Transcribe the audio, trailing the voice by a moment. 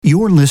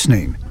You're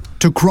listening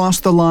to Cross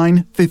the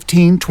Line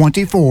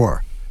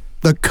 1524,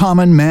 the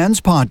Common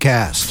Man's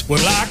Podcast. Well,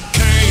 I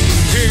came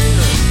here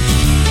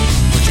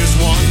with just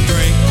one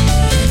drink,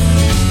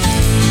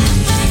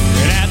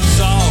 and that's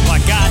all I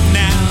got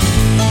now,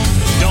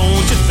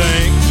 don't you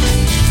think?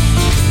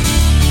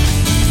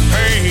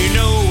 Hey,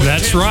 no.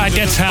 That's right.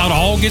 That's how it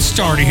all gets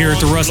started here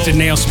at the Rusted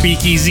Nail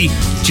Speakeasy.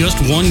 Just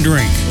one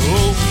drink.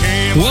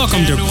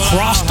 Welcome to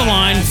Cross the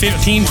Line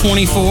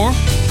 1524.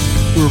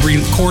 We're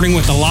recording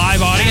with a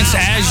live audience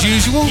as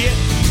usual.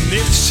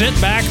 Sit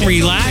back,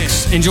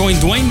 relax, and join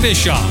Dwayne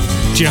Bischoff,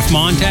 Jeff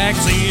Montag,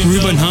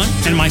 Reuben Hunt,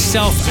 and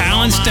myself,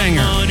 Alan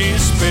Stenger,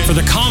 for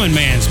the Common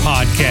Man's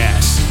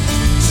Podcast.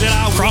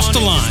 Cross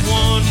the Line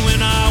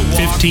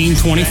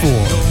 1524.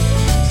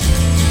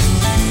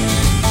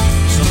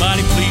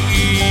 Somebody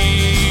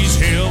please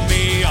help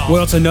me out.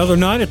 Well, it's another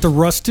night at the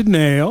Rusted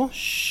Nail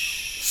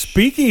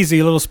Speakeasy,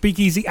 a little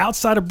speakeasy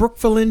outside of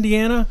Brookville,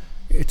 Indiana.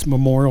 It's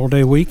Memorial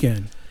Day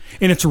weekend.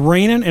 And it's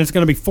raining, and it's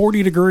going to be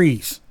 40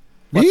 degrees.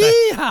 What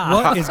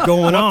is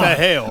going on? What the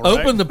hell? Right?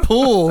 Open the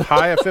pool.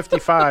 High of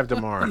 55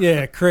 tomorrow.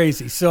 Yeah,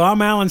 crazy. So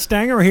I'm Alan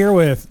Stanger here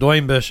with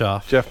Dwayne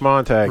Bischoff. Jeff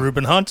Montag.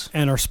 Reuben Hunt.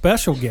 and our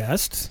special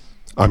guest,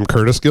 I'm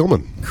Curtis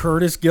Gilman.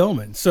 Curtis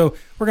Gilman. So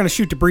we're going to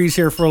shoot the breeze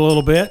here for a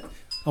little bit.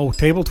 Oh,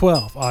 table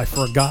 12. I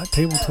forgot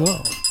table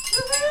 12.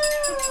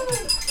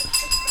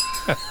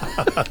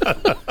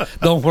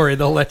 Don't worry,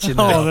 they'll let you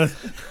know.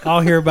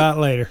 I'll hear about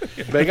it later.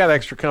 They got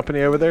extra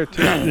company over there,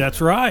 too.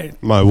 That's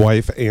right. My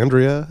wife,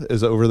 Andrea,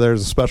 is over there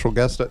as a special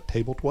guest at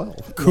Table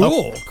 12.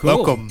 Cool.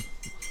 Welcome.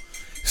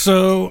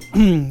 So,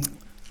 let's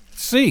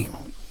see.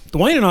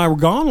 Dwayne and I were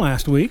gone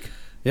last week.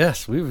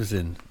 Yes, we was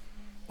in.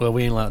 Well,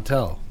 we ain't allowed to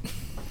tell.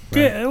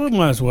 Yeah, we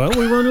might as well.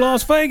 We were in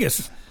Las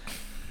Vegas.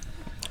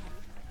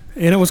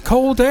 And it was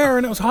cold there,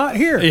 and it was hot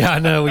here. Yeah, I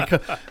know.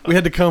 We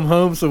had to come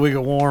home so we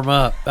could warm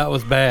up. That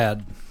was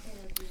bad.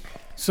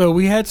 So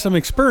we had some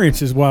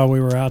experiences while we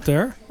were out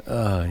there.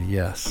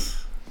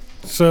 Yes.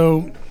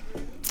 So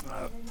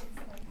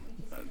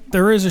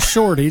there is a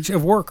shortage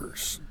of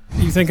workers.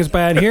 You think it's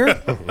bad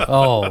here?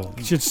 Oh,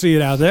 You should see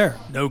it out there.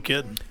 No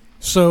kidding.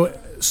 So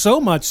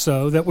much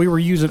so that we were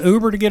using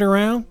Uber to get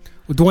around.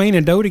 Dwayne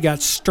and Dodie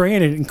got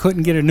stranded and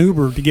couldn't get an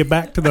Uber to get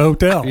back to the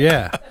hotel.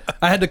 yeah.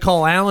 I had to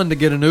call Alan to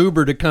get an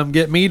Uber to come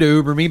get me to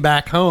Uber me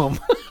back home.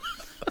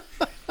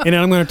 And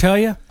I'm going to tell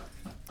you,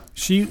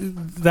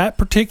 that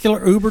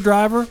particular Uber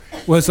driver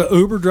was an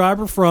Uber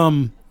driver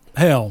from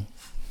hell.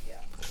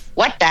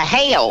 What the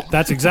hell?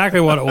 That's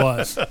exactly what it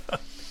was.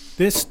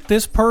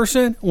 This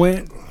person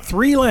went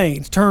 3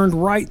 lanes, turned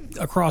right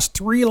across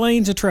 3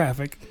 lanes of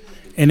traffic,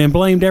 and then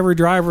blamed every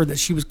driver that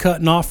she was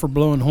cutting off for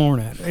blowing horn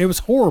at her. It was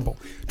horrible.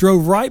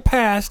 Drove right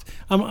past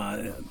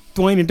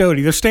Dwayne and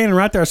Dodie. They're standing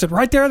right there. I said,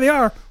 right there they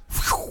are.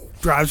 Whew,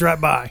 drives right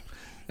by.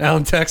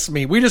 Alan texts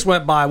me, we just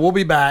went by. We'll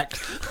be back.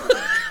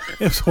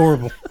 It was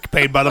horrible.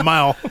 Paid by the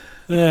mile.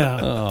 Yeah.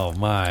 Oh,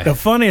 my. The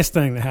funniest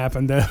thing that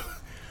happened, though,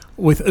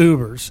 with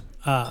Ubers,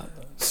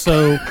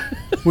 so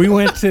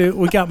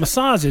we got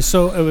massages.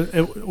 So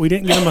we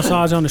didn't get a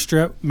massage on the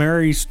Strip.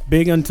 Mary's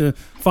big into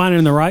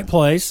finding the right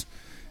place.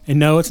 And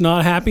no, it's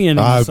not a happy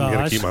ending I'm massage.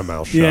 going to keep my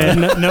mouth shut. Yeah,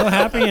 no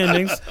happy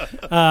endings.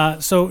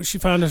 So she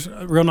found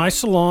a real nice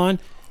salon.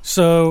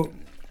 So,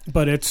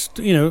 but it's,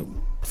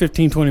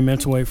 15, 20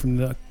 minutes away from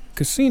the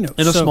casino.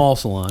 In a small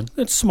salon.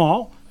 It's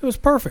small. It was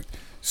perfect.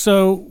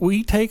 So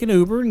we take an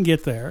Uber and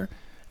get there.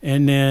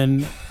 And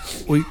then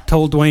we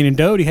told Dwayne and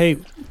Dodie, hey,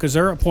 because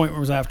their appointment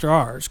was after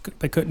ours.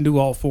 They couldn't do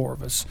all 4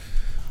 of us.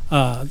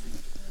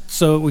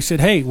 So we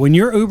said, hey, when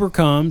your Uber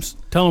comes,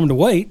 tell them to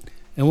wait,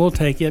 and we'll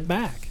take it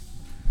back.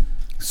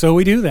 So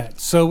we do that.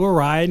 So we're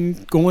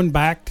riding, going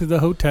back to the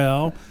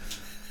hotel,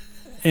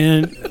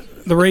 and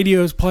the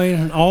radio is playing,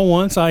 and all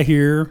once I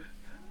hear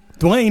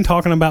Dwayne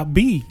talking about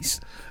bees.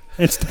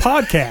 It's the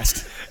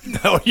podcast.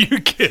 No, are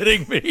you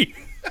kidding me?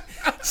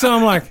 So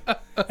I'm like,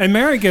 and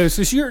Mary goes,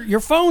 "So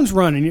your phone's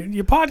running.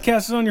 Your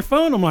podcast is on your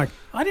phone." I'm like,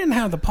 I didn't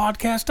have the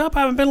podcast up.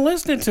 I haven't been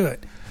listening to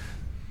it.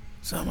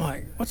 So I'm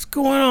like, what's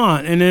going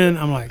on? And then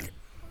I'm like,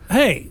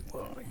 hey,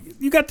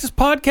 you got this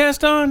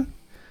podcast on?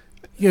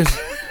 He goes,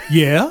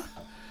 yeah.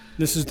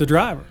 This is the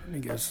driver. And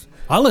he goes,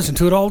 I listen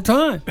to it all the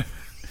time.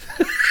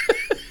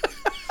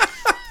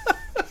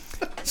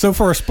 So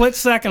for a split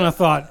second, I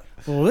thought,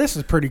 well, this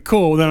is pretty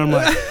cool. Then I'm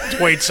like,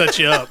 Wade set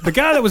you up. the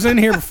guy that was in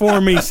here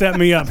before me set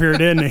me up here,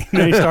 didn't he? And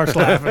then he starts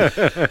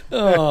laughing.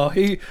 Oh,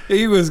 he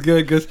was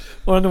good because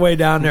on the way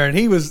down there, and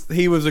he was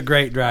a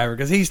great driver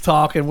because he's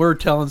talking, we're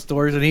telling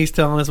stories, and he's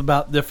telling us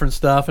about different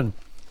stuff. And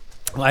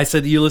I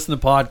said, you listen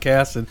to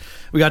podcasts, and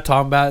we got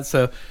talking about it.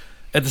 So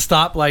at the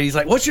stoplight, he's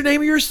like, what's your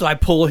name of yours? So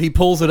he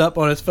pulls it up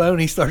on his phone.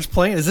 He starts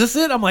playing. Is this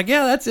it? I'm like,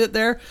 yeah, that's it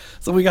there.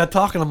 So we got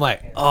talking. I'm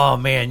like, oh,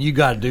 man, you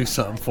got to do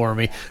something for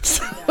me.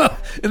 So,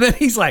 and then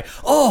he's like,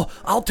 oh,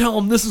 I'll tell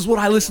him this is what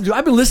I listen to.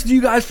 I've been listening to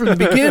you guys from the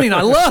beginning.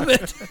 I love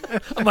it.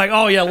 I'm like,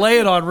 oh, yeah, lay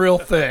it on real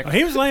thick.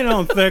 He was laying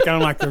on thick, and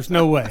I'm like, there's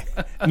no way.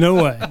 No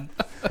way.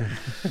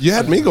 You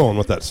had me going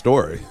with that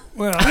story.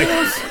 Well,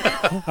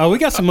 we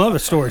got some other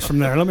stories from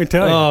there, let me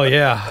tell you. Oh,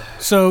 yeah.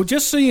 So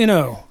just so you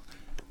know,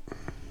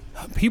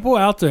 people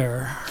out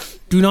there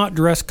do not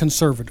dress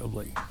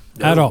conservatively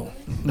at all.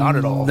 Not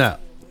at all. No.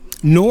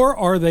 Nor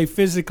are they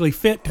physically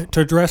fit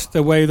to dress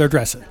the way they're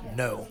dressing.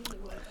 No.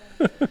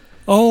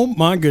 Oh,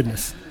 my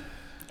goodness.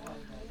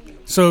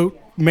 So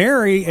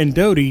Mary and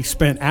Dodie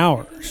spent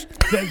hours.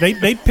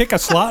 They'd pick a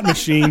slot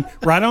machine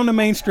right on the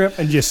main strip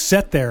and just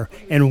sit there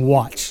and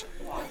watch.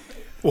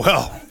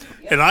 Well,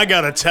 and I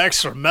got a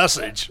text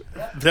message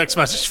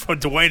from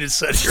Dwayne that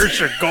said, "Here's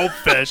your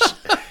goldfish."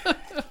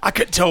 I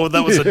couldn't tell whether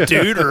that was a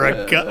dude or a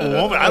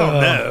woman. I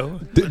don't know.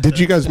 Did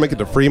you guys make it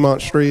to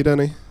Fremont Street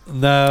any?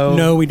 No.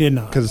 No, we did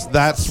not. Because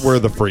that's where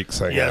the freaks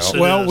hang Yes, out.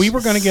 it Well, is. we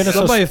were going to get us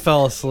Somebody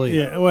fell asleep.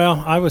 Yeah,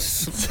 well, I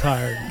was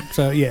tired.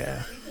 So,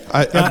 yeah.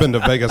 I've been to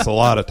Vegas a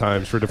lot of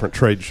times for different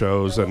trade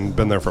shows and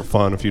been there for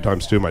fun a few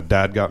times too. My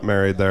dad got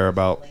married there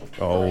about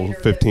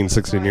 15,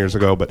 16 years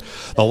ago. But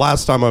the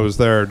last time I was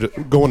there,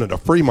 going into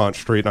Fremont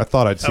Street, and I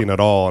thought I'd seen it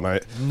all.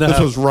 And this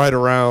was right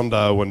around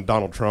when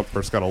Donald Trump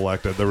first got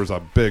elected. There was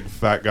a big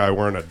fat guy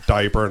wearing a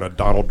diaper and a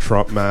Donald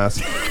Trump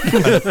mask.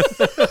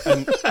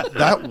 and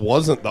that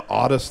wasn't the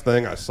oddest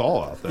thing I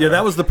saw out there. Yeah,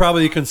 that was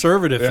probably the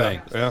conservative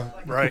thing. Yeah.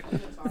 Right.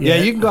 Yeah,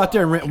 you can go out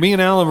there and rent. Me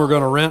and Alan were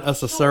going to rent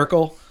us a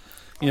circle.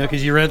 You know,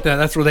 because you rent that.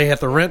 That's where they have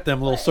to rent them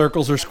little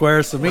circles or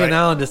squares. So me and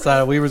Alan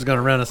decided we was going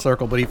to rent a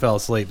circle, but he fell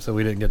asleep, so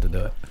we didn't get to do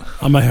it.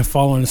 I may have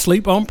fallen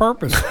asleep on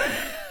purpose.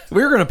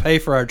 We were going to pay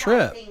for our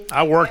trip.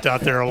 I worked out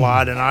there a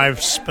lot, and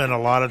I've spent a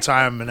lot of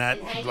time in that.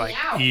 Like,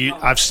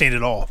 I've seen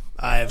it all.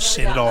 I have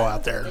seen it all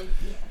out there.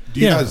 Do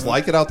you guys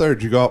like it out there? Or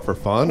did you go out for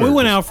fun? We or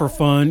went just- out for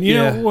fun. You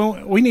know,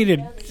 well, we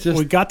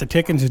got the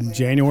tickets in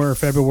January or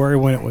February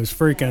when it was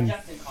freaking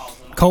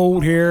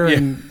cold here,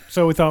 and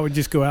so we thought we'd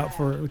just go out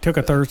we took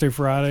a Thursday,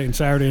 Friday, and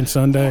Saturday and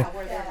Sunday.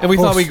 And we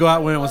thought we'd go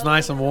out when it was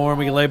nice and warm.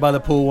 We could lay by the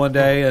pool one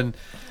day, and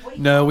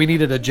no, we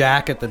needed a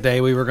jacket the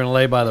day we were going to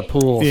lay by the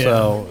pool, Yeah.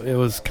 so it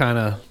was kind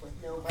of...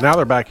 Now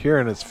they're back here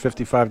and it's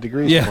 55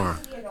 degrees tomorrow.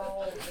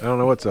 I don't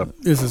know what's up.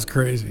 This is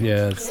crazy.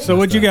 Yeah. So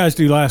what'd you guys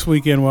do last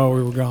weekend while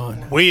we were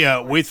gone?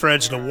 We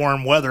threads the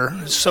warm weather.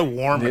 It's so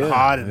warm and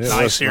hot and it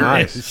nice was here.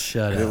 nice.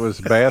 Shut It up. was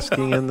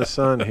basking in the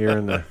sun here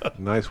in the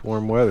nice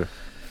warm weather.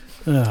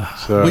 So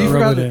Well, you Rub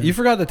forgot, it in. you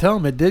forgot to tell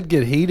them it did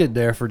get heated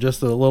there for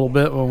just a little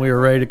bit when we were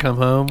ready to come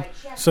home.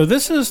 So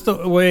this is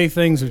the way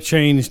things have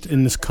changed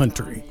in this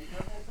country.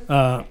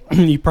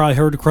 You probably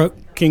heard of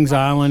Kings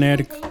Island had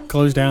to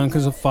close down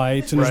because of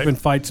fights, and there's Right. been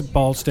fights at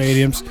ball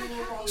stadiums.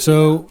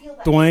 So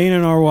Dwayne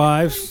and our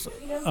wives,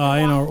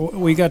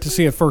 we got to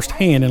see it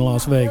firsthand in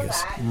Las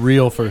Vegas.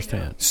 Real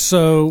firsthand.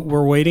 So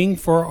we're waiting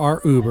for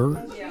our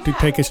Uber to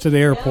take us to the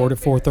airport at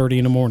 4:30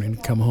 in the morning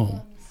to come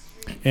home,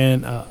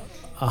 and a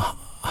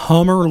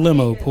Hummer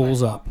limo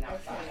pulls up,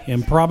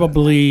 and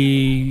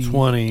probably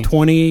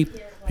 20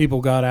 people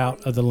got out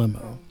of the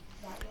limo,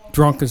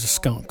 drunk as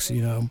skunks,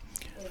 you know.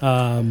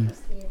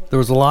 There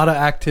was a lot of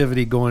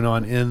activity going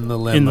on in the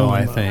limo,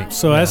 I think.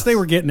 So as they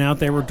were getting out,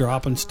 they were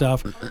dropping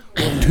stuff.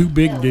 Two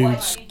big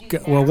dudes,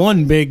 well,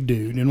 one big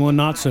dude and one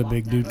not so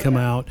big dude come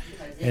out,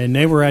 and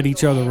they were at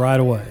each other right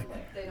away.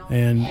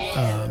 And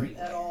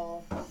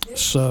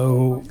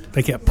so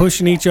they kept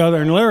pushing each other,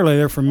 and literally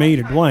they're from me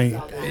to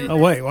Dwayne. Oh,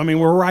 wait, I mean,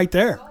 we're right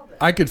there.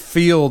 I could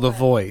feel the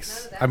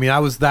voice. I mean, I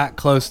was that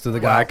close to the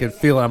guy. I could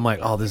feel it. I'm like,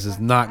 oh, this is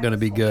not going to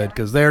be good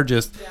because they're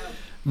just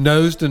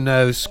nose to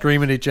nose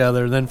screaming at each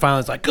other. And then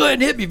finally it's like, go ahead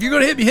and hit me. If you're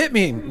going to hit me, hit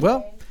me.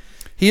 Well,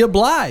 he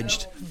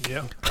obliged.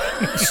 Yeah.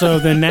 So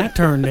then that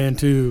turned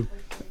into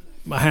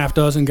a half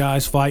dozen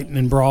guys fighting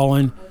and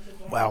brawling.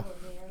 Wow.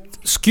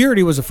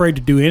 Security was afraid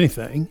to do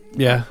anything.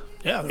 Yeah.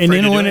 Yeah. And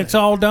then when it's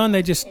all done,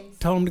 they just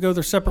tell them to go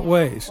their separate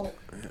ways.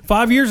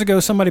 5 years ago,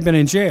 somebody been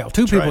in jail.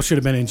 Two people right. should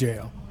have been in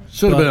jail.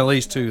 Should have But- been at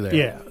least two there.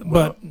 Yeah,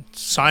 but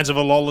signs of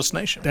a lawless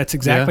nation. that's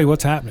exactly Yeah.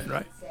 what's happening.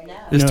 Right.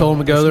 Just No, told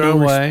them to go there's their no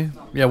own res- way.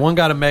 Yeah, one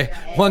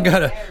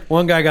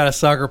guy got a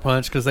sucker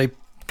punch because they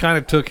kind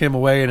of took him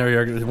away,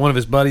 and one of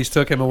his buddies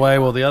took him away.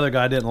 Well, the other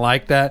guy didn't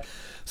like that,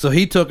 so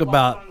he took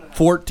about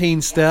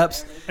 14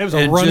 steps. It was a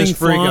and running, just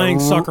freaking flying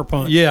sucker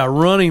punch. Yeah,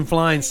 running,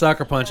 flying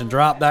sucker punch, and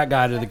dropped that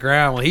guy to the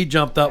ground. Well, he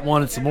jumped up,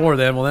 wanted some more.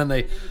 Then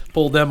they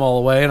pulled them all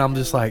away, and I'm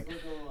just like,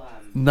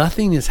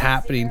 nothing is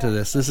happening to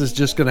this. This is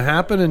just going to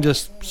happen, and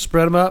just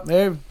spread them up.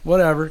 Hey,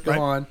 whatever, go Right.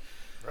 on.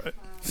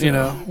 You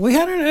know,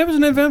 It was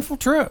an eventful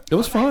trip. it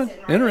was fun,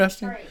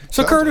 interesting.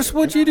 So, Curtis,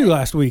 what'd you do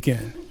last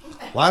weekend?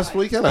 Last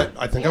weekend,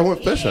 I think I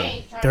went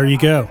fishing. There you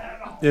go.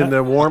 in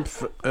the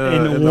warmth,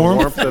 In the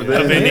warmth of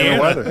the Indiana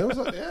Indiana. weather.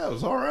 It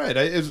was all right.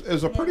 It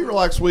was a pretty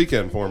relaxed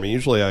weekend for me.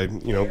 Usually, I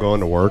go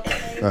into work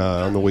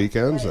on the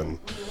weekends and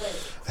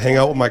hang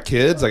out with my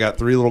kids. I got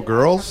 3 little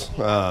girls.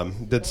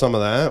 Did some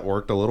of that,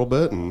 worked a little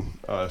bit, and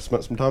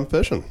spent some time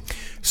fishing.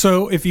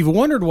 So, if you've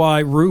wondered why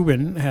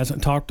Ruben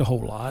hasn't talked a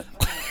whole lot,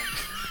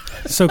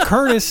 so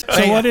Curtis,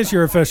 what is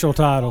your official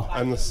title?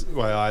 I'm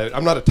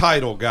not a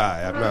title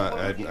guy.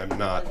 I'm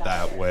not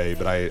that way,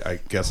 but I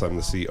guess I'm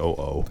the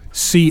COO.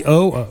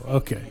 COO.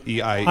 Okay.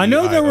 EIEIO. I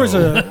know there was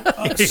a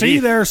C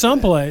there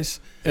someplace,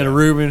 And a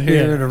Reuben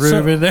here, Yeah. and a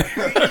Reuben there.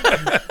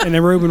 and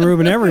then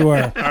Ruben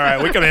everywhere. All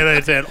right, we can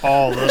edit that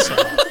all this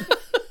out.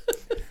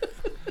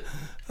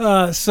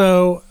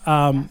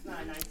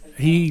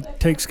 He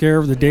takes care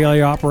of the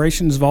daily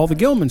operations of all the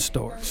Gilman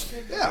stores.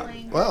 Yeah.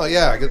 Well,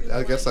 yeah.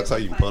 I guess that's how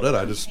you put it.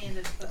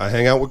 I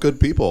hang out with good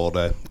people all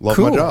day. Love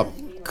my job.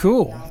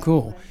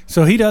 Cool.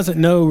 So he doesn't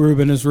know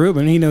Ruben as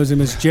Ruben. He knows him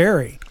as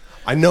Jerry.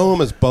 I know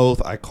him as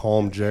both. I call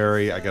him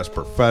Jerry. I guess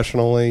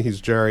professionally he's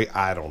Jerry.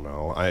 I don't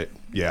know.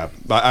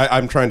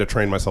 I'm trying to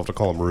train myself to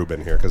call him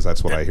Ruben here because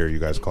that's what I hear you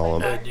guys call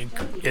him.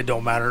 It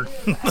don't matter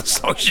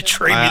as long as you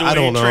train me. I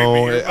don't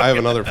know. I have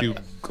another few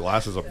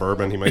glasses of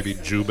bourbon. He might be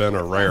Jubin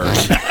or Rare.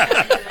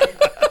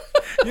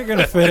 You're going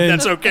to fit in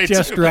That's okay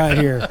just too. right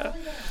here.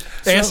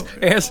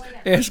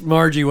 Ask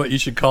Margie what you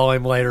should call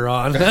him later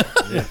on.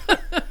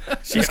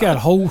 She's got a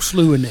whole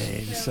slew of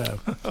names.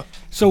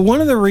 So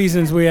one of the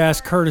reasons we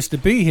asked Curtis to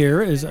be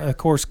here is, of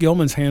course,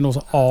 Gilman's handles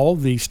all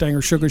the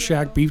Stanger Sugar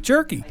Shack beef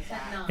jerky.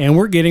 And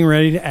we're getting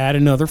ready to add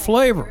another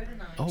flavor.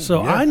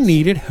 I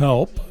needed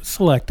help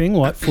selecting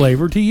what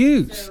flavor to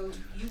use.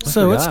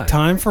 So it's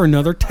time for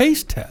another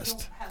taste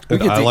test.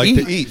 I like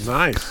to eat.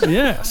 Nice.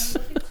 Yes.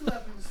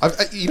 Not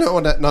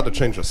to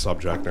change the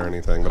subject or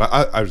anything, but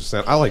I was just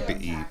saying I like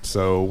to eat.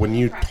 So when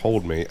you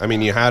told me,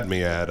 you had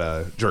me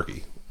at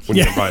jerky when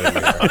you invited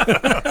me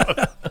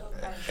here.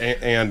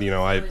 And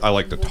I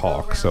like to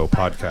talk, so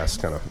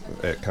podcast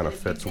kind of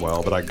fits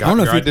well. But I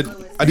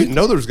didn't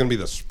know there was going to be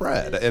the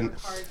spread, and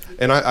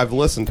I've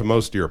listened to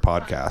most of your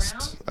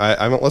podcasts. I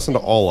haven't listened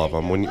to all of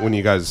them. When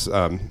you guys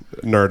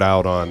nerd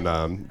out on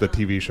the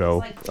TV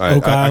show, I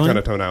kind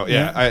of tone out.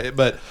 Yeah.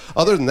 But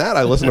other than that,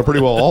 I listen to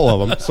pretty well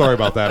all of them. Sorry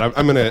about that.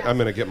 I'm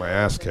gonna get my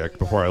ass kicked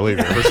before I leave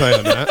here for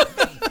saying that.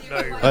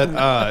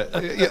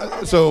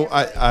 But so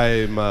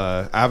I'm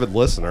an avid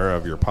listener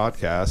of your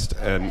podcast,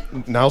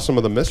 and now some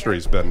of the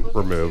mystery's been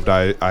removed.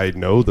 I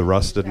know the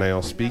Rusted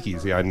Nail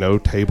Speakeasy. I know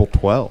Table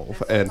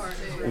 12, and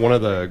one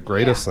of the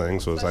greatest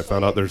things was I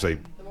found out there's a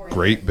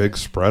great big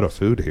spread of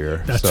food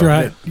here. That's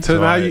right. So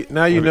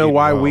now you know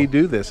why we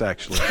do this.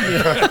 Actually,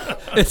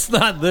 It's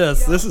not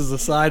this. This is the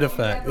side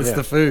effect. It's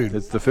the food.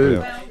 It's the food.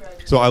 Yeah.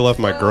 So I left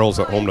my girls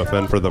at home to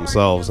fend for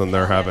themselves, and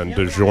they're having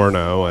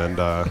DiGiorno,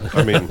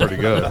 and pretty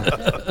good.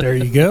 There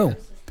you go.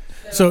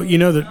 So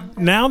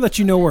now that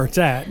you know where it's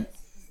at,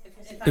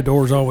 the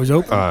door's always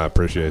open. I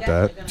appreciate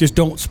that. Just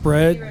don't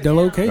spread the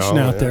location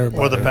out there.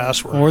 Or the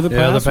password. Or the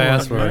password. The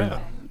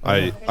password.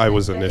 Yeah. I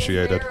was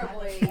initiated.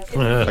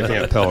 I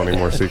can't tell any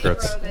more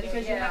secrets.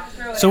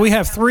 So we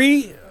have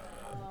 3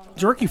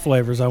 jerky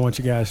flavors I want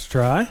you guys to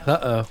try.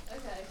 Uh-oh.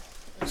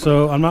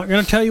 So I'm not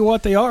going to tell you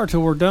what they are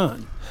till we're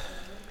done.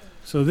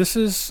 So this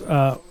is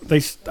I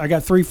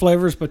got 3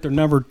 flavors, but they're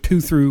numbered 2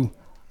 through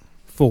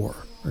 4.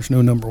 There's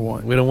no number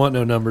 1. We don't want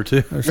no number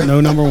 2. There's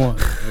no number 1.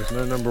 There's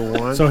no number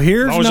 1. So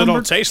here's As long as it number.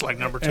 don't taste like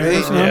number 2.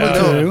 There's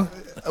number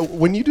 2.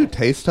 When you do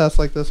taste tests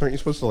like this, aren't you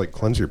supposed to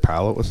cleanse your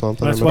palate with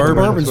something? That's what the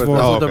bourbon's for.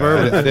 Oh, the okay.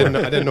 bourbon.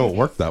 I didn't know it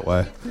worked that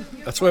way.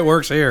 That's the way it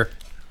works here.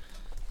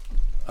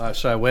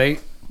 Should I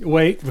wait?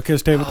 Wait,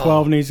 because Table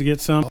 12 needs to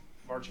get some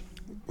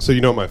So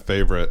you know what my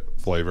favorite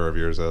flavor of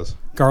yours is?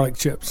 garlic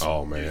chips.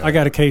 Oh man, I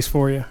got a case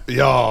for you.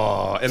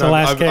 Yeah, and the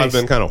last I've case.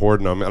 been kind of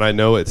hoarding them, and I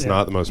know it's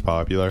not the most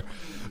popular.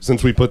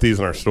 Since we put these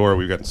in our store,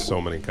 we've gotten so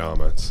many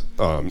comments,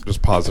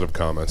 just positive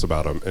comments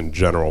about them in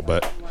general.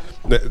 But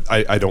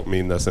I don't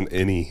mean this in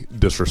any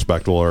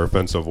disrespectful or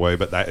offensive way,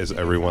 but that is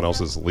everyone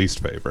else's least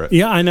favorite.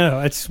 Yeah, I know.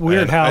 It's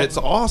weird And how it's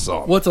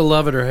awesome. What's a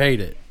love it or hate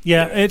it?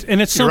 Yeah,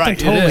 and it's something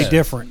right, it totally is.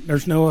 different.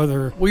 There's no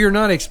other. Well, you're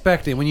not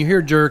expecting. When you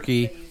hear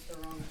jerky,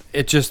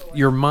 it just,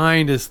 your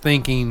mind is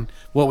thinking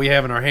what we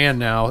have in our hand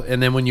now.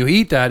 And then when you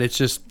eat that, it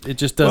just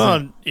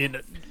doesn't.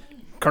 Well,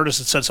 Curtis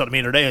had said something to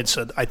me today and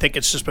said, I think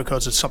it's just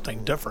because it's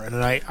something different.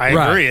 And I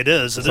Right. agree, it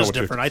is. It not is what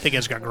you're- different. I think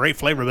it's got great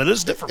flavor, but it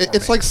is different. for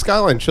It's me. like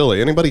Skyline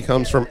Chili. Anybody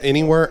comes from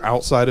anywhere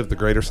outside of the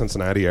greater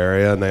Cincinnati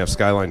area and they have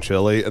Skyline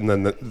Chili, and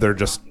then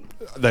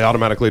they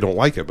automatically don't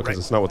like it because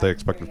it's not what they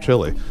expect of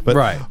chili. But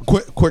Right.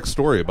 quick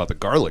story about the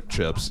garlic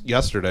chips.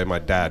 Yesterday, my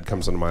dad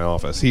comes into my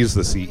office. He's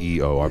the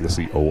CEO. I'm the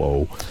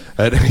COO.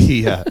 And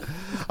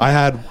I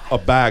had a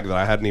bag that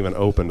I hadn't even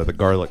opened of the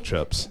garlic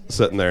chips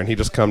sitting there, and he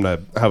just come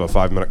to have a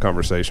 5-minute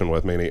conversation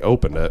with me, and he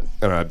opened it,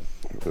 and I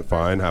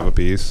fine, have a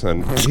piece,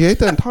 and he ate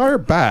the entire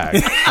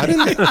bag. I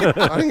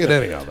didn't get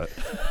any of it.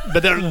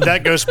 But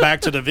that goes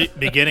back to the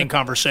beginning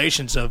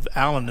conversations of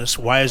Allenness.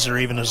 Why is there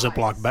even a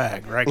Ziploc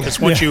bag, right? Because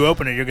once you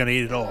open it, you're going to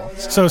eat it all.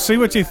 So see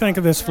what you think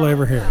of this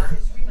flavor here.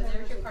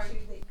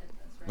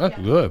 That's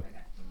good.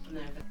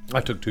 I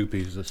took 2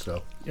 pieces,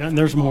 so. Yeah, and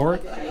there's more.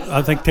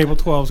 I think Table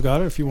 12's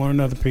got it if you want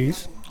another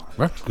piece.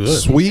 That's good.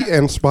 Sweet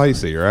and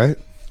spicy, right?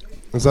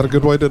 Is that a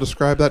good way to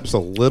describe that? Just a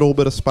little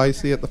bit of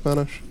spicy at the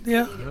finish?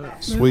 Yeah.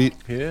 Sweet.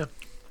 Yeah.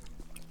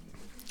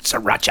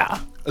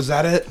 Sriracha. Is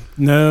that it?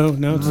 No,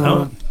 it's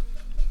not.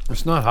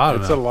 It's not hot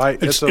It's enough. a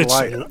light. It's a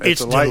light.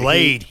 It's a light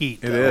delayed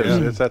heat. It is.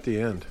 It's at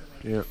the end.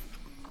 Yeah.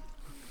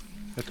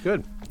 It's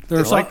good.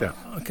 There's I like that.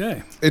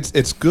 Okay.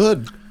 It's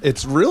good.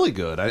 It's really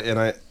good.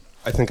 I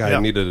think I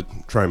need to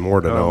try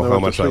more to know how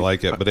much I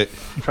like it. But it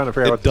trying to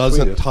figure out what it the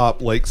doesn't sweet is.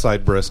 top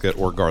Lakeside brisket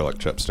or garlic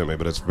chips to me,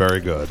 but it's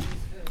very good.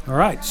 All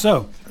right.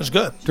 So It's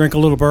good. drink a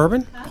little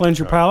bourbon, cleanse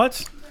your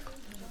palates.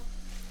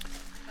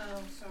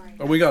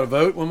 We got to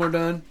vote when we're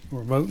done.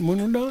 We're voting when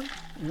we're done.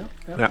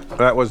 Yeah,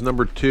 that was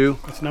number 2.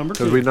 That's number 2.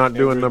 Because we're not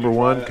doing number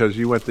 1 because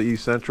you went to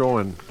East Central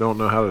and don't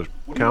know how to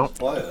count.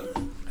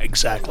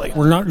 Exactly.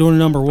 We're not doing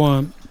number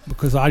 1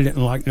 because I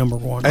didn't like number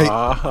 1. Hey,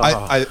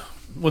 I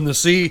When the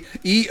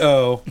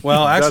CEO,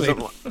 well,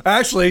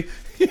 actually,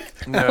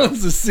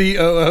 Alan's the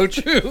COO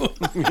too.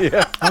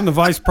 I'm the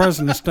vice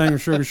president of Stanger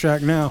Sugar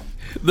Shack now.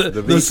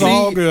 It's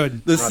all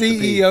good. The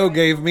CEO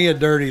gave me a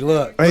dirty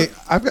look. Hey,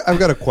 I've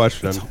got a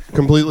question,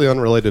 completely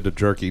unrelated to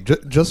jerky.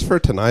 Just for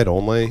tonight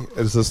only,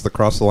 is this the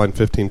Cross the Line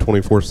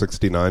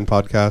 152469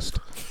 podcast?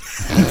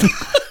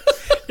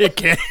 It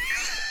can't.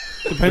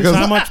 Depends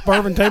how much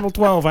bourbon Table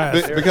 12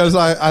 has. Because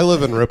I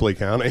live in Ripley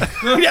County.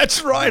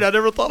 That's right. I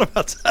never thought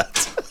about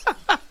that.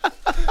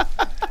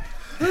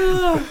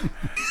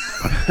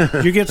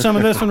 Did you get some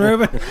of this one,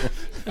 Ruben?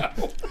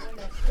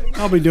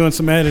 I'll be doing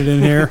some editing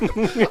here.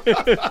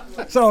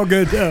 It's all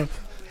good, though.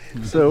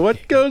 So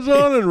what goes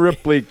on in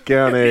Ripley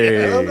County?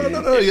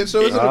 No.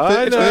 So is it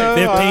I know,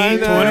 15,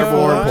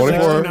 24,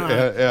 24?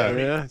 69.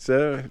 Yeah,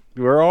 so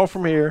we're all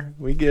from here.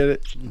 We get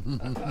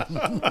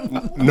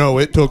it. No,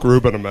 it took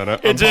Ruben a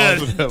minute. It I'm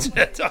did.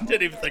 positive. I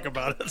didn't even think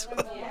about it.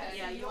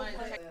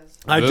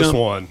 This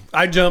one.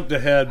 I jumped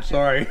ahead.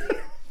 Sorry.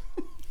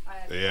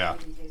 Yeah.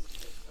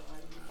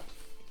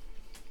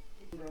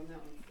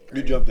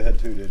 You jumped ahead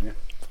too, didn't you?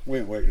 We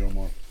ain't waiting no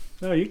more.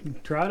 No, you can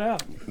try it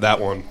out. That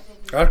one.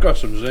 I've got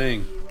some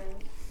zing.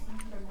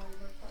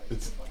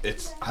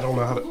 It's I don't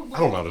know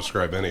how to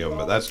describe any of them,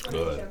 but that's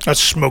good. That's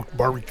smoked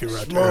barbecue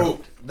right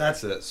Smoked.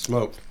 That's it.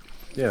 Smoked.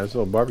 Yeah, it's a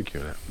little barbecue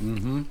in it.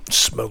 there.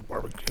 Smoked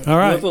barbecue. All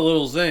right. With a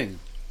little zing.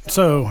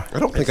 So, I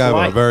don't think I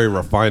have a very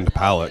refined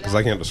palate because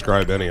I can't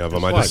describe any of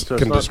them. I just So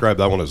it's can not- describe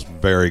that one as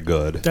very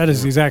good. that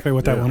is exactly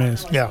what that one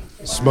is. Yeah.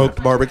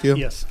 Smoked barbecue.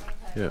 Yes.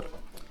 Yeah.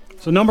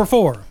 So, number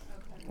 4.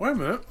 Wait a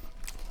minute.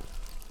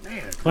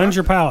 Cleanse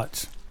your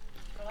palates.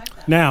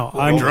 Now,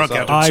 drunk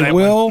after the I same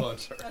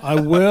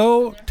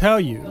will tell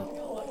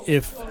you,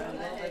 if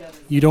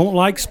you don't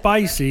like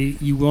spicy,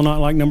 you will not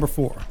like number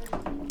 4.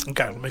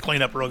 Okay, let me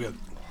clean up real good.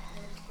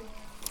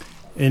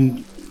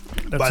 And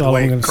that's By the all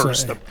way, I'm going to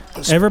Curtis, say.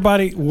 this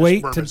Everybody,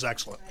 wait bourbon is to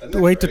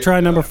excellent. try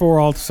number 4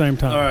 all at the same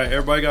time. All right,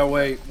 everybody got to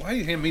wait. Why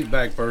you hand me the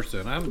bag first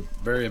then? I'm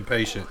very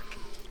impatient.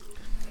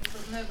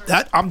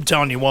 That I'm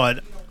telling you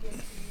what.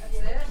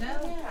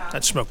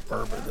 That smoked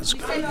bourbon is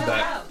good.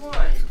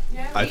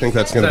 I think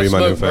that's going to be my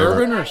new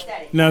favorite. Bourbon or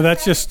No,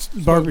 that's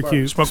just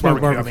barbecue. Smoked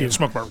barbecue. I mean,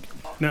 smoked barbecue.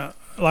 Now,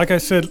 like I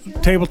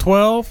said, table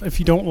 12, if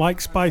you don't like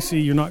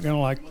spicy, you're not going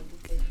to like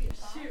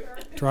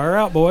it. Try her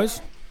out,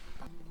 boys.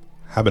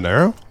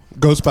 Habanero?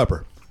 Ghost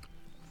pepper.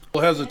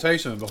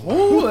 hesitation.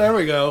 Oh, there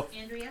we go.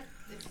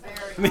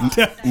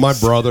 My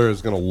brother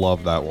is going to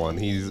love that one.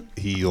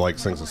 He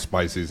likes things as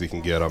spicy as he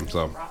can get them.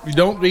 So You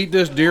don't eat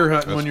this deer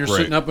hunting That's when you're great.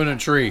 sitting up in a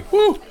tree.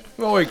 Woo!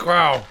 Holy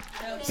cow.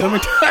 So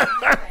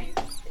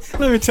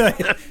let me tell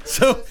you.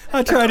 So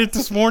I tried it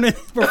this morning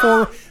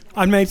before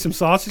I made some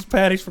sausage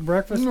patties for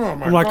breakfast. Oh,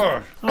 my I'm like,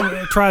 gosh. I'm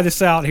going to try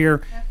this out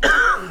here.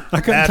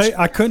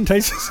 I couldn't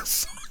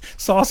taste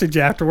sausage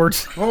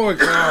afterwards. Holy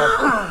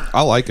cow.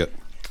 I like it.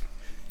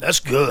 That's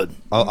good.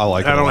 I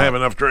like it. I a don't lot. have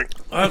enough drink.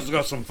 That's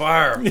got some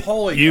fire.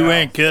 Holy You cow.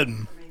 ain't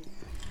kidding.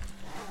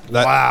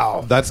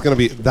 Wow.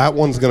 That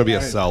one's gonna be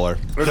a seller.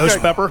 Ghost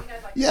pepper?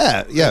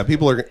 Yeah.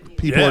 People are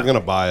gonna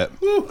buy it.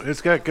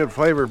 It's got good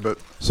flavor, but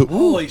So,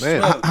 Holy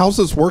man. smoke. how's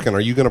this working? Are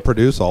you gonna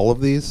produce all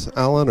of these,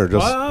 Alan, or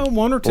just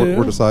One or two.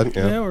 We're deciding.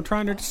 Yeah. We're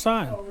trying to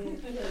decide.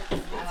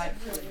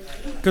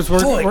 Because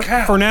Holy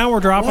cow. for now we're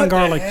dropping What the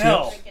garlic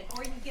hell?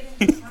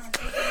 chips.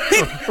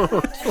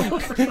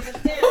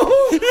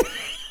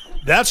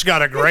 That's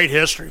got a great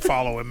history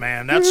following,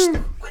 man. That's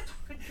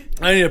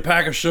I need a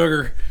pack of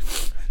sugar.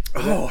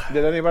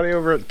 did anybody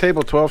over at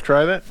table 12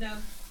 try that? No.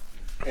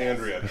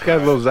 Andrea. It's got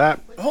a little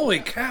zap. Holy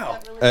cow.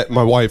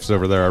 My wife's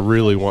over there. I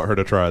really want her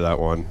to try that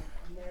one.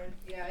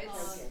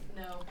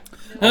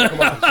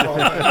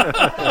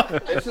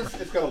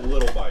 It's got a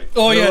little bite.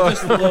 Oh, yeah,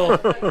 just a little.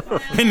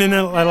 And then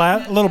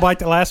a little bite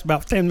that lasts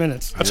about 10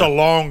 minutes.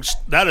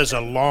 that is a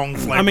long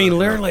flavor. I mean,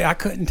 literally, I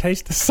couldn't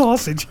taste the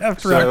sausage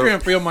after I I.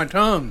 can't feel my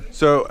tongue.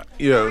 So,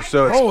 it's,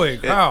 Holy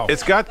cow.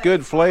 It's got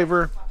good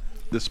flavor.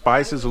 The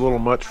spice is a little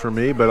much for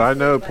me, but I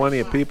know plenty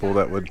of people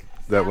that would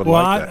Well,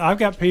 like that. I've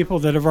got people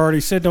that have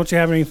already said, "Don't you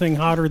have anything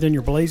hotter than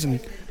your blazing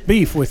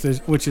beef with this,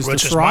 which is the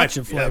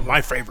sriracha flavor?"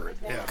 my favorite.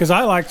 Yeah. Because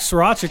I like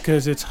sriracha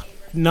because it's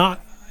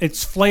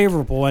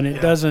flavorful and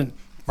it doesn't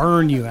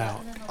burn you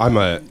out. I'm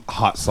a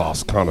hot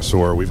sauce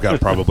connoisseur. We've got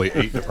probably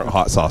 8 different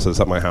hot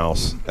sauces at my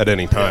house at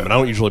any time, and I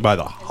don't usually buy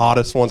the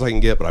hottest ones I can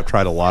get, but I've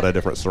tried a lot of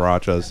different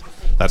srirachas.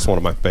 That's one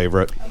of my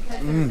favorite.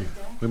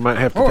 We might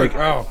have to Holy take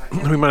cow.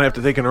 we might have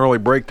to take an early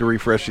break to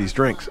refresh these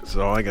drinks. That's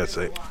all I gotta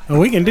say. And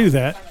we can do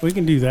that.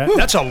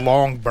 That's a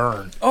long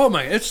burn. Oh,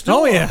 man, it's still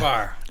Oh, on yeah.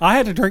 fire. I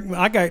had to drink.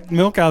 I got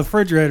milk out of the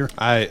refrigerator.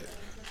 I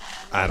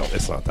don't.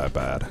 It's not that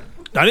bad.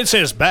 I didn't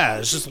say it's bad.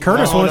 It's just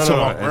Curtis wants a some.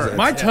 long burn.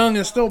 My tongue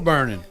is still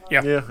burning.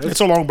 Yeah,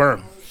 it's a long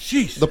burn.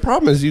 Jeez. The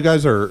problem is you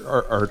guys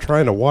are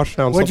trying to wash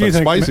down What'd something you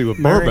think, spicy with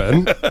Mary?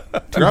 bourbon.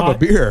 Grab a hot?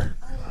 beer.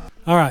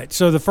 All right.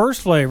 So the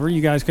first flavor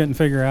you guys couldn't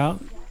figure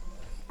out.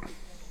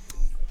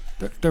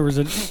 There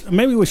was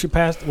maybe we should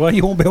pass. Well,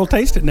 you won't be able to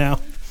taste it now.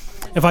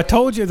 If I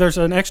told you there's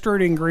an extra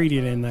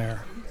ingredient in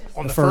there.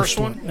 On the first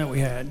one? that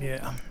we had,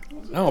 yeah.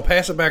 Oh,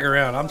 pass it back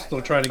around. I'm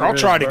still trying to get I'll rid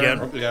try of it this again.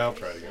 burn. Yeah, I'll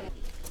try it again.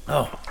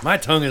 Oh, my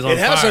tongue is on It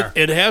has fire.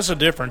 it has a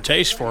different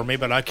taste for me,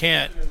 but I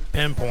can't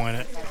pinpoint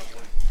it.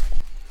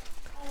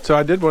 So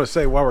I did want to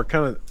say while we're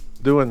kind of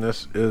doing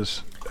this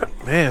is,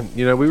 man,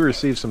 we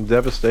received some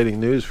devastating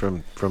news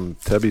from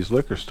Tebby's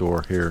Liquor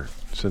Store here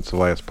since the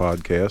last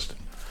podcast,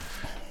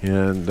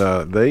 and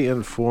they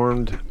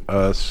informed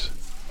us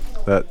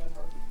that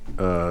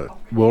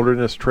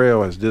Wilderness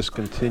Trail has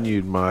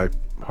discontinued my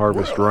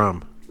Harvest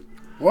rum.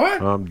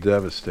 What? I'm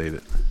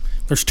devastated.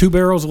 There's 2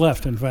 barrels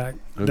left, in fact,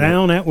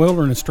 down at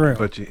Wilderness Trail.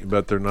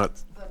 But they're not.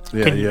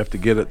 Yeah, you have to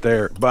get it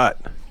there.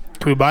 But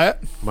Can we buy it?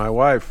 my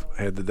wife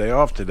had the day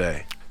off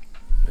today,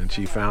 and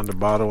she found a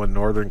bottle in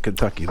Northern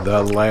Kentucky,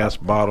 the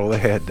last bottle they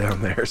had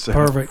down there. So,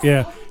 Perfect,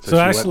 yeah. So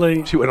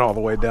actually, she went all the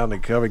way down to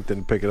Covington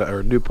to pick it up,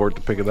 or Newport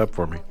to pick it up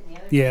for me.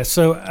 yeah.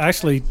 So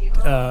actually,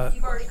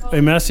 they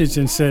messaged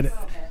and said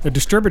the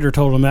distributor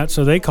told them that,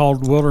 so they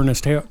called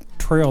Wilderness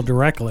Trail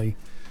directly,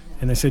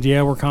 and they said,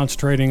 "Yeah, we're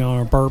concentrating on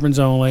our bourbons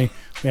only.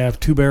 We have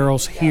 2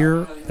 barrels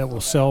here that will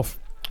sell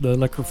the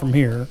liquor from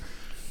here.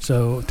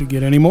 So to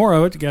get any more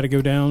of it, you got to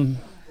go down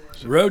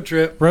Road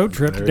trip. to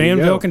There you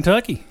Danville, go.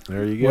 Kentucky.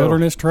 There you go.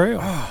 Wilderness Trail.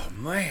 Oh,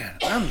 man.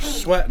 I'm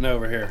sweating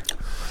over here.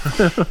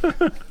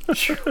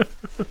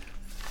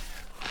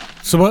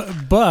 So,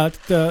 but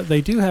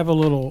they do have a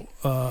little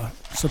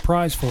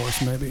surprise for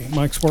us. Maybe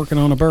Mike's working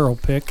on a barrel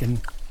pick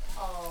and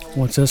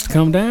wants us to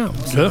come down.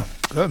 So,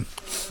 Good.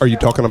 Are you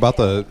talking about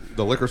the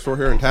liquor store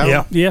here in town?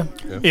 Yeah. yeah,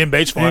 In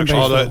Batesville, In actually.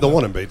 Oh, the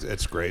one in Bates,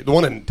 it's great. The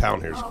one in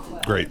town here is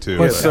great too.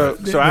 But-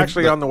 So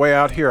actually, on the way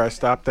out here, I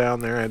stopped down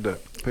there. I had to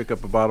pick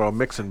up a bottle of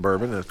Mixin'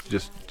 Bourbon. That's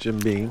just Jim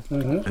Beam,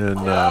 and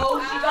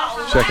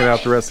checking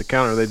out the rest of the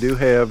counter. They do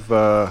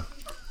have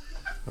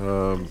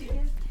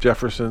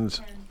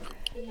Jefferson's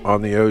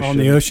on the Ocean. On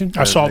the Ocean?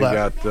 I saw They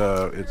that.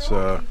 Got it's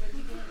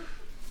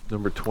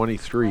number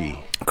 23.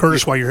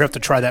 Curtis, while you have to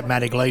try that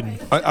Matty Gladen.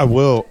 I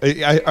will.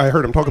 I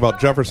heard him talk about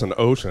Jefferson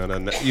Ocean,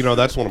 and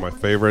that's one of my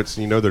favorites.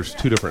 There's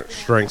 2 different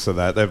strengths of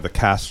that. They have the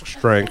cask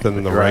strength and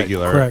then the Right.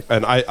 regular. Correct.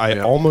 And I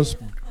almost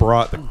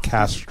brought the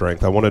cask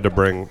strength. I wanted to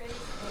bring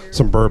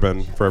some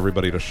bourbon for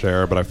everybody to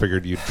share, but I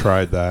figured you'd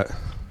tried that.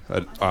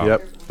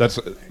 Yep. Those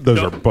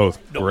are both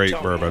don't great tell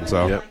me. bourbons.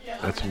 So Yep,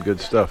 that's some good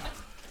stuff.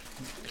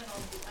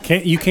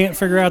 you can't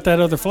figure out that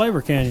other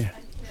flavor, can you?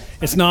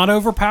 It's not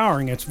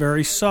overpowering. It's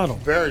very subtle,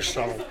 Very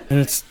subtle. and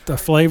it's the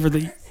flavor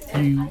that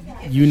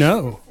you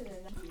know.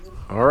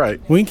 All right.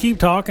 We can keep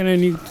talking,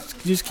 and you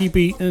just keep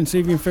eating and see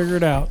if you can figure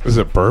it out. is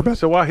it bourbon?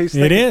 So while he's It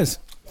thinking, is.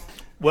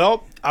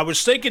 Well, I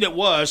was thinking it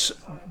was,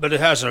 but it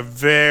has a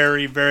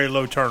very, very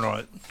low turn on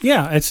it.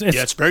 Yeah, it's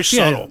it's very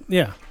subtle.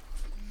 Yeah.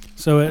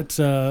 So it's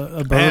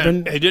a bourbon.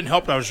 And it didn't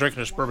help that I was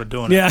drinking this bourbon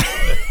doing Yeah.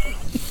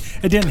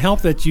 It didn't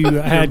help that you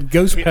had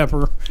ghost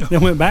pepper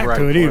and went back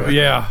to it either. Right.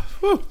 Yeah.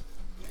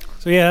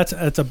 So yeah,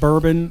 it's a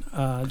bourbon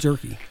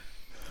jerky. it.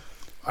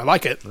 I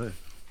like it.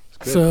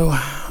 So,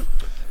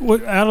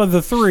 out of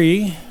the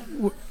 3,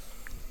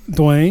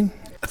 Dwayne,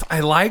 I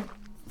like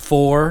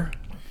 4,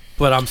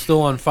 but I'm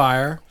still on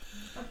fire,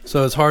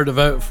 so it's hard to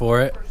vote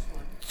for it.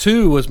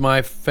 2 was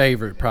my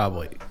favorite,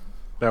 probably.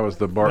 that was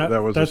the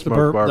that's the smoked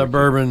bur- The barbecue.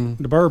 bourbon.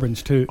 the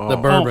bourbons too. Oh, the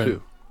bourbon.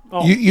 two.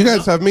 Oh. You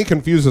guys have me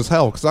confused as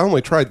hell because I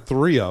only tried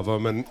 3 of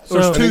them, and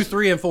There's So- 2,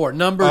 3, and 4.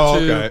 Number Oh,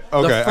 2, okay. Okay,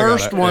 I the got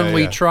first it. one Yeah,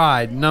 we yeah.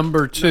 tried,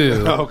 number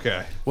 2,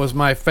 okay. was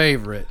my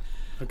favorite.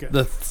 Okay.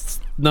 The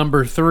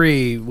number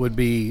 3 would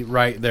be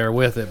right there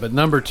with it, but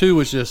number 2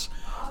 was just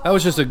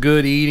a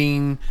good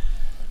eating.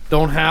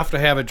 Don't have to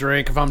have a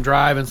drink. If I'm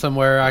driving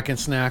somewhere, I can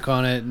snack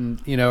on it,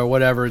 and or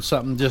whatever. It's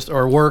something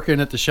or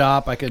working at the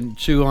shop, I can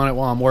chew on it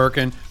while I'm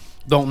working.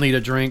 Don't need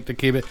a drink to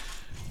keep it.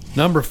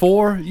 Number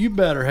 4, you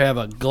better have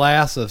a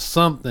glass of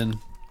something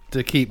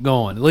to keep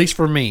going. At least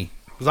for me,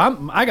 because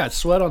I got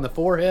sweat on the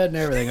forehead and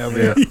everything over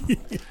here.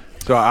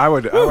 So I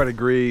would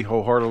agree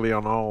wholeheartedly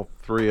on all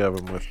 3 of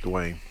them with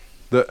Dwayne.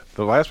 The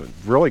last one,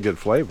 really good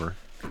flavor,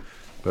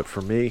 but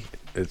for me,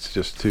 it's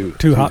just too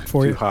hot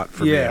for you? Too hot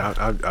for Yeah.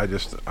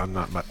 me. I'm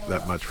not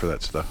that much for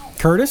that stuff.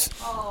 Curtis,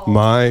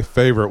 My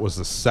favorite was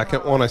the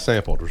second one I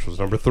sampled, which was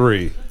number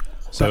 3.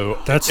 So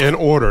That's in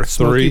order.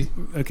 3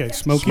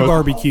 smoky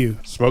barbecue.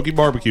 Smoky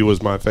barbecue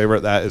was my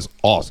favorite. That is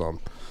awesome.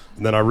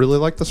 And then I really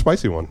liked the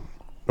spicy one,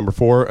 number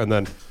 4. And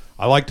then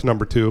I liked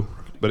number 2,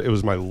 but it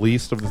was my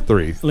least of the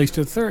 3. At least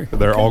to the 3.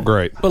 They're all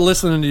great. But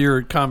listening to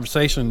your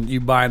conversation, you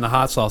buying the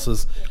hot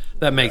sauces,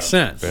 that makes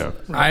sense. Yeah.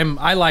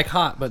 I like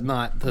hot, but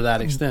not to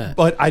that extent.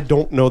 But I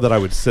don't know that I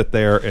would sit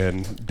there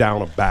and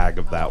down a bag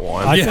of that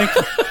one.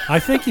 I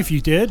think if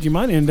you did, you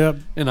might end up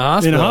In a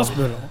hospital. in a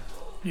hospital.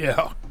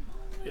 Yeah.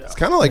 It's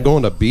kind of like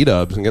going to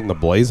B-Dubs and getting the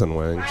blazing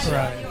wings.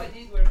 Right.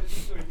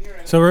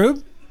 So,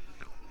 Rube,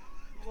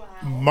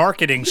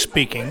 Marketing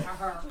speaking,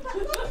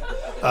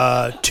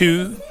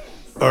 2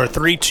 or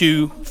 3,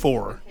 2,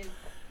 4.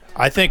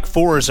 I think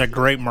 4 is a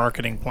great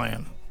marketing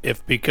plan.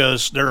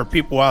 because there are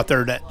people out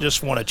there that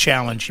just want to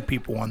challenge you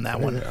people on that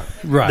one.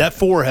 Right. That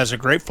 4 has a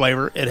great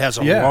flavor. It has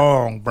a Yeah.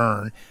 long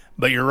burn.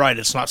 But you're right.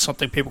 It's not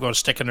something people are going to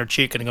stick in their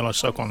cheek and going to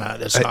soak on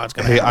that. It's not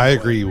going to Hey, happen. I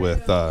agree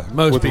with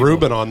Most people.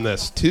 Ruben on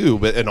this too,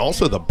 but and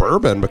also the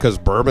bourbon, because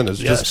bourbon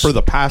is Yes. just for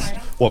the past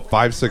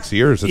 5-6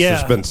 years. It's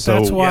just been so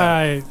That's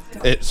why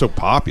it's so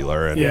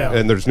popular, and Yeah.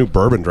 and there's new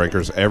bourbon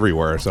drinkers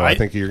everywhere. So I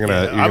think you're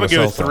gonna. I would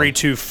go with 3,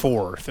 2,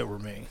 4 if it were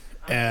me,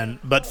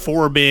 but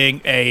 4 being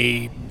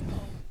I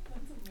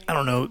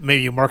don't know,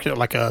 maybe you market it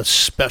like a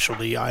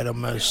specialty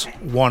item as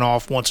one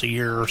off once a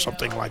year or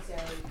something like.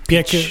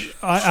 Yeah, 'cause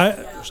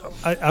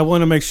I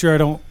want to make sure I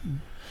don't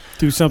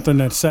do something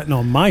that's sitting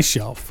on my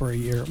shelf for a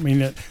year. I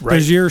mean,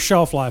 there's your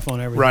shelf life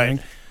on everything.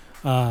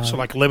 Right. So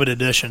like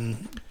limited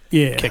edition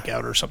Yeah. kick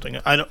out or something.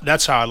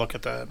 That's how I look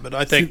at that. But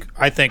I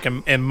think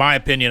in my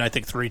opinion, I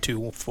think 3,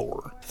 2,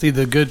 4. See,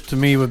 the good to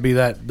me would be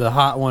that the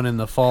hot one in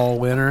the fall,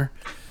 winter,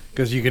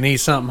 because you can eat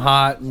something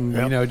hot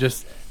and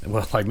just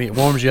like me, it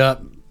warms you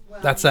up.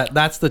 That's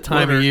the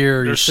time of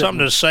year. There's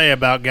something to say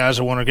about guys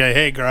that want to go,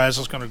 hey guys,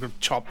 let's going to go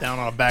chop down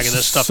on a bag of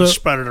this stuff and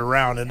spread it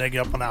around, and they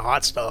get up on that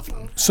hot stuff.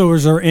 So,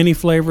 is there any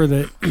flavor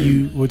that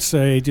you would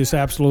say just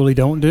absolutely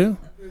don't do?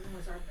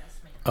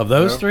 Of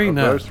those three, Of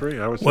no. those 3,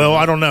 I would say. Well,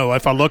 I don't know.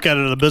 If I look at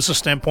it at a business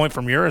standpoint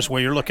from yours,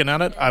 where you're looking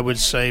at it, I would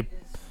say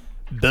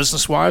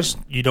business-wise,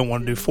 you don't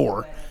want to do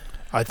 4.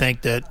 I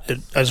think that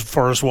as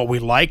far as what we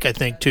like, I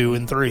think 2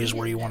 and 3 is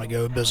where you want to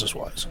go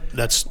business-wise.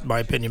 That's my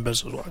opinion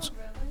business-wise.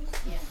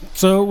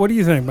 So, what do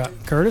you think about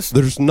it, Curtis?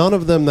 There's none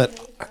of them that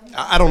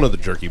I don't know the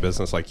jerky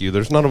business like you.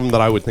 There's none of them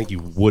that I would think you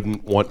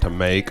wouldn't want to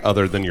make,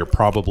 other than you're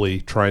probably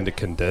trying to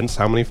condense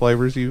how many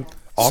flavors you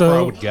offer.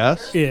 I would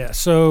guess. Yeah.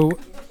 So,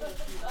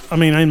 I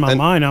mean, in my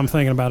mind, I'm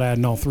thinking about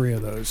adding all 3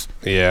 of those.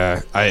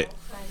 Yeah,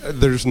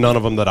 there's none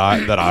of them that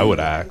I would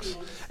axe.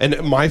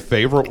 And my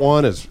favorite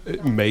one is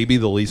maybe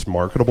the least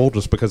marketable,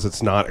 just because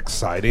it's not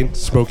exciting.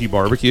 Smoky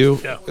barbecue.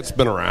 Yeah. It's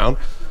been around.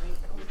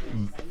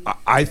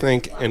 I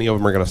think any of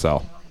them are going to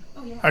sell.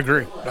 I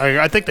agree.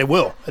 I think they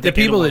will. I The think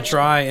people it'll- that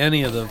try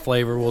any of the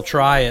flavor will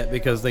try it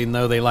because they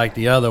know they like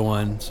the other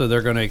one, so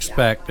they're going to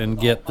expect and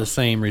get the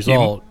same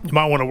result. You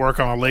might want to work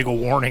on a legal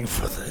warning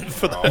for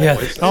the Yeah.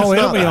 Oh,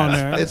 it'll be on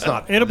there. It's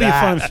not. It'll be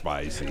that fun.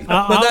 Spicy.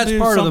 But that's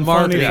part of the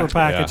marketing. for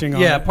packaging.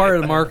 Yeah, on it. part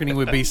of the marketing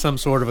would be some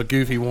sort of a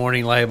goofy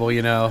warning label,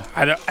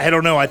 I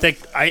don't know. I think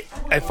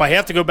if I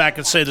have to go back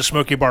and say the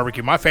smoky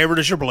barbecue, my favorite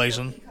is your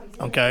blazing.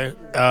 Okay,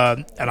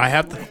 and I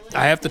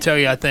have to tell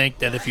you, I think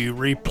that if you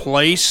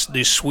replace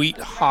the sweet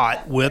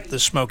hot with the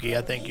smoky,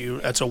 I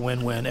think that's a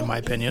win-win in my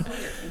opinion.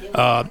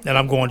 And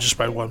I'm going just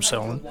by what I'm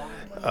selling,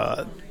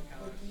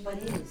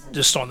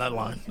 just on that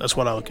line. That's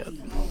what I look at.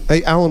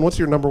 Hey, Alan, what's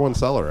your number one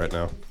seller right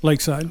now?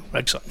 Lakeside.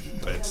 Excellent.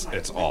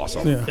 It's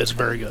awesome. Yeah. It's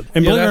very good.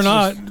 And Yeah, believe it or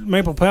that's not,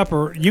 maple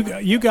pepper.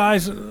 You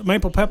guys,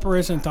 maple pepper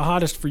isn't the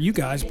hottest for you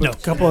guys, but No. a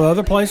couple of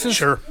other places,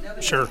 Sure.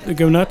 they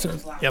go nuts.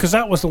 Because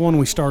that was the one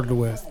we started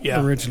with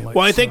originally.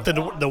 Well, I so. think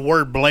the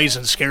word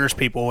blazing scares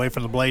people away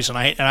from the blazing.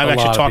 I've A actually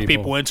lot of talked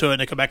people. people into it,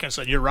 and they come back and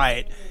said, "You're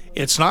right.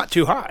 It's not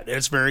too hot.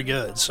 It's very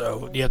good."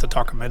 So you have to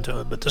talk them into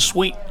it. But the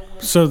sweet,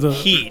 So the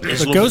heat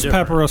is a the little ghost bit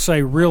pepper different. will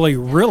say really,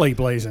 really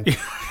blazing, You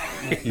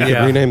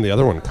could rename the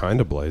other one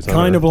Kind of Blazing.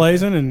 kind of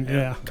blazing, and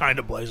yeah, kind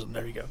of blazing.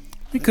 There you go.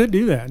 we could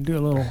do that and do a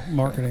little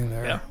marketing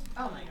there. Yeah.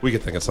 We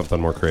could think of something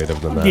more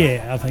creative than that.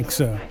 Yeah, I think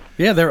so.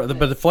 Yeah,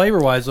 but the flavor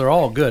wise, they're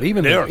all good.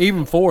 They are.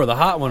 Even 4, the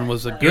hot one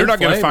was a good. You're not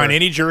going to flavor. find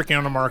any jerky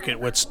on the market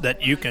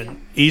that you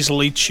can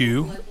easily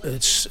chew.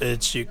 It's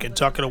you can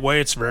tuck it away.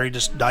 It's very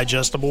just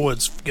digestible.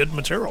 It's good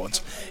material.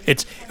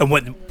 It's and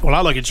when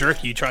I look at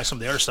jerky, you try some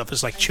of the other stuff.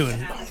 It's like chewing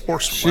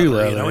horse Shoe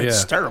leather. leather,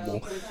 It's yeah.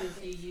 terrible.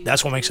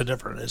 That's what makes it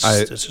different. It's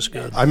just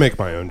good. I make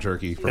my own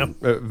jerky from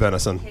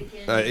venison.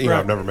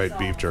 I've never made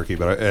beef jerky,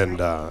 but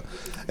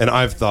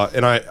I've thought,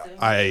 and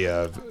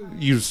I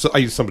use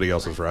somebody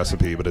else's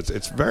recipe, but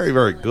it's very,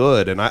 very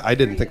good. And I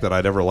didn't think that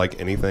I'd ever like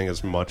anything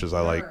as much as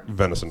I like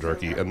venison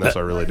jerky, and this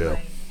I really do.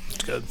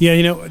 It's good.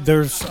 Yeah,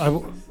 there's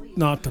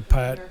not to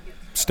pat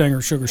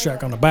Stenger Sugar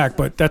Shack on the back,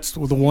 but that's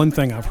the one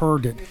thing I've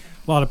heard that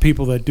a lot of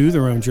people that do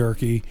their own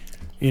jerky,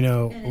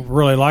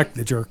 really like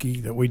the jerky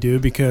that we do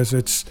because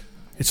it's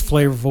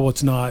flavorful.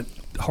 It's not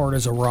hard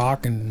as a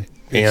rock, and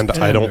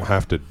I don't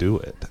have to do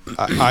it.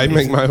 I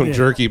make my own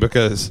jerky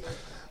because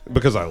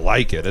I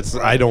like it.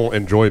 I don't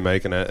enjoy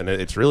making it, and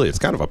it's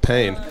kind of a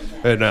pain.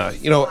 And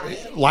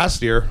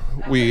last year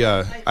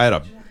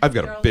I've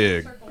got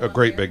a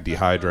great big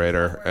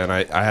dehydrator, and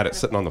I had it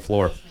sitting on the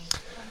floor,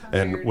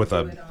 and with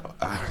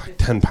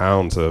 10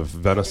 pounds of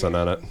venison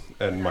in it,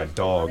 and my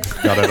dog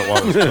got in it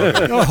while I was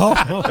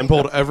cooking and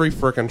pulled every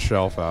frickin'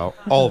 shelf out.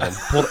 All of them.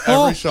 Pulled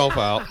every shelf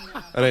out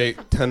and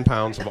ate 10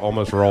 pounds of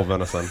almost raw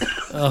venison.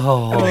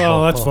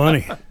 Oh, that's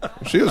funny.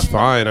 She was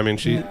fine. I mean,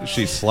 she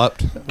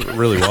slept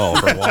really well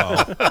for a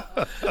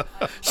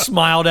while.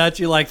 Smiled at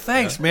you like,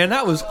 "Thanks, man.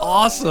 That was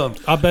awesome."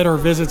 I bet our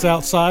visits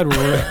outside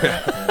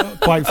were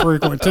quite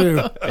frequent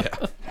too.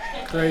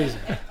 Crazy.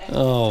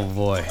 Oh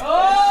boy.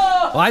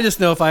 Well, I just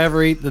know if I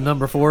ever eat the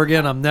number 4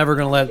 again, I'm never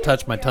going to let it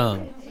touch my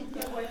tongue.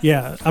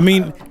 Yeah, I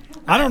mean,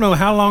 I don't know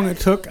how long it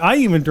took. I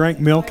even drank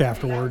milk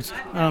afterwards.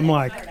 I'm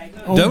like,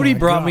 oh Dodie my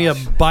brought me a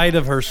gosh. bite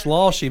of her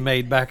slaw she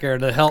made back there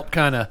to help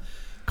kind of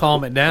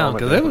calm it down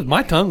because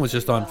my tongue was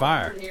just on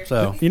fire.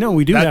 So You know,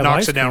 we do That have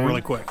knocks ice it down cream.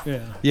 really quick. Yeah.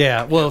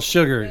 yeah, well,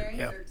 sugar.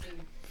 Yeah.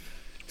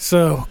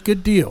 So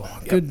good deal.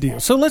 Good deal.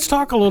 So let's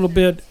talk a little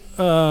bit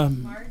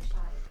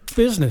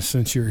business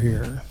since you're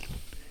here,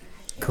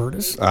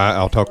 Curtis.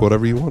 I'll talk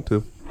whatever you want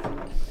to.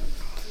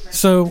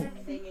 So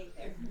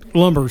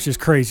lumber is just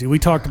crazy. We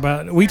talk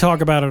about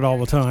it all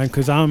the time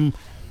because I'm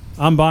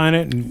buying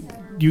it and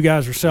you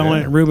guys are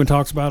selling it and Ruben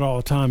talks about it all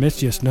the time. It's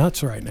just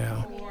nuts right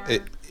now.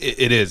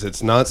 It is.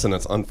 It's nuts and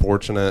it's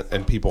unfortunate.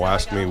 And people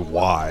ask me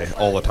why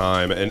all the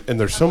time. And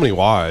there's so many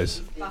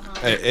whys.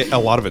 A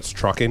lot of it's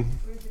trucking.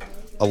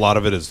 A lot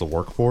of it is the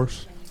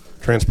workforce.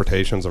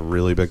 Transportation's a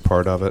really big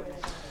part of it.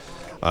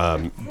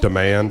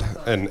 Demand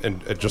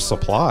and just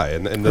supply.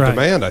 And the Right.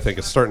 demand, I think,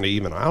 is starting to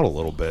even out a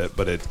little bit.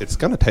 But it's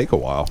going to take a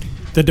while.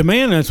 The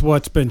demand is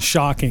what's been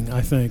shocking, I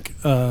think,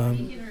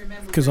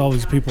 because all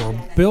these people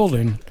are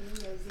building.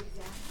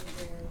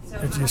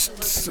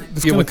 It's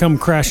going to come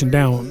crashing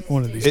down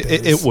one of these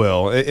days. It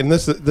will, and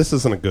this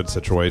isn't a good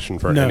situation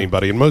for No.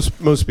 anybody. And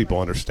most people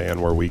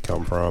understand where we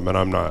come from. And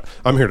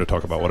I'm here to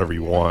talk about whatever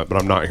you want, but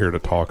I'm not here to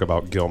talk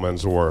about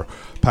Gilman's or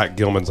pat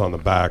Gilman's on the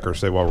back or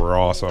say, well, we're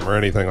awesome or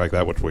anything like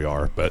that, which we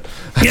are. But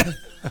Yeah.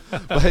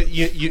 but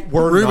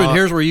we're Ruben, not.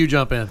 here's where you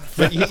jump in.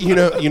 But you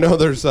know,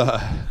 there's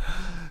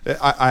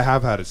I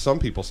have had it. Some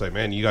people say,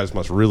 "Man, you guys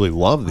must really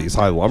love these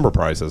high lumber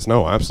prices."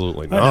 No,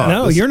 absolutely not.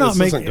 No, This- you're not this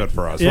making- isn't good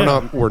for us.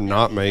 Yeah. We're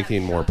not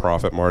making more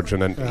profit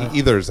margin, and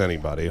either is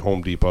anybody.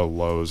 Home Depot,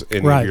 Lowe's,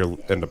 any Right. of your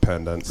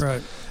independents.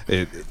 Right.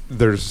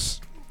 There's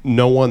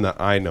no one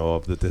that I know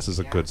of that this is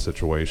a good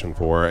situation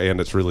for, and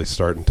it's really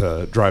starting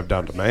to drive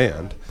down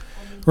demand.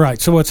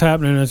 Right. So what's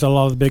happening is a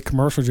lot of the big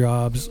commercial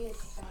jobs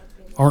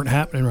aren't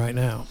happening right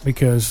now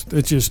because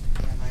it's just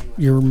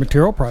your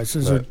material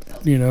prices are,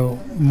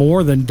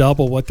 more than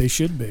double what they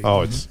should be.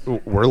 Oh,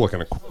 we're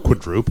looking at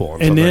quadruple.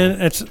 On And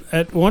something. then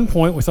at one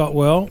point we thought,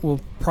 well, we'll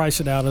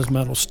price it out as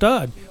metal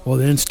stud. Well,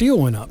 then steel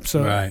went up.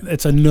 So Right.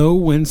 it's a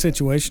no-win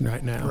situation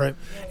right now. Right.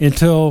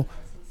 Until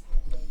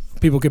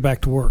people get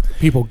back to work.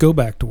 People go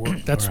back to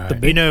work. That's the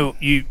big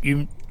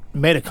You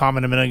made a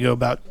comment a minute ago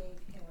about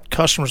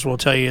customers will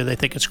tell you they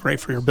think it's great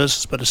for your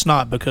business, but it's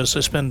not because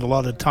they spend a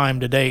lot of time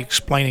today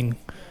explaining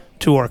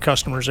to our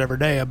customers every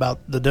day about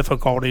the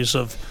difficulties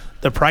of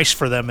the price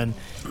for them, and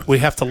we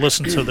have to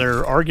listen to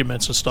their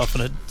arguments and stuff,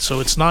 and so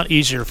it's not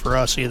easier for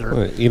us either.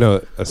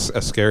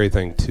 A scary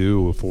thing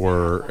too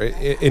for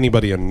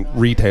anybody in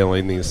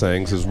retailing these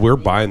things is we're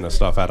buying this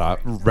stuff at a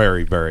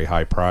very, very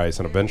high price,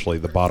 and eventually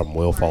the bottom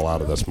will fall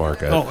out of this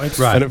market. Oh, it's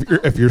Right. And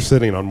if you're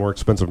sitting on more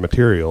expensive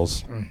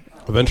materials,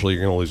 eventually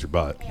you're going to lose your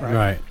butt.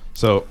 Right.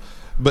 So,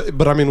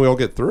 but I mean, we all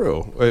get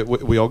through.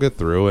 We all get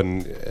through,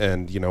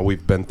 and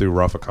we've been through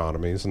rough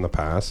economies in the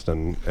past,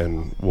 and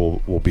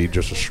we'll be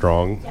just as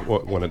strong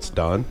when it's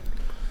done.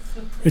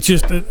 It's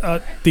just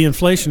the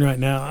inflation right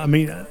now. I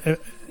mean,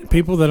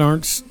 people that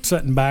aren't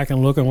sitting back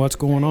and looking what's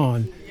going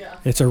on,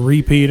 it's a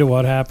repeat of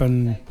what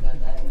happened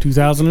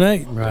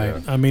 2008.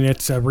 Right. I mean,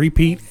 it's a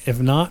repeat, if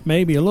not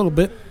maybe a little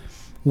bit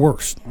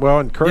worse. Well,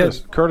 and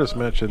Curtis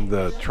mentioned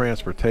the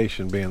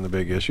transportation being the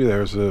big issue.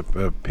 There was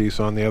a piece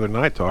on the other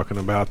night talking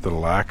about the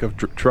lack of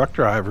truck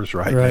drivers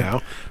right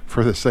now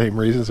for the same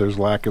reasons. There's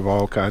lack of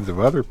all kinds of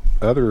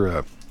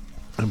other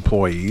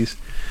employees,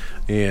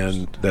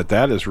 and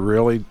that is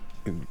really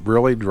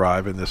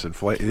driving this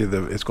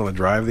inflation. It's going to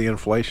drive the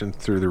inflation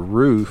through the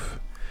roof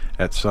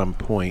at some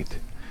point.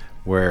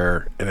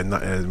 Where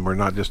and we're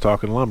not just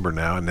talking lumber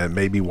now, and that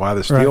may be why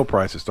the steel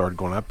prices started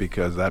going up,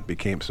 because that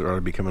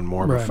started becoming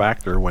more of a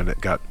factor when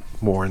it got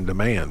more in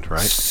demand, right?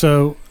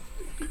 So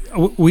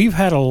we've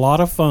had a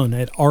lot of fun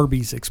at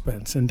Arby's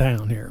expense in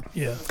town here.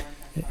 Yeah.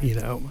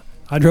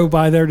 I drove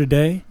by there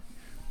today,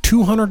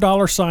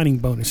 $200 signing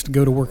bonus to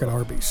go to work at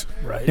Arby's.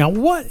 Right. Now,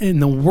 what in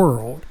the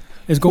world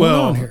is going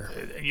on here?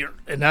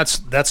 And that's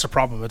the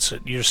problem.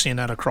 You're seeing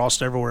that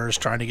across everywhere, is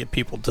trying to get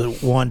people to,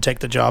 one, take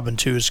the job, and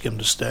two, is get them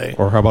to stay.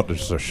 Or how about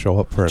just to show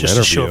up for an Just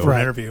interview? to show up for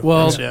an interview.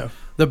 Well,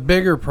 the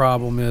bigger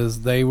problem is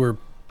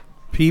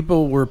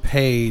people were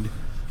paid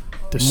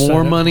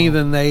more money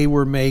than they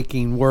were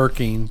making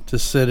working to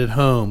sit at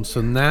home.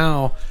 So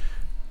now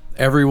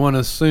everyone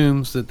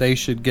assumes that they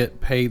should get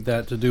paid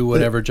that to do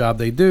whatever job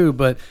they do.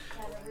 But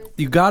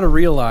you got to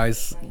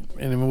realize,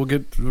 and we'll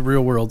get to the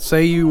real world.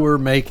 Say you were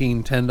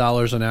making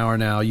 $10 an hour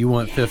now. You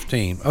want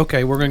 $15.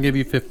 Okay, we're going to give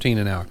you $15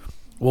 an hour.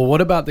 Well, what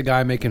about the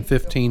guy making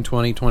 $15,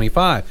 $20,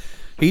 $25?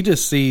 He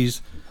just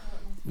sees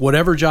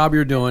whatever job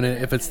you're doing.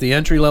 If it's the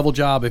entry-level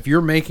job, if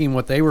you're making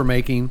what they were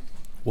making,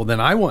 well,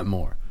 then I want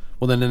more.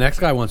 Well, then the next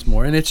guy wants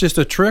more. And it's just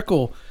a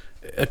trickle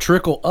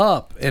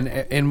up,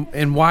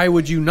 and why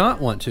would you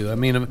not want to? I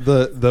mean,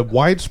 the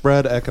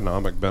widespread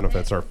economic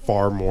benefits are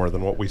far more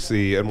than what we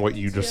see, and what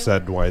you just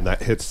said, Dwayne,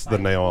 that hits the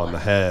nail on the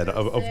head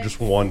of just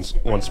one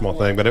small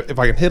thing. But if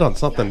I can hit on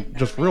something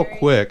just real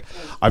quick,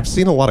 I've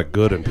seen a lot of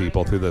good in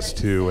people through this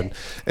too, and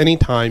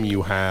anytime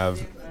you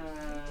have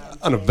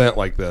an event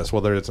like this,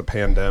 whether it's a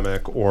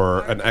pandemic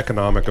or an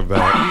economic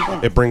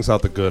event, it brings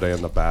out the good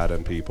and the bad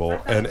in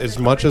people. And as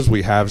much as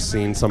we have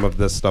seen some of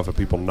this stuff of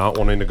people not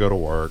wanting to go to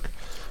work,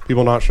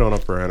 people not showing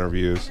up for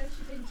interviews,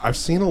 I've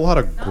seen a lot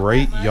of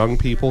great young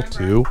people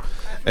too,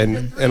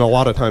 and a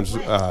lot of times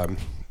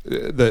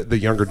the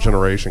younger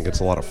generation gets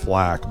a lot of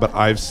flack, but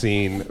I've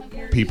seen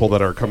people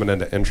that are coming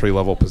into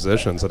entry-level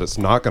positions that it's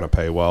not going to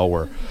pay well,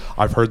 where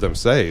I've heard them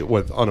say,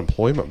 with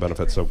unemployment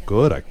benefits so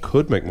good, I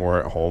could make more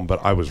at home,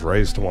 but I was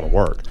raised to want to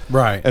work.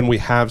 Right. And we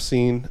have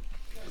seen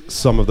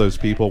some of those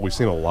people. We've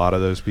seen a lot of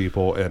those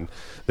people, and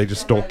they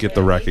just don't get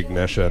the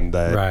recognition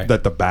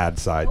that the bad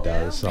side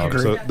does. So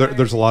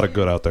there's a lot of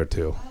good out there,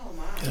 too.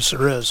 Yes,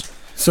 there is.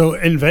 So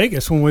in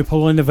Vegas, when we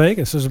pull into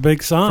Vegas, there's a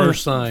big sign.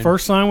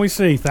 First sign we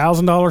see,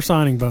 $1,000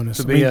 signing bonus.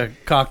 To be a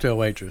cocktail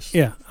waitress.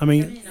 Yeah. I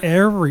mean,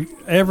 every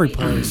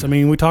place. I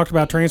mean, we talked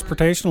about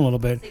transportation a little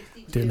bit.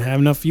 Didn't have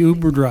enough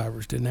Uber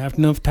drivers. Didn't have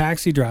enough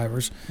taxi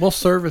drivers. Well,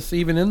 service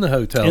even in the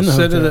hotel. In the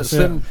hotels,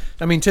 yeah.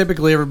 I mean,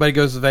 typically everybody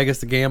goes to Vegas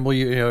to gamble.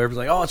 You know, everybody's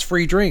like, oh, it's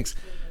free drinks.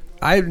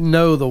 I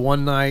know the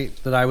one night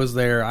that I was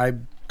there, I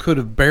could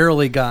have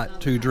barely got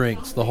 2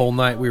 drinks the whole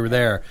night we were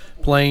there,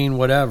 playing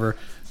whatever.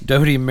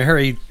 Dodie and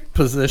Mary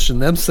position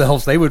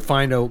themselves. They would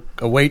find a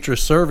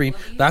waitress serving.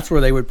 That's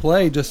where they would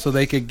play just so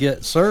they could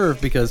get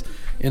served, because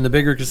in the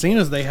bigger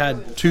casinos they had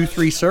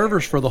 2-3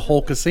 servers for the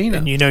whole casino.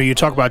 And you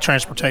talk about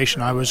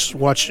transportation. I was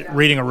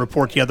reading a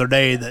report the other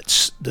day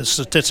that the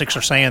statistics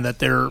are saying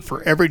that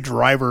for every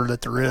driver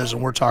that there is,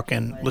 and let's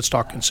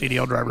talk in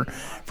CDL driver,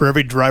 for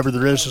every driver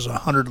there is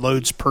 100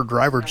 loads per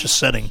driver just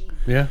sitting.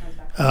 Yeah.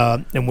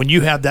 And when you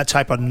have that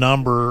type of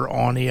number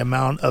on the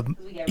amount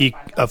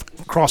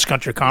of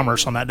cross-country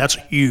commerce on that, that's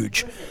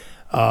huge,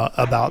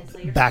 about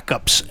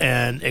backups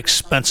and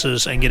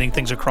expenses and getting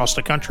things across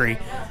the country.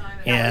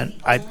 And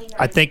I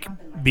think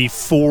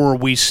before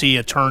we see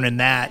a turn in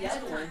that,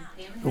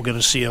 we're going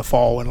to see a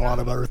fall in a lot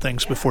of other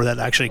things before that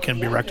actually can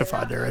be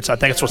rectified there. I think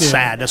that's what's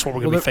sad. That's what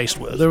we're going to be faced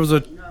with. There was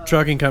a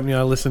trucking company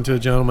I listened to, a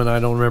gentleman, I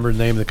don't remember the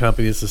name of the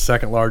company, it's the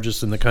second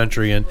largest in the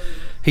country, and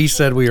he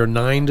said we are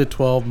 9 to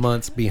 12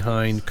 months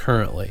behind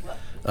currently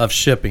of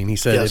shipping. He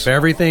said if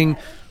everything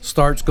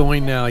starts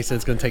going now, he said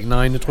it's going to take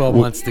 9 to 12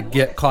 months to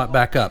get caught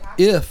back up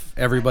if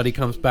everybody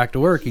comes back to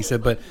work. He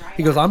said, but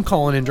he goes, I'm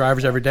calling in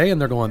drivers every day and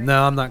they're going,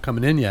 no, I'm not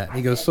coming in yet.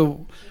 He goes,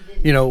 so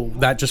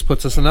that just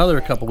puts us another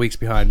couple weeks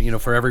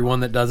behind, for everyone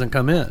that doesn't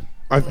come in.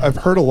 I've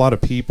heard a lot of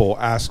people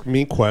ask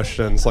me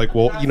questions like,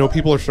 well,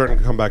 people are starting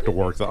to come back to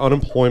work. The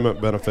unemployment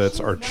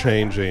benefits are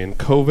changing.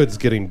 COVID's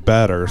getting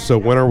better. So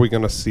when are we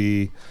going to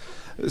see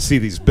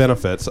these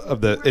benefits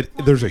of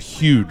there's a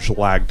huge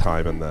lag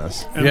time in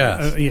this.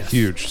 Yes.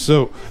 Huge.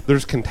 So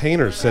there's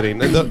containers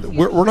sitting, and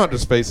we're not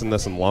just facing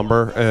this in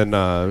lumber and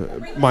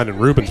mine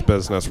and Ruben's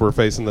business. We're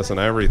facing this in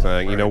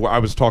everything. I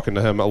was talking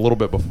to him a little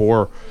bit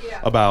before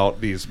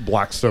about these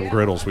Blackstone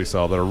griddles we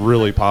sell that are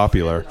really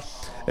popular.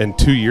 And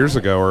 2 years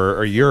ago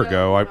or a year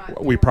ago,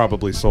 we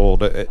probably sold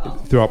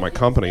throughout my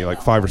company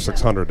like 500 or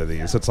 600 of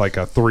these. It's like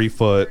a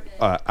 3-foot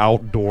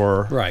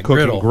outdoor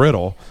cooking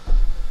griddle.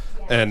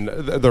 And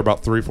they're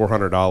about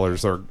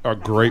 $300-400. They're a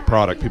great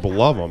product. People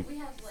love them.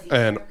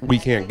 And we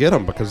can't get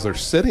them because they're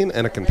sitting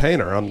in a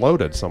container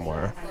unloaded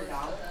somewhere.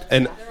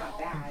 And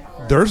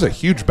there's a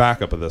huge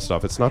backup of this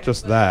stuff. It's not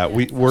just that.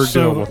 We're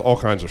dealing with all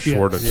kinds of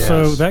shortages.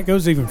 So that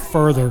goes even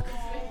further.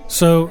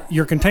 So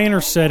your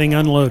container's setting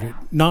unloaded,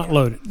 not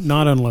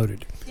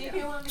unloaded.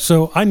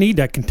 So I need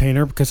that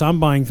container because I'm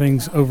buying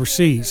things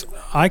overseas.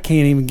 I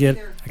can't even get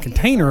a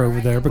container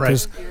over there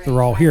because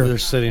they're all here. They're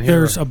sitting here.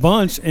 There's a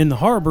bunch in the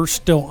harbor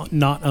still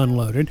not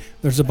unloaded.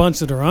 There's a bunch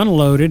that are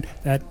unloaded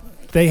that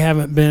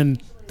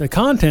the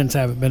contents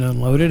haven't been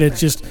unloaded. It's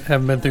just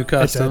haven't been through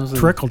customs. It's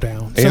a trickle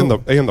down. And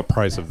the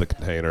price of the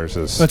containers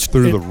is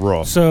through the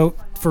roof. So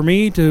for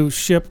me to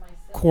ship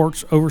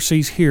quartz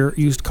overseas here, it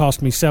used to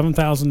cost me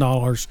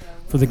 $7,000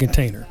 for the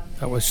container.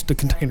 That was the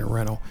container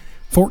rental.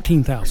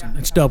 $14,000.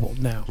 It's doubled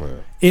now. Yeah.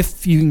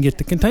 If you can get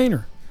the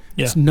container.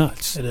 Yeah. It's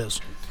nuts. It is.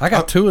 I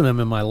got 2 of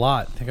them in my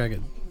lot. I think I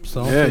could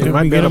sell them. Yeah, you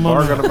might be able to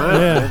bargain them out.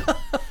 Yeah.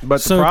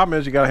 But the problem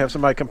is you got to have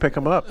somebody come pick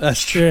them up.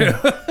 That's true.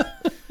 Yeah.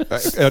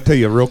 I'll tell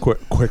you a real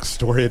quick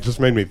story. It just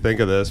made me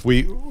think of this.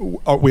 We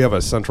have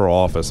a central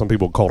office. Some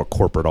people call it a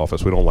corporate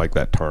office. We don't like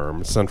that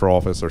term. Central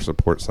office or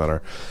support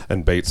center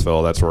in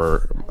Batesville. That's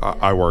where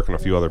I work and a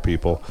few other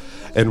people.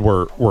 And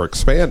we're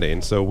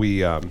expanding. So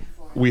we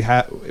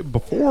had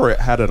before it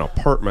had an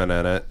apartment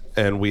in it,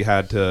 and we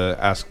had to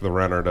ask the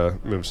renter to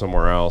move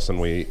somewhere else, and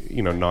we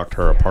knocked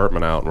her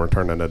apartment out and we're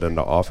turning it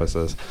into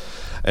offices.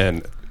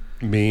 And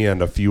me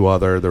and a few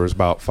there was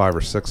about 5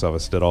 or 6 of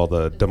us did all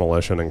the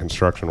demolition and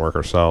construction work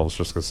ourselves,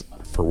 just because,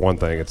 for one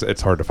thing,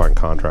 it's hard to find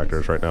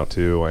contractors right now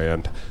too,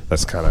 and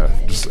that's kind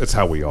of just, it's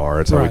how we are.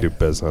 It's how we do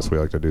business. We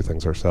like to do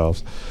things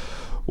ourselves.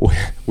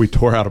 We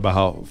tore out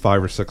about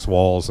 5 or 6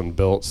 walls and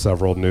built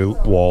several new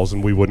walls,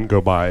 and we wouldn't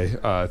go buy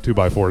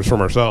 2x4s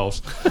from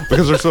ourselves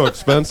because they're so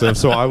expensive.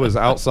 So I was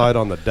outside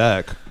on the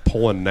deck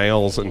pulling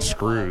nails and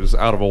screws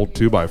out of old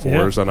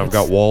 2x4s, and I've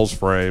got walls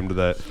framed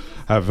that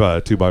have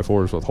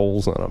 2x4s with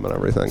holes in them and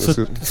everything.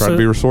 So- Try to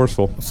be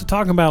resourceful. So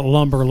talking about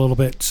lumber a little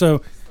bit.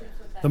 So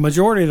the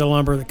majority of the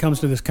lumber that comes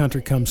to this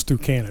country comes through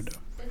Canada.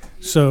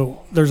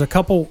 So there's a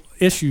couple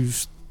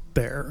issues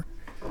there.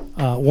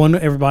 One,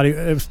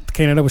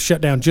 Canada was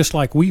shut down just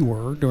like we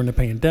were during the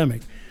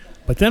pandemic.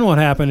 But then what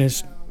happened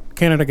is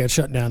Canada got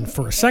shut down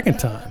for a second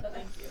time.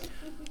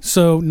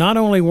 So not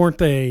only weren't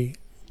they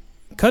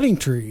cutting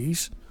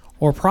trees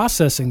or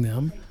processing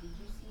them,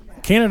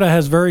 Canada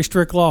has very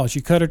strict laws.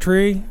 You cut a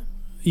tree,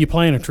 you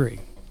plant a tree.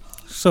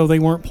 So they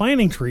weren't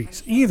planting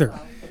trees either.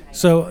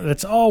 So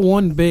it's all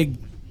one big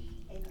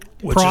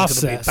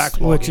process,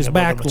 which is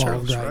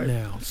backlogged right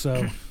now.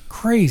 So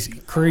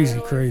crazy.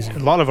 A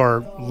lot of our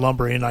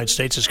lumber in the United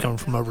States is coming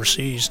from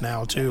overseas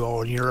now too,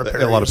 all in Europe.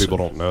 A lot of people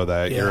don't know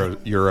that. Yeah.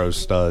 Euro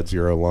studs,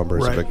 Euro lumber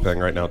is Right. a big thing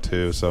right now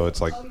too. So it's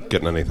like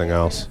getting anything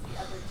else.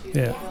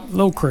 Yeah, a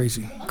little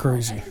crazy.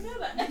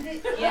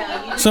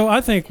 So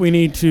I think we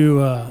need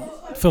to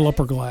fill up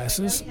our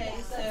glasses.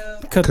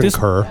 Cut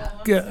Concur.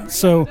 this.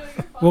 So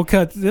we'll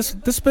cut this.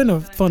 This has been a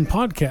fun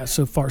podcast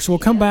so far. So we'll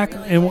come back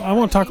and I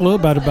want to talk a little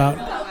bit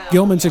about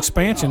Gilman's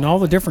expansion, all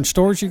the different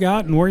stores you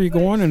got, and where you're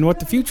going, and what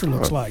the future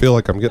looks I like. feel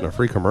like I'm getting a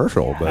free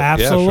commercial, but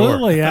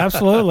Absolutely, yeah, sure.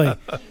 absolutely.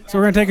 So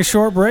we're going to take a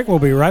short break. We'll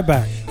be right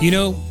back. You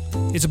know,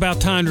 it's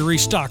about time to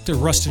restock the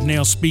Rusted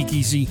Nail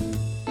Speakeasy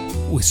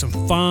with some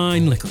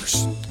fine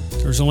liquors.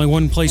 There's only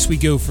one place we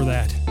go for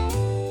that.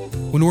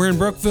 When we're in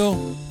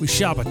Brookville, we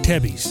shop at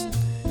Tebby's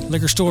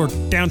liquor store,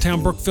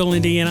 downtown Brookville,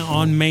 Indiana,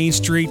 on Main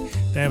Street.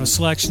 They have a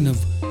selection of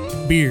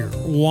beer,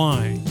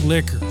 wine,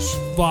 liquors,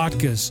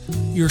 vodkas,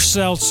 your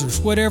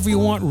seltzers, whatever you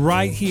want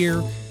right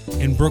here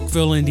in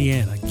Brookville,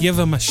 Indiana. Give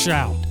them a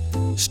shout.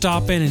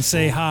 Stop in and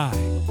say hi.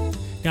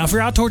 Now, if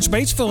you're out towards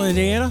Batesville,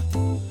 Indiana,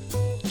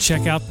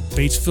 check out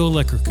Batesville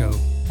Liquor Co.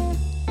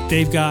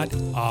 They've got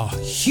a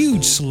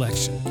huge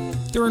selection.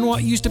 They're in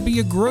what used to be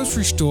a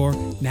grocery store.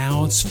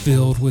 Now it's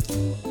filled with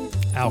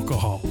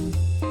alcohol.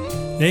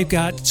 They've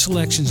got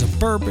selections of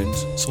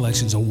bourbons,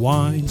 selections of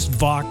wines,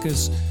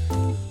 vodkas,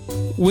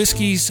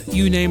 whiskeys,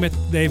 you name it,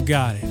 they've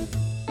got it.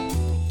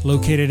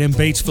 Located in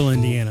Batesville,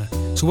 Indiana.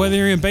 So whether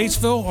you're in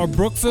Batesville or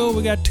Brookville,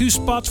 we got 2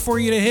 spots for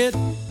you to hit.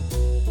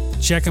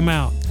 Check them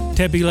out.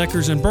 Tebby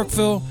Liquors in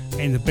Brookville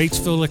and the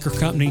Batesville Liquor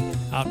Company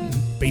out in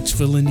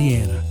Batesville,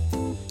 Indiana.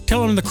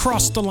 Tell them the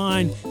Cross the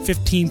Line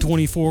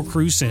 1524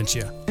 crew sent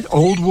you.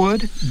 Old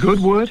wood, good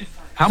wood.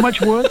 How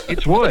much wood?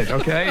 It's wood,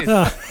 okay?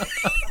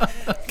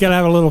 Gotta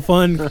have a little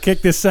fun.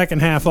 Kick this second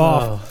half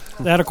off.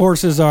 That, of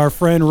course, is our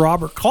friend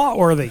Robert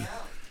Clotworthy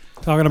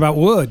talking about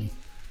wood.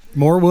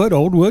 More wood,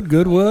 old wood,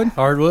 good wood.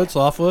 Hardwood,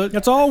 softwood.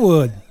 It's all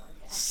wood.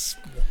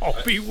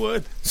 Swampy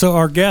wood. So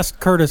our guest,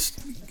 Curtis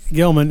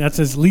Gilman, that's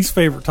his least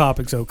favorite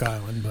topic's Oak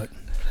Island, but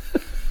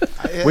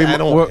I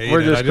don't we're hate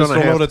it. just I just gonna don't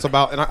know have- what it's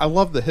about. And I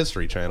love the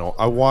History Channel.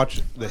 I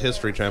watch the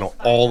History Channel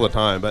all the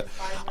time, but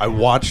I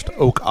watched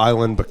Oak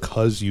Island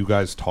because you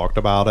guys talked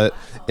about it.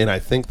 And I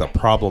think the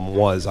problem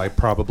was I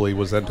probably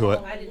was into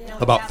it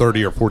about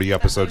 30 or 40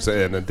 episodes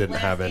in and didn't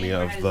have any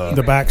of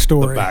the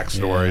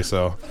backstory.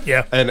 So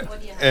Yeah. and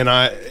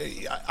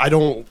I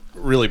don't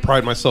really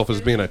pride myself as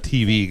being a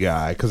TV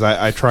guy because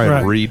I try and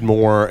Right. read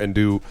more and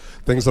do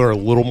things that are a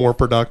little more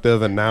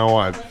productive. And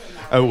now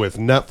with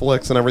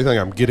Netflix and everything,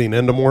 I'm getting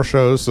into more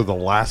shows. So the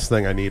last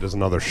thing I need is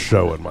another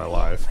show in my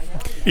life.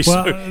 He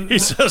Well,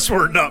 says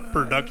we're not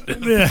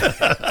productive.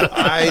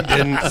 I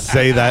didn't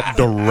say that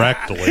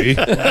directly.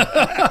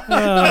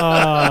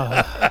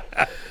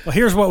 Well,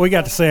 here's what we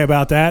got to say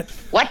about that.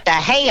 What the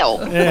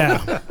hell?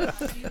 Yeah.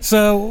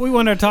 So we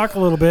want to talk a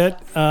little bit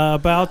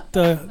about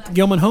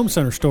Gilman Home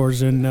Center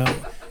stores and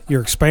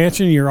your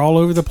expansion. You're all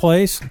over the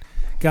place.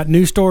 Got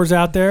new stores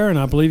out there, and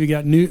I believe you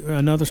got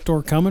another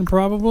store coming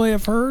probably,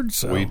 I've heard.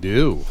 So. We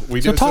do.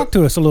 So talk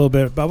to us a little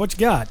bit about what you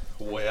got.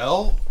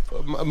 Well,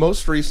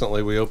 most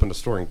recently we opened a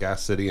store in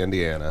Gas City,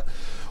 Indiana.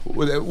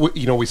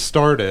 We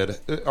started,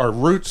 our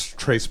roots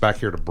trace back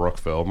here to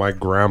Brookville. My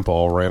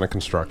grandpa ran a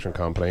construction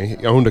company.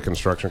 He owned a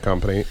construction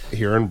company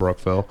here in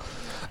Brookville.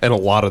 And a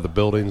lot of the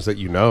buildings that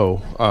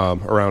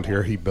around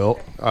here he built.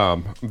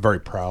 I'm very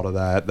proud of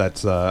that.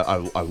 That's I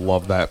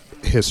love that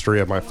history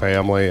of my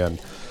family and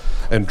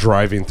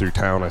driving through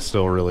town. I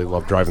still really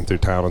love driving through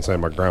town and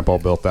saying my grandpa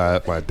built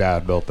that, my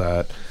dad built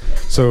that.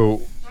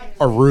 So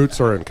our roots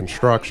are in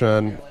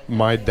construction.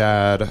 My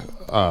dad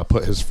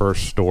put his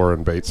first store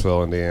in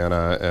Batesville,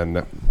 Indiana,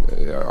 and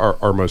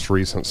our most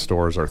recent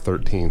stores are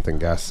 13th and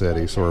Gas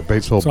City. So we're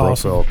Batesville,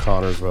 That's Brookville,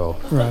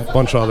 Connorsville, Right. a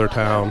bunch of other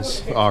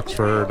towns,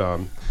 Oxford,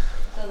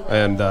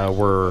 and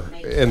we're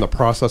in the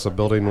process of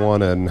building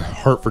one in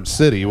Hartford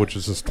City, which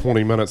is just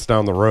 20 minutes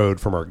down the road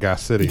from our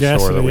Gas City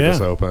store that we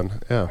just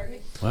opened. Yeah.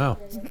 Wow.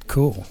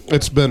 Cool.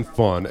 It's been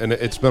fun, and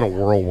it's been a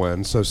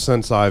whirlwind. So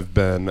since I've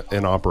been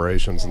in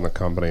operations in the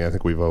company, I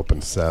think we've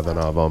opened 7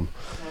 of them.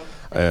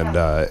 And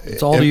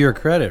It's all to your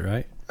credit,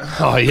 right?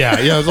 Oh yeah,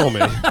 it's all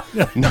me.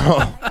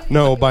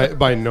 No,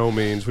 by no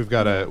means. We've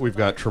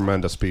got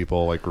tremendous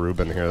people like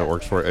Ruben here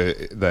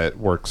that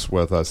works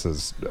with us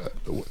as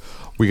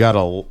We got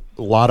a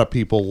lot of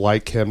people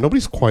like him.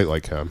 Nobody's quite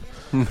like him.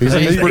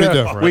 He's pretty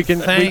different. We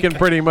can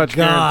pretty much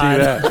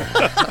guarantee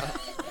that.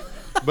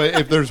 But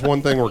if there's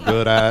one thing we're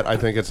good at, I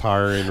think it's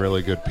hiring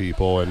really good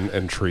people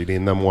and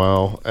treating them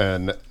well,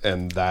 and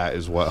that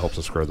is what helps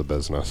us grow the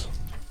business.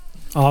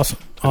 Awesome.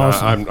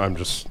 I'm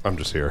just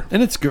here.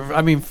 And it's good.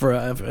 I mean, for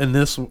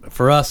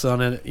us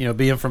on it,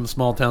 being from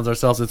small towns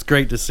ourselves, it's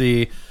great to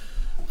see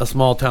a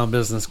small town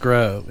business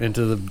grow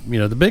into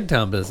the big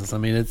town business. I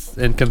mean,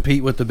 and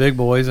compete with the big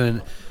boys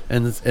and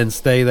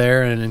stay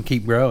there and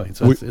keep growing.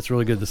 So it's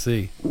really good to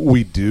see.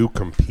 We do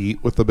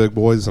compete with the big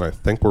boys, and I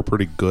think we're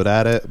pretty good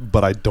at it.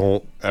 But I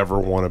don't ever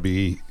want to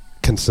be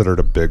considered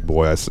a big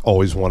boy. I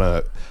always want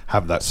to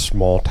have that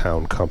small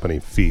town company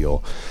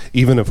feel,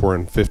 even if we're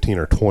in 15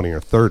 or 20 or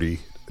 30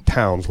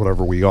 towns,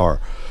 whatever we are.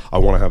 I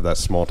want to have that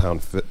small town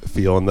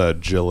feel and the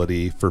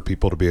agility for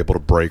people to be able to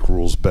break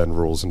rules, bend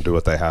rules, and do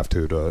what they have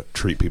to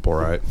treat people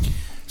right.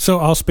 So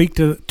I'll speak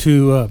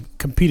to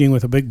competing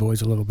with the big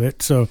boys a little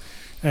bit. So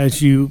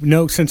as you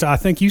know, since I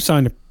think you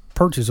signed a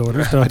purchase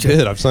order, don't you? I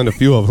did. I've signed a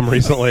few of them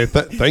recently.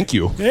 Thank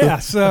you. Yeah.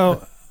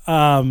 So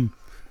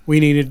we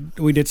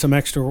did some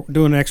extra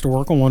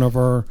work on one of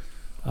our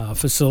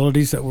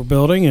facilities that we're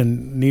building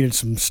and needed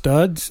some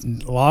studs,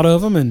 and a lot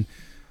of them, and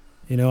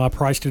I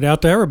priced it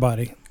out to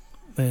everybody,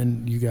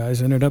 and you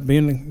guys ended up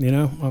being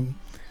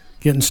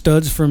getting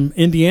studs from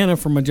Indiana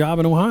from a job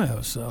in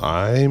Ohio. So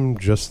I'm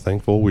just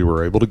thankful we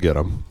were able to get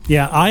them.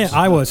 Yeah,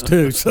 I was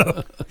too.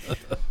 So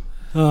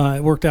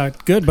it worked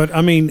out good. But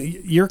I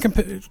mean,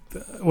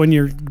 when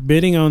you're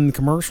bidding on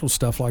commercial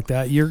stuff like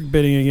that, you're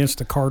bidding against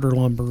the Carter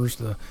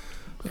Lumbers,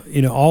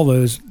 all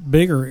those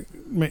bigger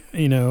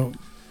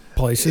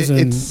places,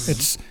 and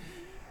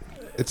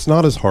it's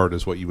not as hard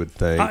as what you would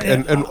think.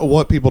 And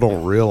what people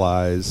don't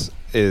realize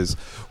is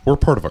we're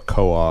part of a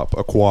co-op,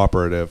 a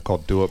cooperative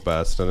called Do It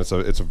Best, and it's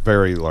a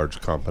very large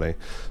company.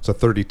 It's a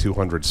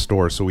 3,200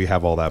 stores, so we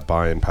have all that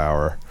buying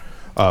power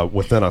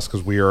within us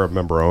because we are a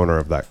member owner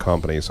of that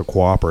company. So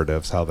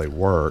cooperatives, how they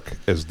work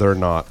is they're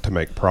not to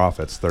make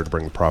profits; they're to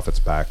bring the profits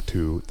back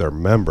to their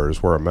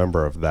members. We're a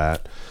member of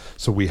that,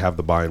 so we have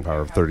the buying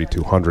power of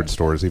 3,200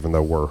 stores, even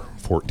though we're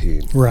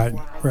 14. Right.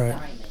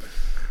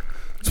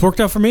 It's worked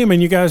out for me. I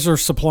mean, you guys are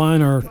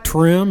supplying our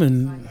trim,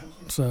 and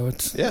so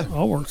it's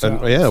all works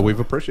out. Yeah, we've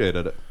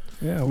appreciated it.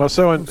 Yeah. Well,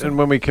 so and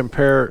when we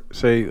compare,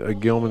 say, a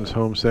Gilman's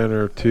Home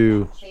Center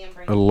to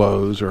a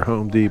Lowe's or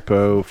Home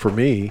Depot, for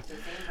me,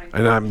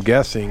 and I'm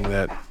guessing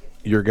that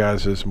your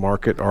guys'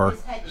 market are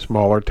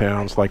smaller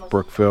towns like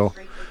Brookville,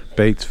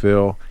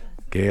 Batesville,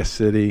 Gas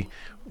City,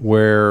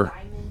 where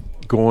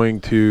going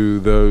to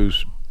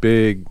those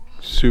big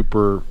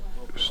super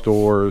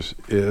stores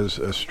is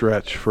a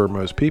stretch for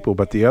most people.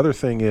 But the other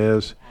thing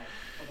is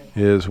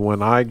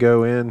when I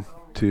go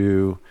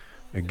into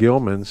a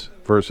Gilman's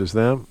versus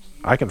them,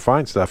 I can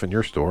find stuff in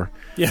your store.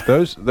 Yeah.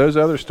 Those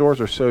other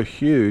stores are so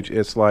huge.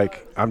 It's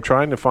like I'm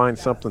trying to find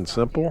something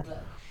simple,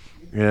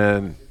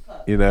 and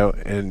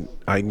and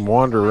I can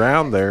wander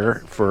around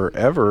there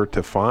forever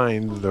to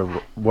find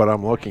what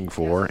I'm looking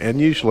for.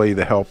 And usually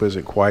the help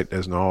isn't quite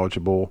as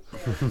knowledgeable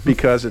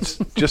because it's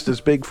just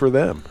as big for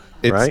them.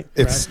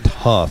 It's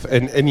tough,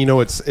 and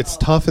it's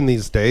tough in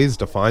these days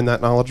to find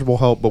that knowledgeable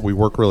help, but we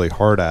work really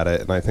hard at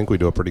it, and I think we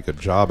do a pretty good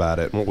job at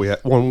it. And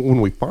when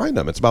we find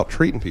them, it's about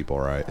treating people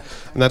right,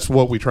 and that's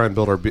what we try and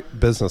build our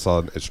business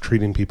on, is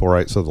treating people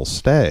right so they'll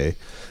stay.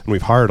 And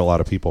we've hired a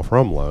lot of people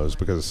from Lowe's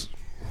because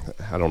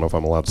I don't know if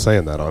I'm allowed to say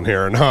that on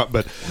here or not,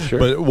 but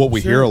what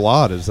we hear a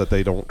lot is that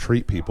they don't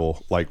treat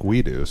people like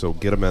we do. So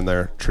get them in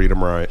there, treat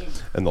them right,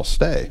 and they'll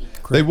stay.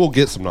 Correct. They will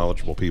get some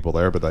knowledgeable people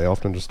there, but they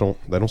often just don't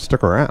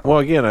stick around. Well,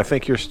 again, I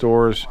think your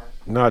stores,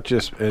 not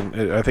just,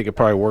 and I think it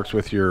probably works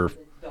with your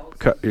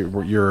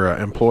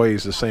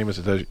employees the same as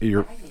it does.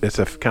 It's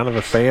a kind of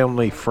a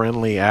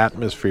family-friendly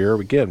atmosphere,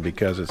 again,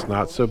 because it's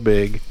not so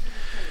big.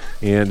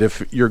 And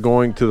if you're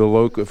going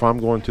to if I'm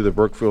going to the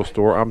Brookville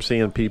store, I'm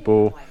seeing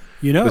people.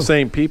 The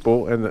same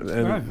people and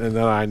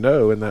that I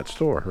know in that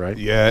store, right?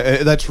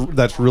 Yeah,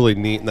 that's really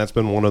neat, and that's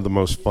been one of the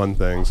most fun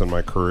things in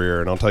my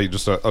career. And I'll tell you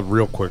just a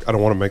real quick, I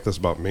don't want to make this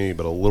about me,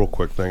 but a little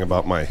quick thing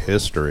about my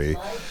history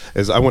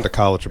is I went to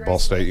college at Ball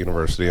State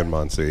University in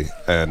Muncie,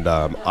 and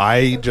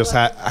I just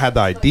had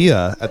the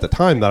idea at the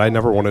time that I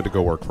never wanted to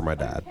go work for my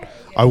dad.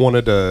 I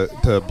wanted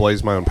to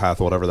blaze my own path,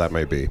 whatever that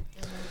may be.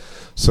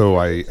 So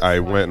I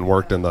went and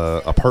worked in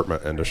the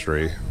apartment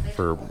industry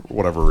for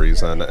whatever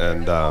reason,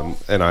 and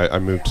I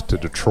moved to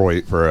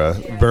Detroit for a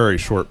very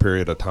short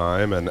period of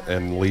time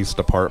and leased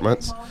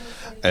apartments,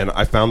 and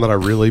I found that I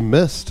really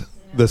missed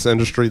this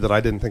industry that I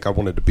didn't think I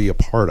wanted to be a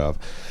part of.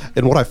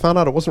 And what I found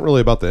out, it wasn't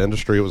really about the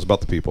industry, it was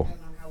about the people.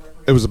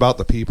 It was about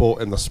the people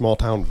and the small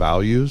town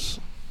values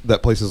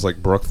that places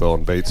like Brookville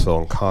and Batesville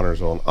and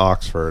Connorsville and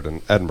Oxford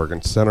and Edinburgh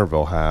and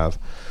Centerville have,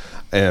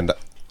 and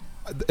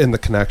in the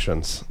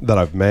connections that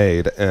I've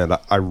made, and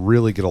I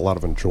really get a lot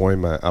of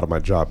enjoyment out of my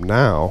job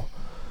now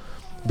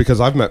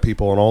because I've met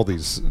people in all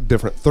these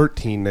different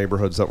 13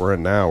 neighborhoods that we're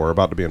in now. We're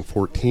about to be in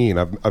 14.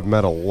 I've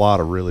met a lot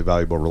of really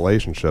valuable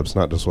relationships,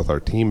 not just with our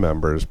team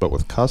members, but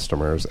with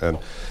customers. And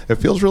it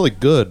feels really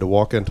good to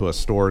walk into a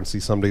store and see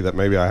somebody that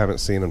maybe I haven't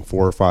seen in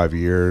 4 or 5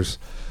 years,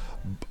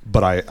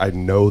 but I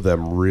know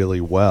them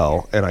really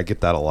well. And I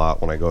get that a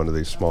lot when I go into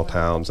these small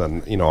towns.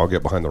 And, you know, I'll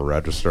get behind the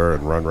register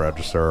and run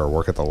register or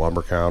work at the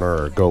lumber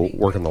counter or go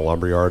work in the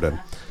lumberyard. And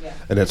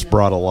it's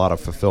brought a lot of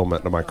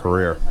fulfillment to my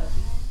career.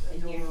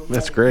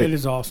 That's great. It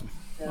is awesome.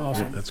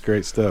 Awesome. That's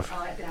great stuff.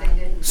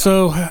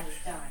 So,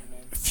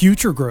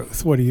 future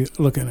growth, what are you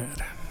looking at?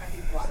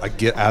 I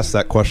get asked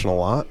that question a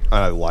lot.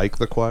 I like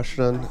the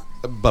question,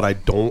 but I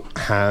don't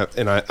have,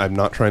 and I'm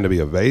not trying to be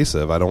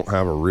evasive, I don't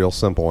have a real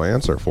simple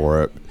answer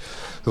for it.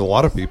 Because a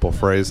lot of people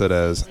phrase it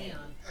as,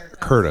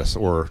 Curtis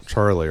or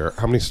Charlie, or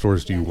how many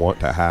stores do you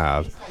want to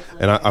have?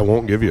 And I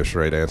won't give you a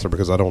straight answer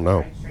because I don't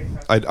know.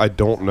 I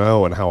don't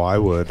know, and how I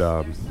would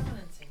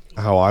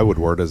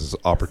word it is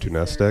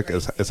opportunistic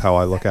is how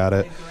I look at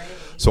it.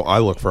 So I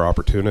look for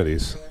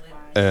opportunities,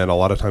 and a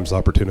lot of times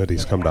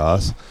opportunities come to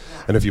us.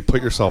 And if you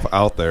put yourself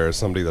out there as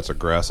somebody that's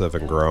aggressive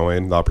and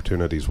growing, the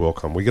opportunities will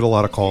come. We get a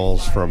lot of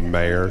calls from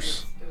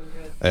mayors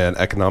and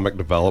economic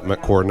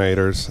development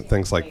coordinators,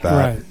 things like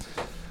that.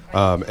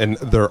 Right. And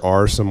there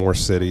are some more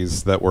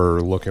cities that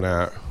we're looking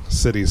at,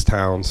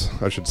 towns,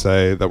 I should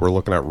say, that we're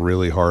looking at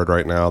really hard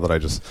right now that I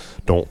just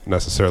don't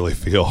necessarily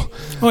feel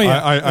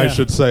I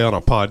should say on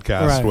a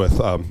podcast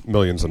with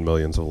millions and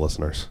millions of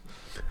listeners.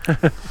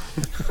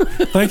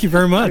 Thank you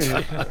very much.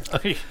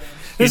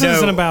 This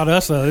isn't about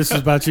us, though. This is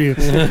about you.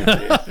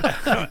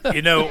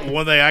 You know,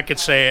 one thing I could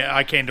say,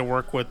 I came to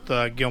work with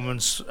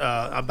Gilman's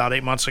about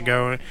 8 months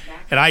ago,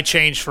 and I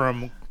changed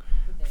from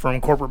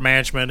corporate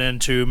management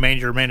into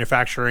major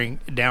manufacturing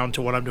down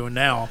to what I'm doing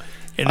now.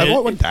 And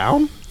what went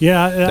down?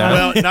 Yeah.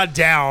 Well, not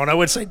down. I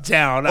would say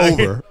down.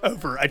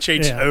 Over. I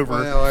changed over.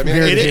 Well, I mean,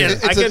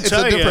 it's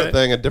a different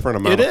thing, a different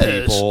amount of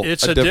people.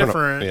 It's a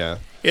different. Yeah.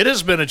 It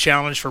has been a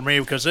challenge for me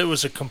because it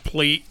was a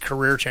complete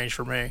career change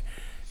for me.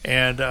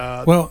 And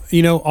well,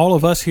 you know, all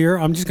of us here,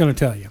 I'm just going to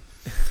tell you.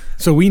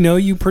 So we know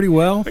you pretty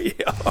well.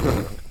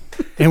 Yeah.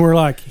 And we're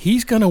like,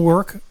 he's going to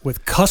work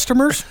with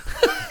customers?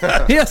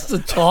 He has to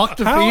talk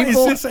to How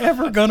people? How is this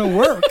ever going to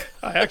work?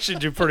 I actually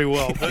do pretty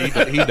well.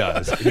 He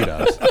does. You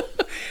know,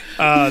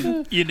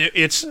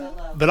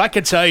 but I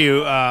can tell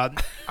you,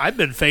 I've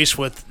been faced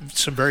with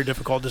some very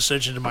difficult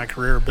decisions in my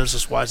career,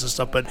 business wise and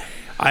stuff. But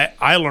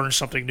I learn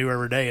something new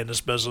every day in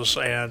this business,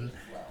 and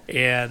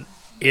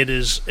it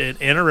is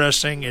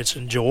interesting. It's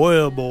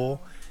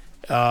enjoyable.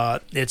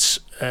 It's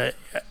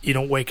you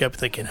don't wake up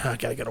thinking, I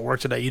gotta go to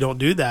work today. You don't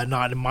do that.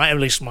 Not in at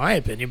least my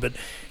opinion. But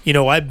you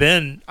know, I've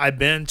been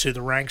to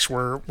the ranks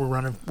where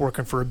we're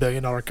working for $1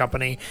 billion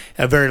company,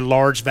 a very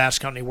large,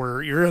 vast company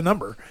where you're a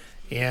number.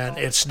 And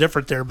it's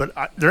different there, but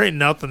there ain't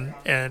nothing,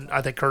 and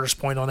I think Curtis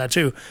pointed on that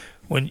too.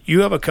 When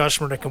you have a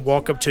customer that can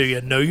walk up to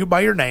you, know you by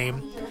your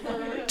name,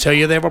 tell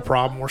you they have a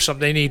problem or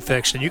something they need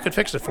fixed, and you can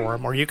fix it for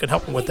them, or you can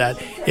help them with that,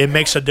 it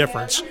makes a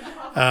difference.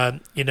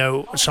 You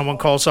know, someone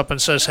calls up and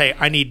says, hey,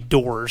 I need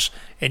doors,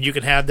 and you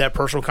can have that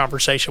personal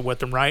conversation with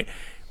them, right?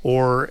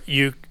 Or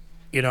you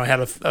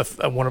had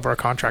one of our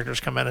contractors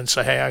come in and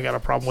say, hey, I got a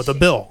problem with a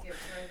bill.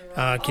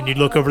 Can you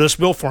look over this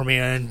bill for me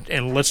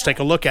and let's take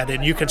a look at it?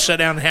 And you can sit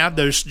down and have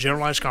those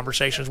generalized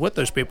conversations with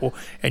those people,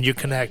 and you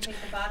connect.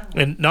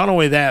 And not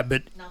only that,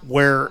 but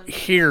where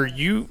here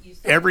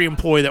every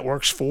employee that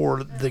works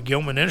for the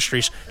Gilman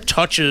Industries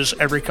touches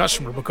every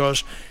customer,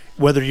 because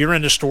whether you're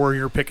in the store or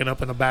you're picking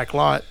up in the back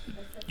lot,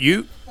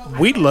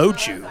 we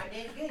load you.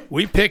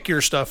 We pick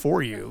your stuff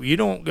for you. You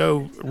don't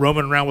go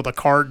roaming around with a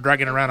cart,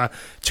 dragging around a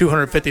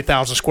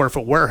 250,000 square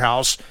foot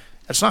warehouse.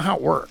 That's not how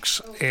it works,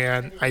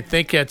 and I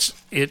think it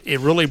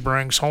really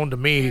brings home to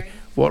me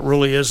what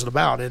really is it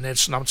about. And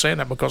I'm saying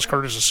that because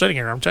Curtis is sitting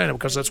here. I'm saying it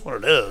because that's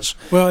what it is.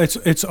 Well,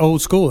 it's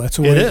old school. That's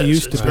the way it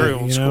used to be. Very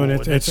old school.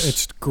 And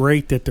it's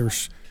great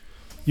that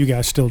you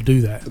guys still do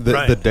that.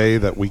 The day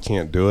that we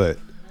can't do it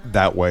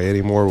that way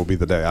anymore will be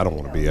the day I don't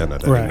want to be in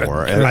it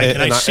anymore.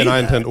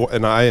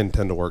 And I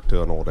intend to work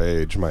to an old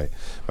age. My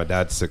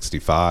dad's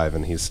 65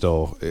 and he's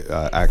still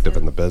active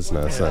in the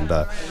business, and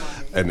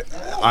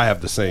I have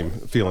the same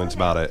feelings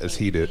about it as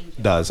he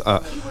does.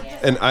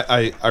 And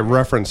I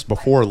referenced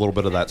before a little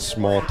bit of that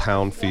small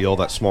town feel,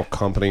 that small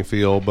company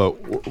feel,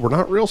 but we're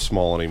not real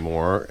small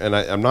anymore. And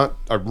I'm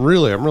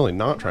really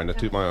not trying to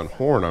toot my own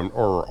horn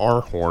or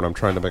our horn. I'm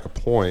trying to make a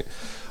point.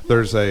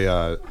 There's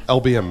a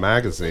LBM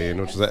magazine,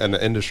 which is an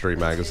industry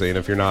magazine.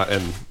 If you're not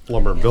in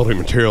lumber and building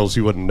materials,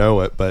 you wouldn't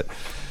know it. But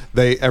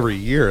every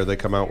year they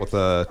come out with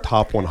the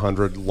top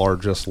 100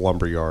 largest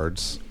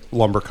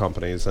lumber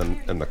companies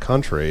in the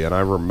country. And I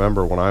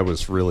remember when I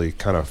was really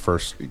kind of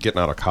first getting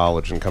out of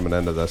college and coming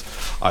into this,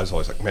 I was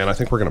always like, man, I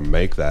think we're going to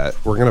make that.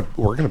 We're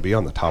going to be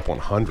on the top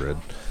 100.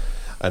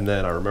 And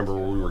then I remember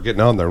when we were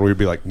getting on there, we'd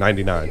be like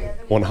 99,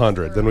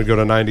 100. Then we'd go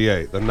to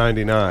 98, then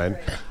 99.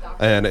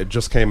 And it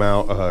just came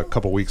out a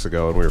couple weeks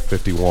ago, and we were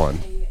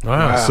 51.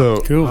 Wow.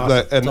 So cool.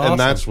 And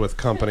that's with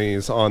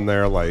companies on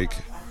there like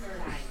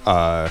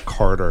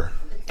Carter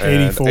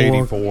and 84.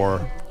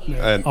 84.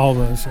 And all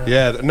those.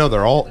 no,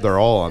 they're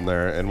all on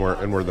there, and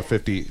we're the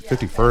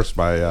 51st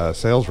by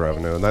sales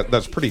revenue, and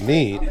that's pretty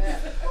neat.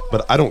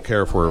 But I don't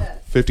care if we're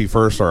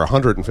 51st or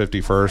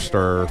 151st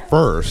or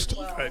first.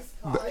 Right.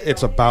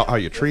 It's about how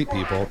you treat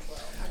people,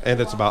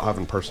 and it's about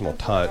having personal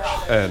touch,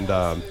 and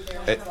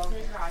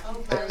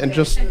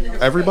just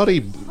everybody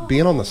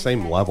being on the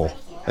same level,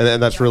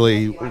 and that's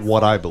really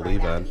what I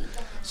believe in.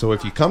 So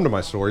if you come to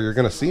my store, you're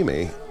going to see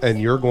me,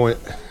 and you're going.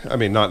 I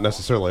mean, not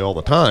necessarily all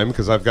the time,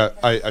 because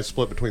I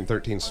split between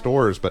 13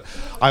 stores, but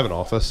I have an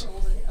office.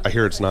 I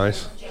hear it's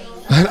nice.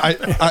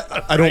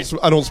 I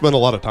don't spend a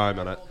lot of time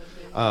in it.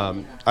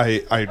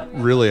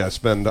 I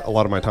spend a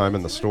lot of my time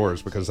in the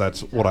stores because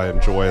that's what I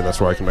enjoy, and that's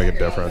where I can make a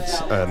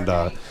difference.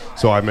 And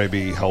so I may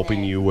be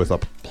helping you with a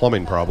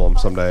plumbing problem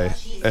someday,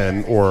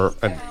 and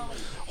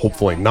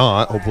hopefully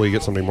not. Hopefully you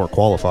get somebody more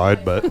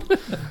qualified, but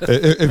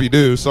if you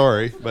do,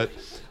 sorry, but.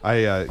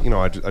 I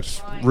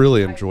just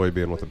really enjoy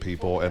being with the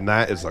people, and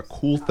that is a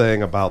cool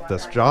thing about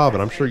this job.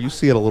 And I'm sure you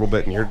see it a little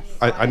bit. And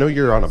I know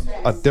you're on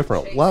a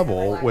different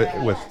level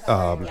with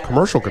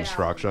commercial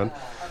construction,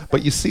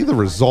 but you see the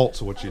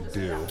results of what you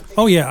do.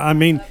 Oh yeah, I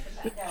mean,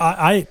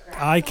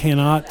 I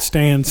cannot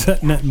stand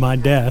sitting at my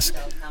desk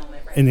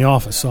in the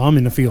office, so I'm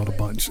in the field a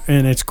bunch,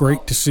 and it's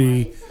great to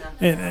see.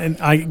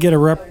 And I get a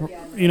rep.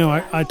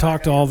 I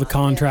talk to all the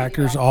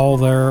contractors, all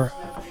their.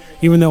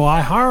 Even though I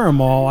hire them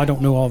all, I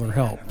don't know all their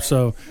help.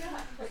 So,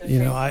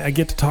 I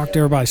get to talk to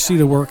everybody, see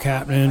the work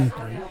happening,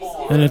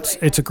 and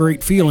it's a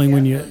great feeling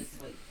when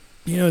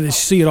they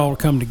see it all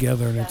come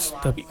together. And it's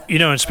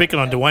and speaking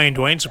on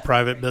Dwayne's a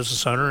private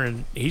business owner,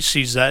 and he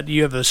sees that.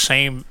 You have the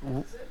same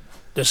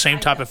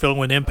type of feeling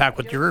with impact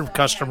with your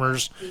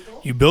customers.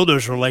 You build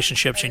those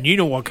relationships, and you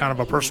know what kind of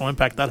a personal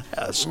impact that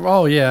has.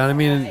 Oh yeah, I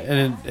mean,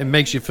 and it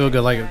makes you feel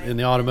good. Like in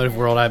the automotive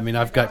world, I mean,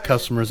 I've got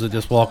customers that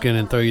just walk in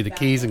and throw you the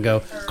keys and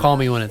go, "Call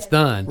me when it's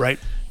done." Right.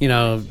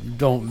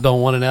 Don't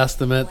want an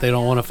estimate. They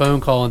don't want a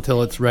phone call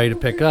until it's ready to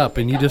pick up,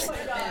 and you just,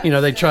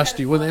 they trust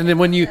you. And then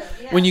when you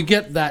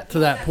get that to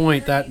that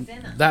point,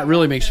 that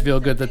really makes you feel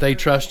good that they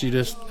trust you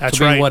to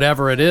be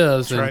whatever it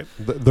is. That's right.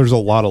 There's a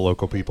lot of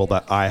local people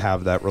that I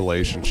have that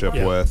relationship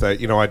with.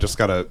 I've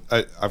got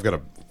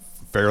a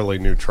fairly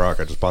new truck.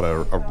 I just bought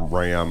a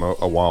Ram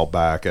a while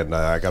back, and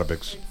I got a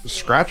big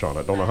scratch on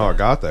it. Don't know how it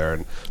got there.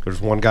 And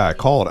there's one guy I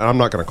called, and I'm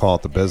not going to call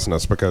it the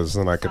business because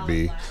then I could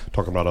be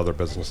talking about other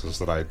businesses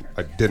that I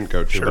didn't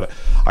go to. Sure. But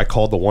I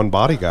called the one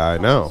body guy I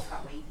know.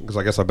 Because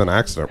I guess I've been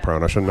accident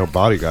prone. I shouldn't know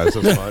body guys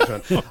as much.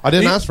 And I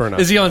didn't ask for an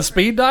estimate. Is he on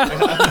speed dial?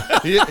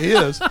 He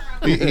is.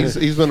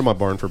 He's been to my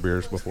barn for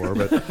beers before.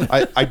 But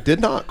I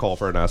did not call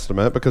for an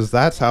estimate because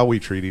that's how we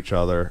treat each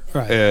other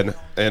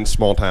in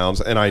small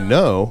towns. And I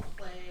know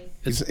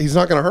he's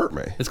not going to hurt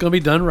me. It's going to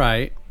be done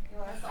right.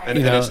 And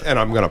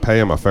I'm going to pay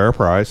him a fair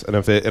price. And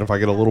if I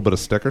get a little bit of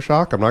sticker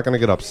shock, I'm not going to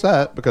get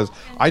upset because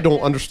I don't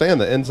understand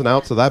the ins and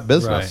outs of that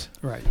business.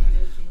 Right.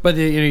 But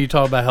you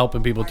talk about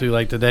helping people too.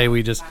 Like today,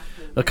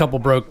 a couple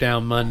broke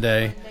down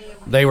Monday.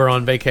 They were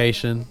on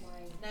vacation.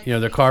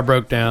 Their car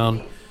broke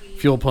down.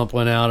 Fuel pump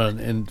went out,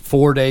 and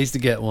 4 days to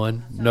get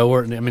one.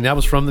 Nowhere. I mean, that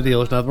was from the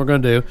dealers. Nothing we're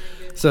going to do.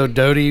 So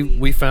Dodie,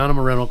 we found them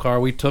a rental car.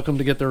 We took them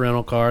to get their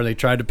rental car. They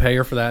tried to pay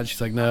her for that. And she's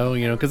like, no,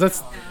 because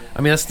that's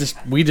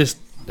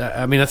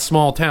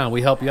small town.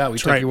 We help you out. We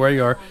take you where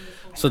you are.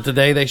 So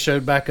today they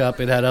showed back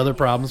up. It had other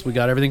problems. We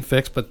got everything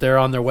fixed, but they're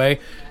on their way.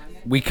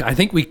 I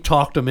think we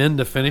talked them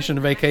into finishing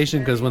the vacation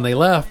because when they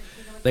left,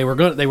 they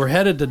were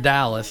headed to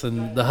Dallas,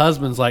 and the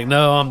husband's like,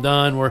 "No, I'm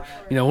done.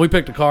 We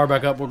picked the car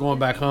back up. We're going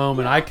back home."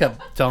 And I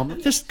kept telling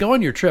them, "Just go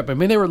on your trip." I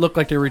mean, they looked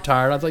like they were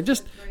retired. I was like,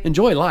 "Just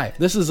enjoy life.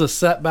 This is a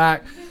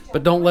setback,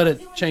 but don't let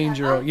it change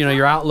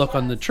your outlook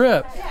on the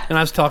trip." And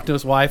I was talking to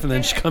his wife, and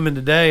then she come in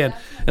today, and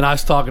I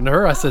was talking to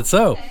her. I said,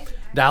 "So,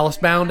 Dallas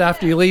bound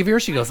after you leave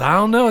here?" She goes, "I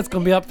don't know. It's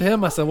going to be up to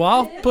him." I said, "Well,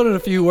 I'll put in a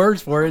few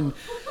words for it." And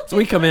so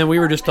we come in, we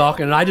were just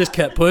talking, and I just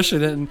kept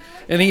pushing it,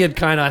 and he had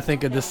kind of, I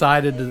think, had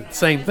decided the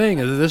same thing.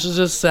 This is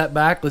just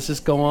setback. Let's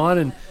just go on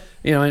and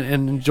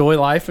enjoy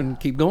life and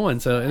keep going.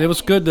 So, and it was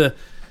good to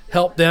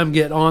help them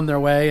get on their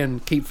way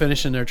and keep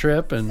finishing their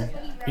trip and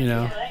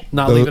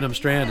not leaving them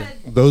stranded.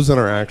 Those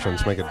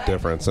interactions make a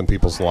difference in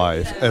people's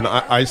life, and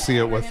I see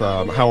it with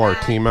how our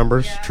team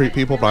members treat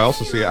people, but I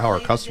also see it how our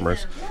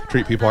customers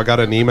treat people. I got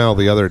an email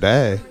the other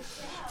day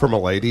from a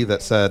lady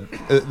that said,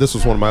 this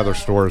was one of my other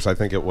stores, I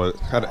think it was,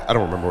 I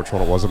don't remember which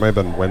one it was, it may have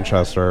been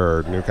Winchester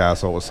or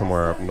Newcastle, it was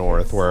somewhere up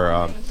north, where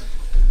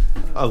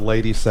a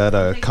lady said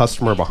a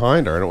customer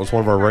behind her, and it was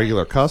one of our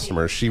regular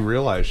customers, she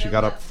realized she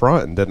got up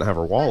front and didn't have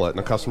her wallet,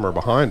 and a customer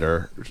behind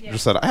her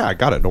just said, "Hey, I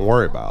got it, don't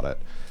worry about it."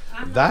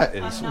 That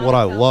is what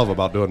I love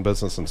about doing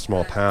business in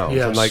small towns.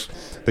 Yes. And like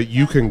that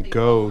you can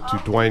go to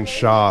Dwayne's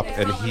shop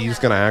and he's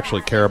going to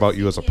actually care about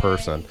you as a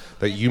person,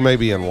 that you may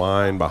be in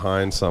line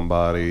behind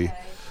somebody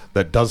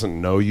that doesn't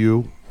know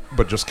you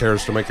but just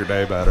cares to make your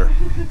day better.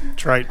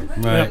 That's right.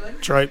 Yeah,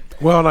 that's right.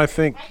 Well, and I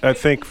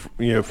think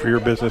for your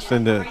business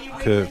and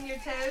to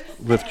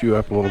lift you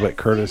up a little bit,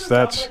 Curtis,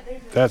 that's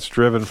that's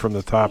driven from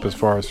the top as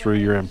far as through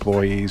your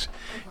employees.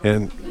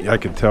 And I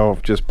can tell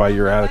just by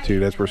your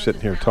attitude as we're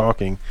sitting here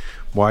talking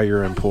why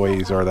your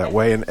employees are that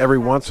way. And every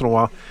once in a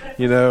while,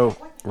 you know,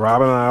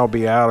 Robin and I will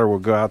be out or we'll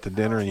go out to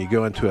dinner and you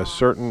go into a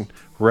certain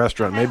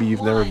restaurant maybe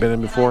you've never been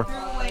in before,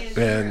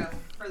 and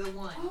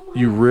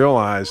you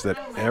realize that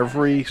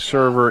every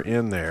server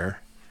in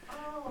there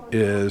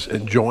is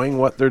enjoying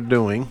what they're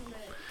doing,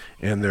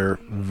 and they're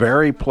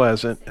very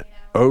pleasant,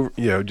 over,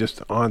 you know,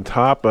 just on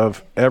top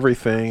of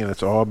everything, and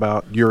it's all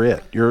about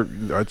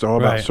it's all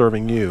about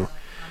serving you.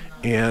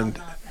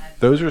 And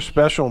those are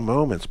special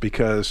moments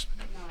because,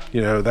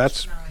 you know,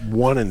 that's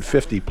 1 in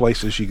 50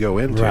 places you go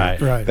into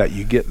that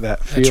you get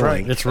that feeling. That's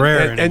right. It's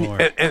rare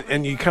anymore.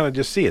 And you kind of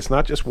just see it's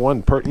not just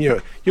one person. You know,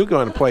 you'll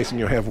go in a place and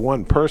you'll have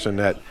one person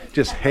that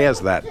just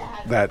has that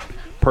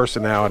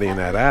personality and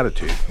that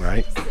attitude,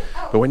 right?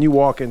 But when you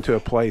walk into a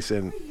place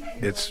and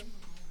it's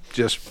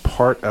just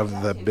part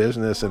of the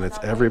business and it's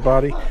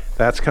everybody,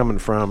 that's coming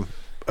from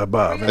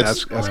above, and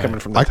that's coming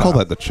from the top. I call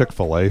that the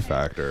Chick-fil-A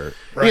factor.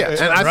 Yeah,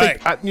 and I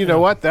think you know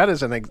what, that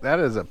is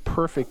a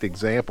perfect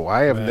example.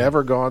 I have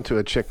never gone to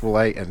a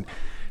Chick-fil-A and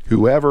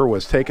whoever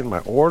was taking my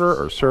order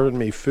or serving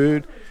me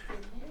food,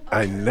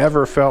 I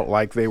never felt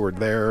like they were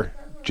there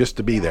just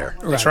to be there.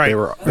 That's right.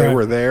 They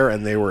were there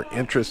and they were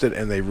interested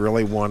and they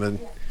really wanted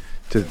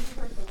to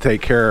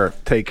take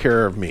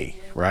care of me,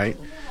 right?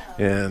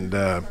 And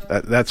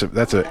that's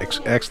an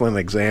excellent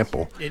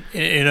example.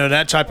 You know,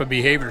 that type of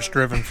behavior is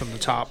driven from the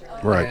top,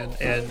 right?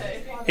 And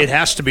it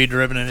has to be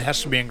driven, and it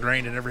has to be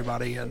ingrained in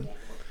everybody.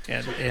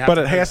 But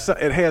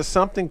it has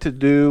something to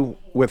do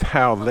with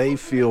how they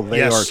feel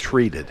they are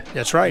treated.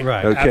 That's right.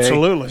 Right. Okay?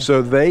 Absolutely.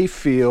 So they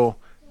feel,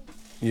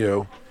 you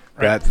know,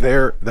 that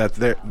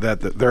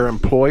their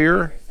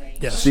employer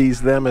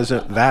sees them as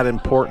that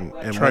important,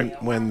 and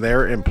when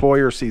their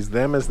employer sees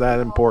them as that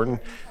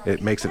important,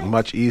 it makes it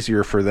much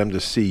easier for them to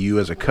see you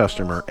as a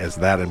customer as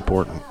that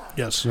important.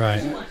 Yes.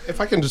 Right.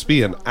 If I can just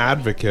be an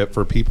advocate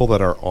for people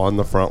that are on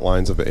the front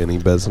lines of any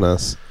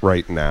business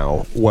right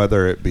now,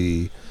 whether it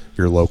be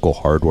your local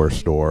hardware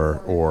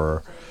store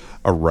or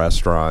a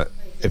restaurant,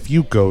 if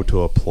you go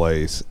to a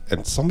place and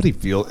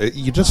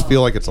you just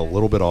feel like it's a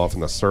little bit off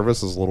and the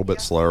service is a little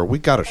bit slower, we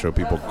got to show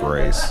people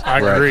grace. I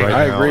agree.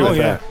 I agree with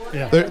that.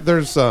 Yeah.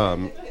 There's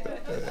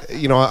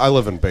you know, I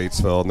live in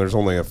Batesville, and there's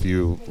only a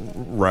few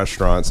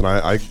restaurants, and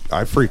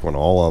I frequent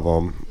all of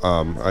them.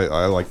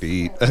 I like to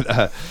eat,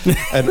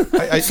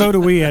 and So do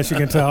we, as you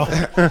can tell.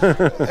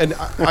 and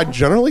I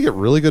generally get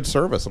really good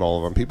service at all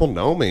of them. People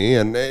know me,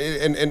 and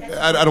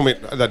I don't mean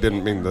that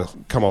didn't mean to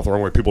come off the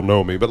wrong way. People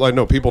know me, but like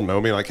no, people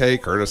know me. Like, hey,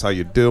 Curtis, how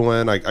you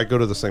doing? I go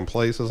to the same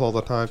places all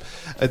the time.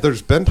 And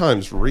there's been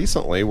times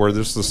recently where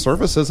the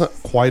service isn't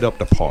quite up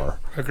to par.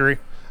 Agree.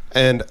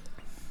 And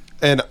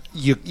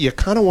you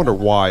kind of wonder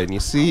why, and you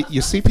see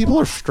people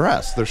are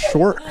stressed, they're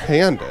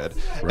short-handed,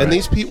 and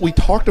these people, we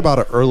talked about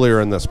it earlier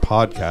in this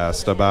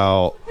podcast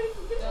about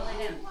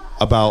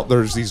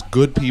there's these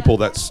good people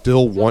that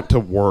still want to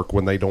work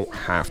when they don't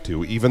have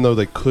to, even though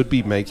they could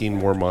be making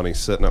more money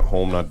sitting at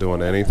home not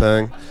doing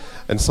anything.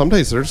 And some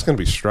days they're just going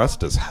to be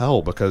stressed as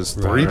hell because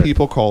three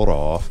people called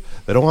off,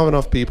 they don't have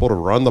enough people to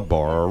run the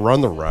bar or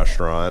run the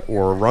restaurant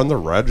or run the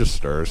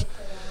registers.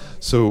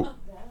 So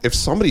if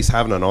somebody's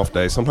having an off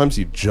day, sometimes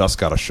you just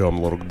got to show them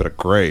a little bit of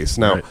grace.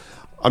 Now,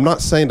 I'm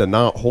not saying to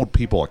not hold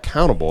people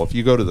accountable. If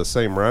you go to the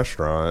same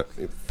restaurant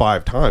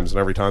 5 times and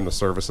every time the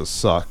service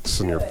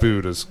sucks and your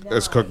food is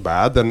cooked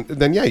bad,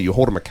 then yeah, you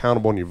hold them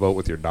accountable and you vote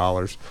with your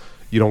dollars.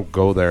 You don't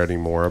go there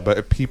anymore. But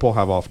if people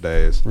have off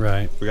days, we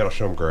got to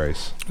show them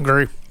grace.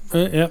 Agree.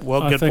 Yeah,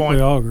 well, I good think point.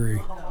 we all agree.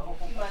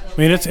 I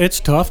mean, it's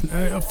tough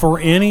for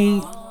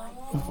any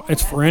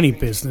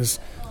business.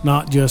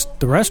 Not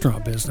just the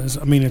restaurant business.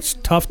 I mean, it's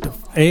tough to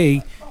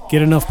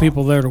get enough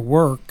people there to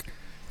work.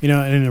 You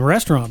know, and in the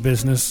restaurant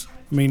business,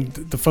 I mean,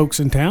 the folks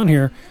in town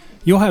here,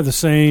 you'll have the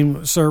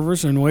same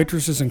servers and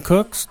waitresses and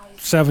cooks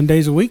 7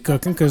 days a week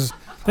cooking because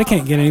they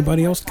can't get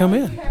anybody else to come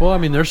in. Well, I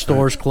mean, their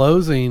store's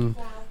closing.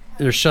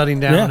 They're shutting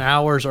down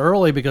hours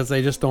early because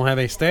they just don't have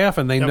any staff,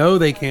 and they know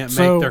they can't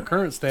make their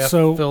current staff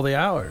fill the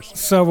hours.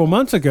 Several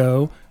months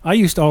ago, I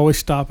used to always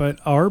stop at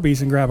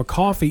Arby's and grab a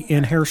coffee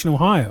in Harrison,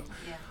 Ohio.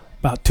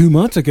 About 2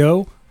 months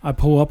ago, I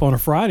pull up on a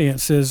Friday and it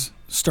says,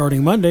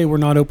 starting Monday, we're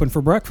not open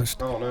for breakfast.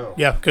 Oh, no.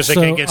 Yeah, because they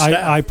can't get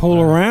staff. I pull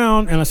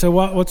around and I say,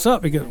 what's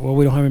up? Because, well,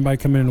 we don't have anybody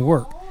coming in to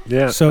work.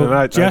 Yeah.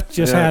 So Jeff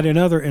just had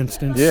another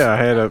instance. Yeah, I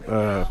had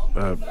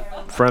a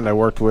friend I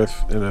worked with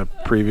in a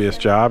previous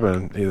job,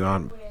 and he's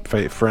on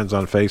friends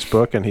on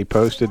Facebook, and he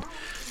posted,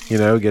 you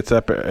know, gets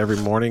up every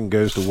morning,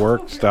 goes to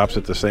work, stops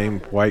at the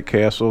same White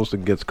Castles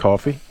and gets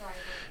coffee.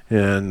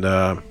 And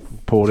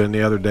pulled in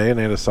the other day and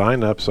they had a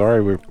sign up,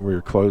 sorry, we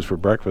were closed for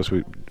breakfast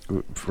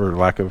for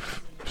lack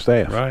of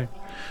staff. Right.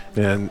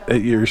 And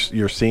you're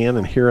seeing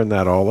and hearing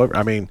that all over.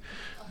 I mean,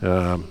 you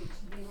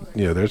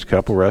know, there's a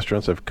couple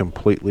restaurants that have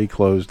completely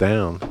closed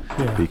down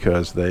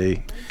because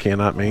they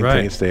cannot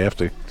maintain staff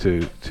to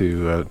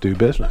do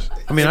business.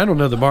 I mean, I don't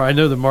know I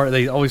know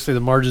they always say the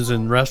margins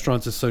in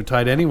restaurants is so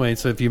tight anyway.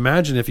 So if you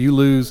imagine if you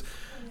lose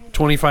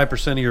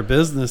 25% of your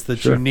business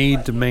that you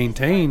need to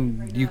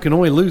maintain, you can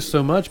only lose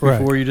so much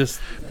before you just.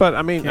 But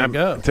I mean, can't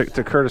go.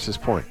 To Curtis's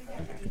point,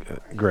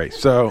 great.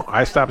 So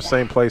I stop at the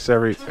same place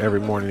every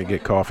morning to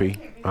get coffee.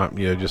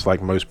 Just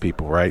like most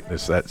people, right?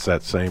 It's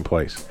that same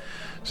place.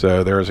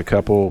 So there was a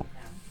couple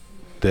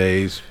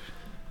days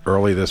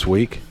early this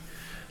week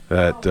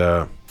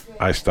that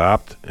I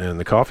stopped, and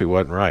the coffee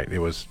wasn't right. It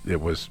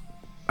was.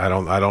 I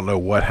don't know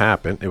what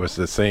happened. It was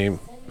the same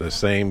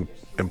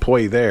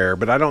employee there,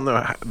 but I don't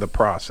know the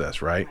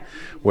process, right?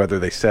 Whether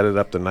they set it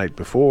up the night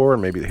before, or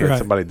maybe they had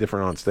somebody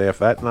different on staff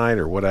that night,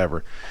 or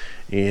whatever.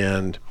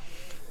 And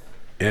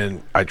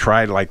I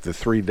tried like the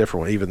 3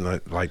 different ones, even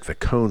the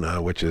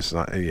Kona, which is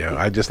not,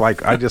 I just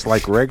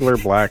like regular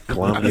black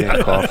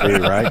Colombian coffee,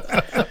 right?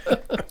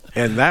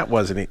 And that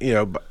wasn't,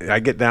 I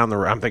get down the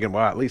road, I'm thinking,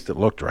 well, at least it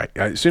looked right.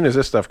 As soon as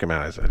this stuff came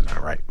out, I said,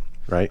 all right.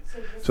 Right.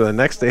 So the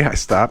next day I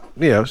stopped,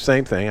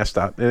 same thing. I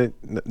stopped. And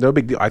no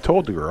big deal. I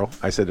told the girl,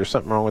 I said, there's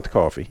something wrong with the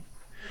coffee.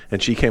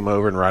 And she came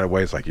over and right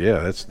away was like, yeah,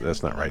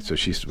 that's not right. So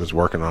she was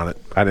working on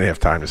it. I didn't have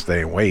time to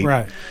stay and wait.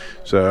 Right.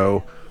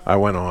 So I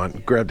went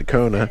on, grabbed the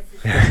Kona,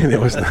 and it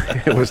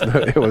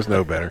was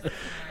no better.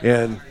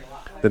 And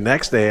the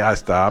next day I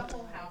stopped,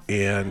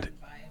 and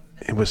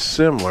it was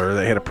similar.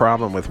 They had a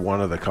problem with one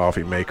of the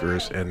coffee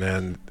makers, and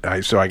then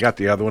I got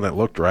the other one that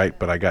looked right,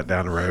 but I got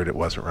down the road, it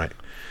wasn't right.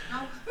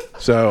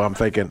 So I'm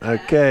thinking,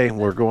 okay,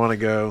 we're going to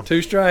go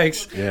 2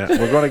 strikes. Yeah,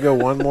 we're going to go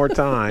one more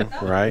time,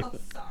 right?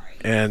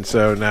 And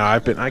so now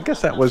I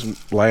guess that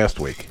was last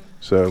week.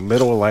 So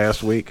middle of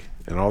last week,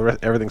 and all the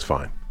rest, everything's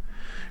fine,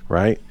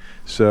 right?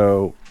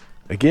 So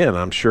again,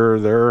 I'm sure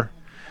they're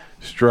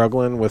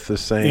struggling with the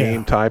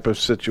same type of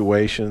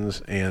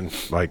situations, and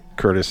like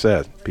Curtis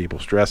said, people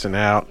stressing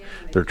out.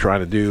 They're trying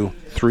to do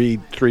three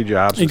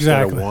jobs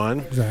instead of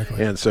one,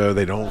 and so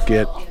they don't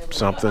get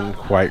something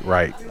quite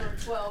right.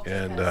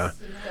 And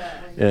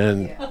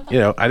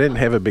I didn't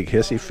have a big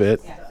hissy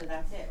fit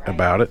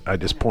about it. I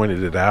just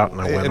pointed it out, and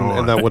I went on.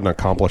 And that wouldn't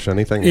accomplish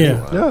anything.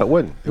 Yeah. No, it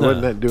wouldn't. It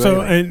wouldn't do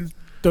anything. And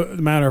the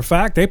matter of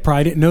fact, they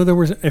probably didn't know there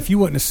was. If you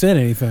wouldn't have said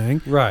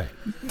anything, right?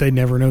 They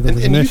never know there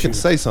was and an you issue. can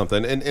say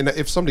something. And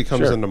if somebody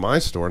comes into my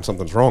store and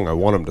something's wrong, I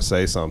want them to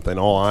say something.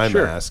 All I'm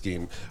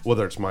asking,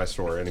 whether it's my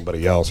store or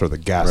anybody else, or the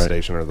gas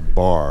station or the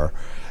bar,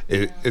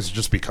 is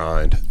just be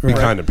kind. Be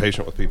kind and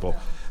patient with people.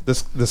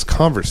 This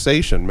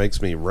conversation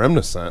makes me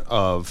reminiscent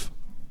of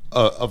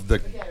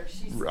the,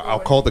 I'll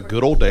call it the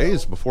good old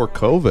days before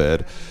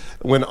COVID,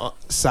 when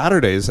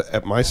Saturdays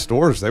at my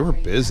stores, they were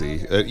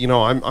busy.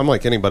 I'm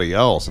like anybody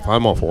else. If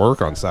I'm off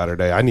work on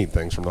Saturday, I need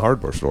things from the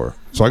hardware store,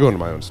 so I go into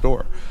my own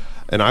store,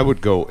 and I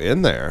would go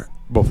in there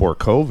before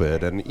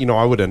COVID, and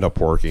I would end up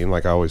working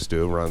like I always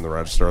do, running the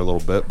register a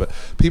little bit, but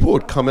people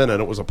would come in, and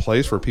it was a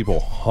place where people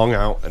hung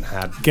out and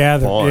had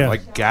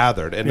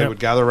gathered, and they would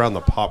gather around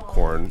the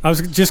popcorn. I was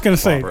just going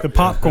to say the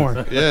popcorn.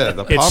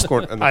 The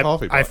popcorn and the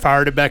coffee bar. I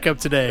fired it back up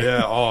today.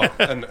 Yeah,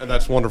 and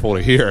that's wonderful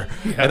to hear.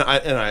 And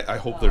I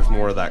hope there's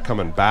more of that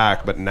coming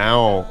back. But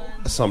now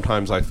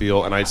sometimes I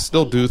feel, and I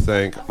still do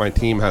think my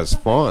team has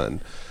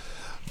fun,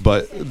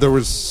 but there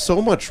was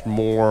so much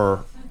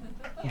more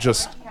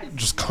just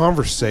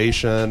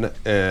conversation,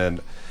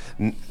 and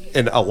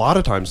a lot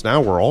of times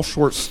now we're all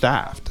short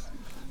staffed.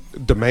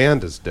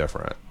 Demand is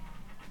different,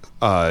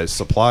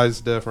 supply is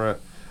different,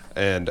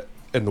 and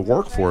the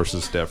workforce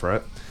is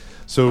different.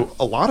 So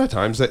a lot of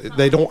times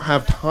they don't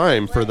have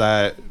time for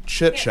that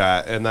chit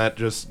chat and that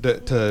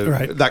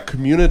that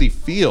community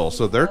feel.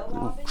 So they're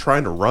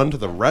trying to run to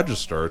the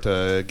register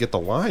to get the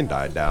line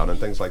died down and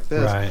things like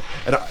this. Right.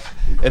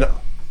 And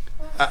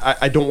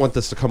I don't want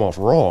this to come off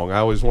wrong. I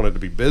always wanted to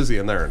be busy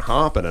in there and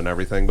hopping and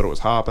everything, but it was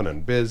hopping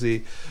and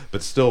busy.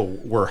 But still,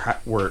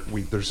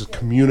 there's a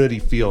community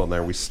feel in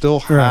there. We still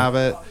have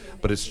it,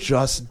 but it's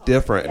just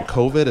different. And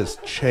COVID has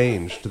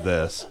changed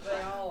this,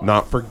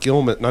 not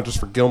just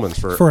for Gilman's,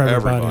 for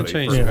everybody. It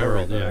changed the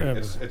world.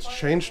 It's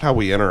changed how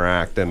we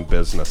interact in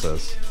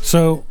businesses.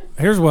 So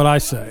here's what I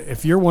say: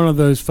 if you're one of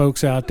those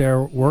folks out there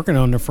working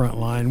on the front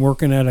line,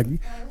 working at a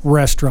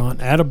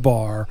restaurant, at a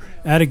bar,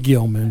 at a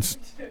Gilman's,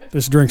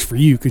 this drink's for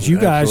you, because you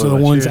guys are the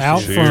ones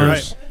out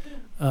front.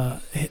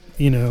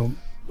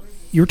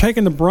 You're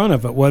taking the brunt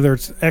of it, whether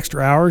it's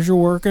extra hours you're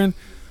working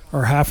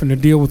or having to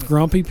deal with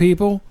grumpy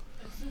people.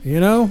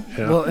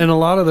 Well, and a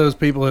lot of those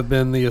people have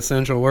been the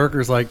essential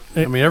workers.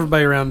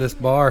 Everybody around this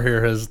bar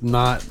here has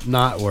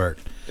not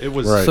worked. It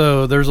was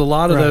So there's a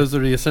lot of those that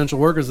are the essential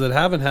workers that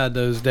haven't had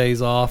those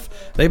days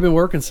off. They've been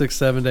working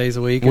 6-7 days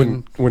a week,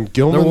 when Gilman's,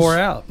 they're wore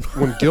out.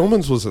 When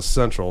Gilman's was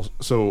essential,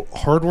 so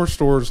hardware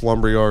stores,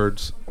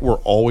 lumberyards were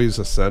always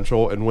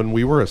essential, and when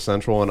we were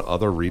essential and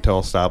other retail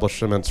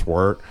establishments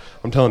weren't,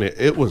 I'm telling you,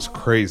 it was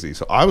crazy.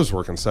 So I was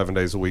working 7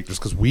 days a week just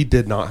because we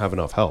did not have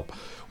enough help.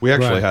 We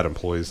actually had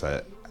employees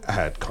that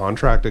had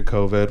contracted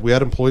COVID. We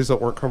had employees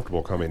that weren't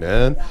comfortable coming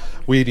in.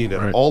 We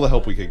needed all the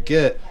help we could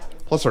get.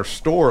 Plus our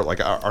store, like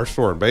our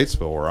store in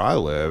Batesville where I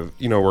live,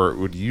 where it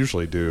would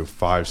usually do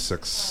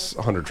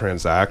 500-600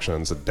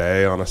 transactions a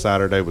day on a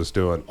Saturday, was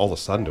doing all of a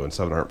sudden doing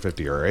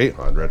 750 or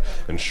 800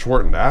 in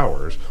shortened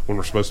hours when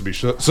we're supposed to be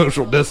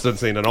social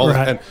distancing and all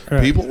that.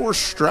 And people were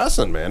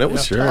stressing, man. It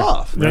was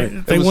tough.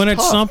 They wanted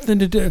something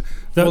to do.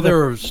 They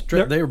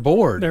were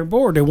bored. They're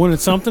bored. They wanted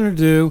something to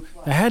do.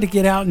 They had to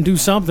get out and do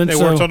something. They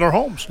worked on their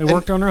homes. They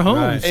worked on their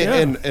homes. Right.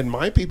 And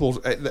my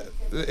people,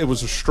 it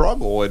was a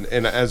struggle.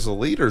 And as the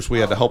leaders, we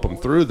had to help them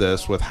through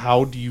this with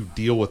how do you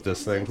deal with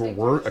this thing.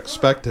 We're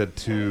expected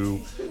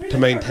to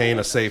maintain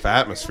a safe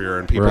atmosphere.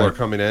 And people are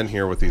coming in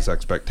here with these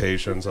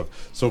expectations of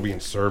still being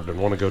served and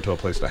want to go to a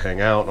place to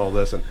hang out and all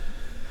this. And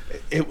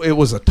it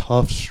was a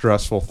tough,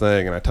 stressful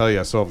thing. And I tell you,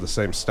 I still have the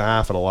same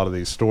staff in a lot of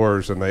these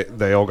stores, and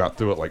they all got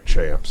through it like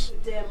champs.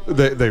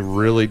 They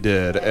really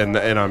did. And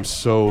I'm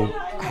so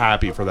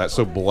happy for that,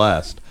 so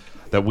blessed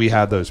that we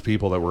had those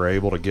people that were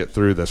able to get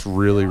through this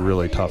really,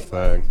 really tough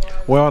thing.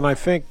 Well, and I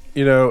think,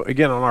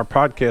 again, on our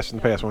podcast in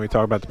the past, when we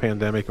talk about the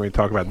pandemic and we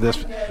talk about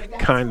this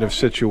kind of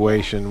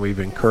situation, we've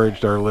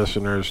encouraged our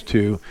listeners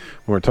to,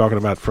 when we're talking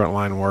about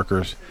frontline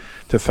workers,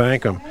 to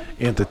thank them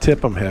and to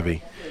tip them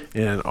heavy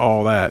and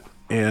all that.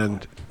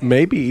 And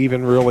maybe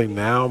even really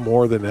now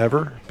more than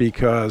ever,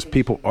 because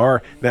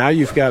now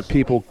you've got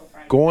people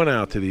going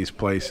out to these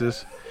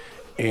places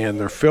and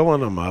they're filling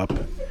them up,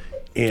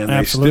 and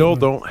they still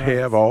don't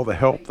have all the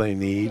help they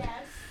need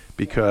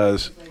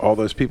because all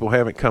those people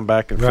haven't come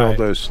back and filled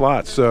those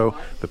slots. So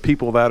the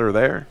people that are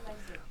there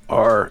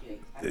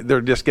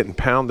they're just getting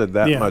pounded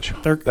that much.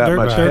 They're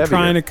heavier.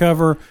 Trying to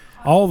cover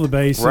all the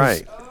bases.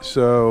 Right.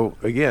 So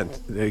again,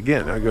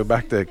 I go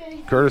back to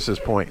Curtis's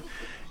point.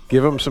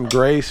 Give them some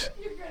grace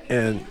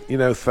and,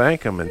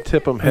 thank them and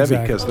tip them heavy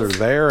because they're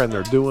there and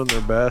they're doing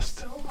their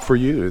best for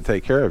you to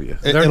take care of you.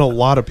 And a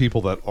lot of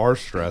people that are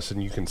stressed,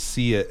 and you can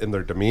see it in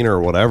their demeanor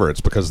or whatever,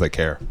 it's because they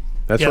care.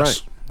 That's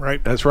right.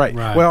 Right. That's right.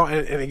 Well,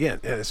 and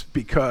again, it's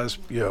because,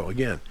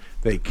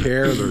 they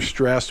care, they're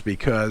stressed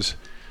because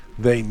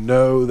they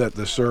know that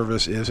the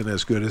service isn't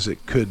as good as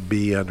it could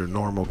be under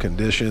normal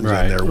conditions,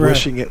 and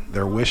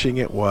they're wishing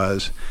it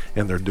was,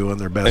 and they're doing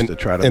their best to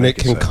try to and make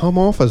it can come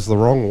off as the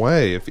wrong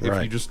way if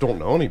you just don't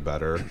know any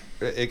better.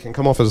 It can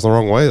come off as the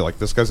wrong way, like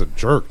this guy's a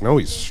jerk. No,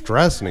 he's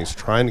stressed and he's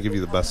trying to give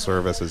you the best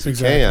service as he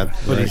can.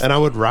 And I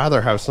would rather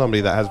have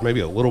somebody that has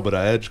maybe a little bit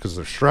of edge because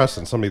they're stressed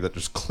than somebody that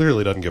just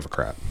clearly doesn't give a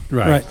crap.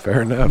 Right.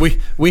 Fair enough.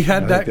 We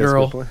had that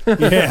girl.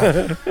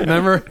 Yeah.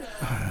 Remember?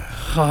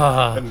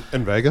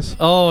 in Vegas?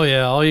 Oh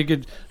yeah, all you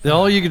could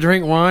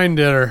drink wine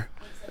dinner.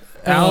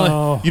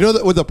 Alan,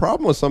 the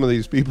problem with some of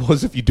these people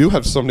is if you do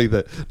have somebody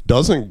that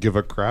doesn't give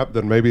a crap,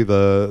 then maybe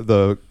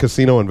the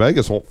casino in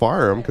Vegas won't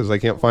fire them because they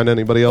can't find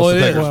anybody else to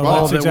take their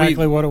spot. That's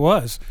exactly what it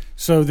was.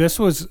 So this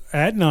was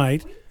at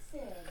night,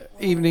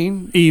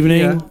 evening.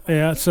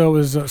 Yeah. So it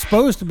was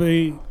supposed to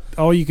be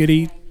all you could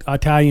eat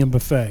Italian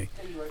buffet.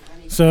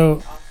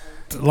 So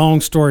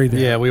long story there.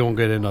 Yeah, we won't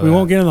get into that. We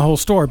won't get into the whole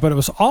story, but it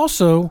was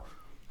also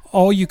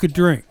all you could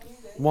drink.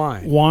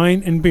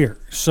 Wine and beer.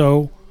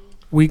 So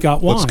we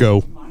got wine. Let's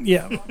go.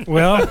 Yeah.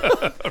 Well,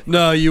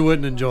 no, you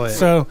wouldn't enjoy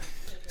it.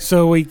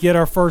 So we get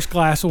our first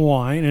glass of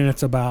wine, and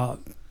it's about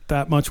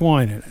that much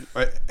wine in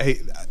it.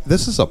 Hey,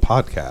 this is a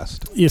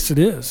podcast. Yes, it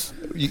is.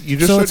 You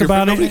just so it's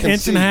about an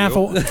inch and a half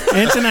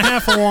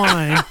of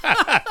wine.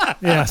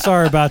 Yeah,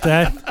 sorry about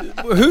that.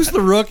 Who's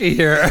the rookie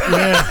here?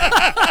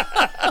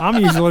 Yeah.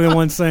 I'm usually the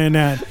one saying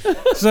that.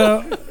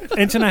 So,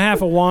 inch and a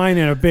half of wine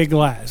in a big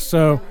glass.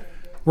 So,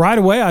 right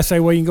away I say,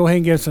 well, you can go ahead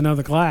and get us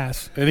another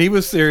glass. And he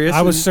was serious.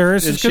 I was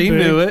serious. And she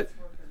knew it.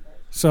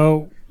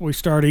 So, we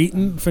start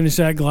eating, finish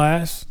that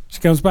glass. She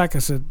comes back. I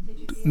said,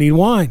 need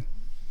wine.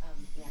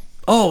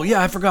 Oh,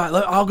 yeah, I forgot.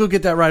 I'll go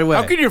get that right away.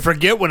 How can you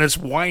forget when it's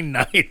wine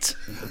night?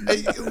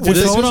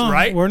 Just hold on.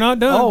 Right? We're not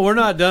done. Oh, we're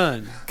not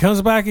done.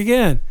 Comes back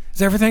again.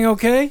 Is everything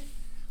okay?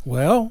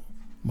 Well,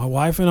 my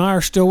wife and I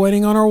are still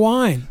waiting on our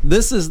wine.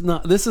 This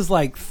is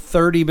like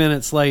 30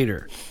 minutes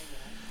later.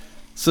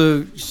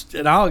 So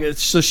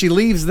she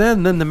leaves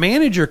then the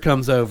manager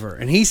comes over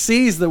and he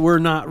sees that we're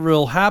not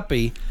real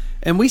happy,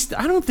 and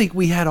I don't think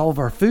we had all of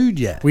our food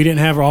yet. We didn't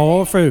have all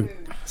our food.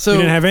 So we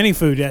didn't have any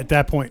food at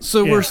that point.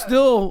 So we're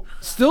still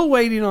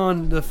waiting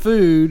on the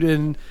food,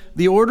 and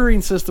the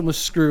ordering system was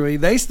screwy.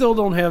 They still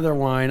don't have their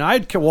wine.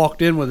 I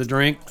walked in with a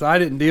drink, so I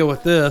didn't deal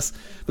with this.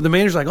 But the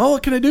manager's like, "Oh,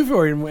 what can I do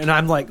for you?" And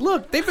I'm like,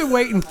 "Look, they've been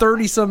waiting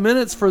 30-some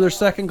minutes for their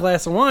second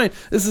glass of wine.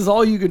 This is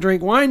all you can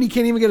drink wine. You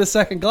can't even get a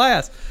second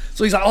glass."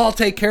 So he's like, "Oh, I'll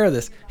take care of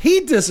this."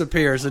 He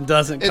disappears and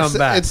doesn't come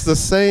back. It's the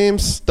same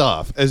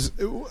stuff as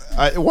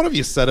one of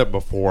you said it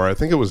before. I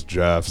think it was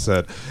Jeff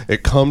said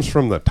it comes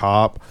from the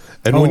top.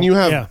 And when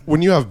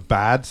you have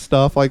bad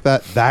stuff like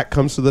that, that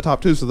comes to the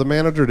top too. So the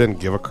manager didn't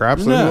give a crap.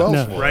 So who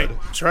else would? Right,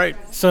 that's right.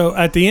 So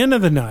at the end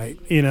of the night,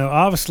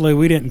 obviously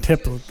we didn't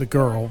tip the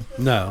girl.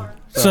 No.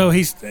 So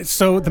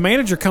the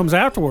manager comes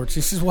afterwards.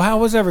 He says, "Well, how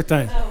was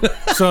everything?"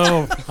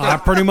 So I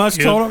pretty much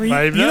told him,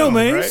 you know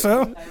me. Right?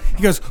 So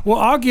he goes, "Well,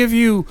 I'll give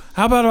you.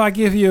 How about I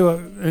give you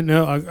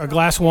a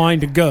glass of wine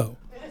to go?"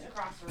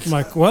 I'm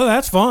like, well,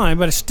 that's fine,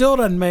 but it still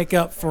doesn't make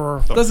up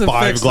for Doesn't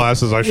 5 fix it.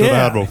 glasses I should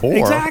have had before.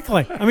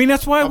 Exactly. I mean,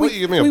 that's why How we about you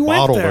give me a we went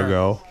bottle there, to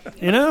go?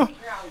 You know.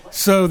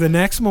 So the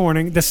next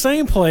morning, the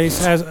same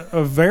place has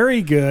a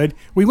very good.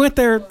 We went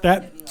there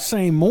that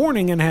same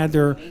morning and had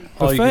their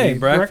All you can buffet eat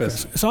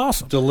breakfast. It's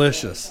awesome.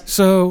 Delicious.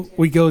 So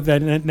we go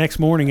that next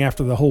morning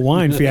after the whole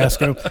wine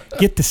fiasco,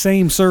 get the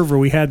same server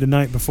we had the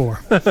night before.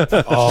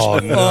 Oh,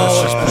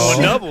 no.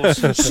 Pulling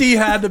doubles. She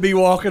had to be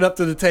walking up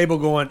to the table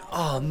going,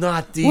 "Oh,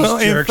 not these Well,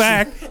 jerks."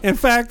 in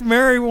fact,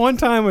 Mary one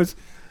time was.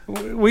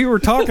 We were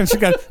talking. She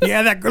got,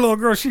 yeah, that little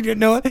girl. She didn't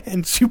know it,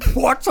 and she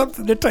walks up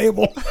to the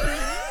table.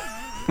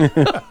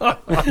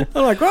 I'm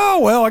like, oh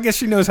well, I guess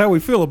she knows how we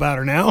feel about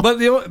her now. But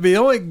the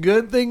only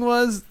good thing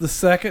was the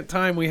second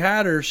time we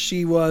had her,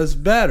 she was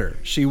better.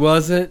 She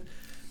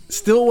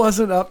still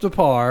wasn't up to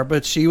par,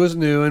 but she was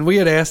new. And we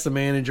had asked the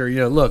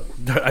manager, look,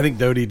 I think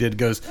Dodie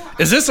goes,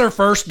 is this her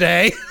first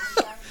day?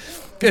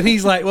 And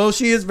he's like, well,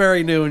 she is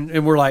very new.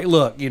 And we're like,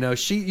 look, you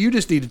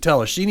just need to tell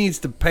her. She needs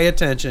to pay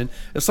attention.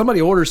 If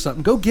somebody orders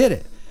something, go get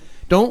it.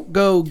 Don't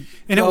go.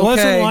 And it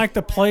wasn't like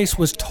the place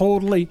was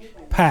totally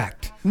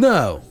packed.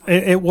 No.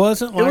 It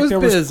wasn't like there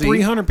was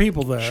 300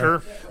 people there.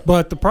 Sure.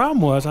 But the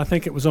problem was, I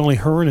think it was only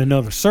her and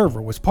another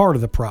server was part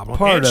of the problem.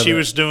 And she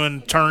was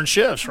doing turn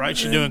shifts, right?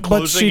 She's doing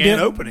closing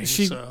and opening.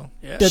 She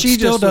Yeah.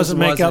 still doesn't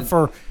make up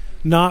for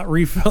not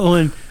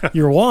refilling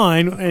your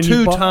wine. And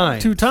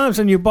Two times,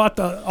 and you bought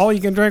the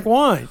all-you-can-drink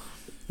wine.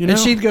 And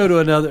she'd go to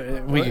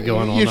another. We could go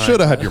on all You night. should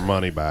have had your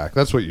money back.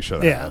 That's what you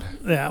should have had.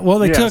 Yeah. Well,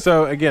 they took.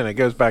 So again, it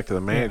goes back to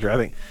the manager. I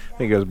think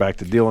it goes back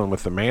to dealing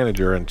with the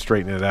manager and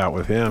straightening it out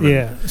with him.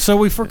 Yeah. So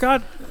we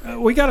forgot.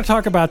 We got to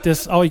talk about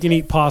this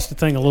all-you-can-eat pasta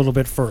thing a little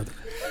bit further.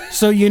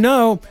 So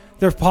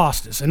they're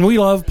pastas, and we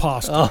love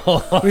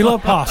pasta. We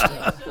love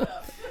pasta.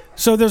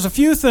 So there's a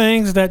few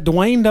things that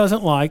Dwayne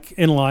doesn't like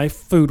in life,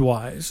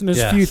 food-wise, and there's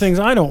a few things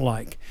I don't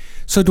like.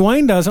 So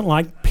Dwayne doesn't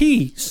like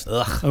peas.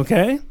 Ugh.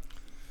 Okay.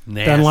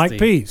 Nasty. Doesn't like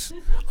peas.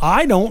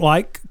 I don't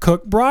like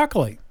cooked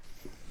broccoli.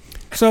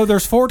 So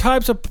there's 4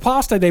 types of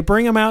pasta. They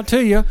bring them out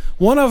to you.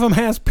 One of them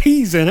has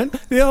peas in it.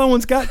 The other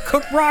one's got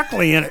cooked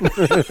broccoli in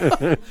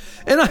it.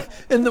 And at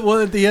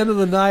the end of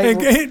the night,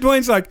 and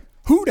Dwayne's like,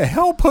 who the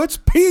hell puts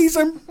peas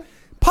in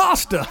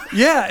pasta?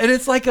 Yeah, and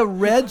it's like a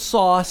red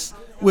sauce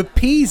with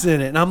peas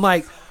in it. And I'm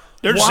like,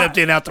 They're just why?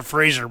 emptying out the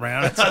freezer,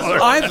 man. That's all they're-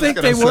 I think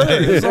they were.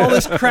 There's all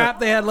this crap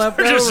they had left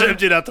They're just over.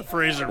 emptying out the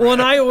freezer. Well, and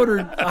man.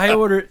 I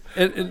ordered.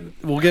 And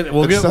we'll get.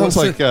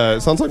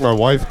 It sounds like my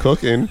wife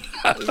cooking.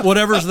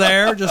 Whatever's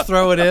there, just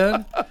throw it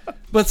in.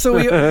 But so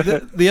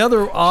the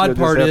other odd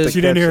part is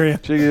She didn't hear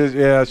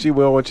you. She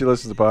will when she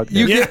listens to the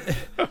podcast.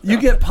 you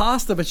get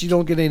pasta, but you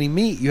don't get any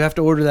meat. You have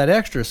to order that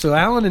extra. So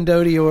Alan and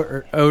Dodie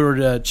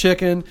ordered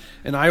chicken,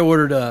 and I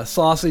ordered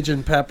sausage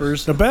and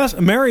peppers. The best.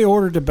 Mary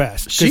ordered the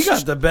best. She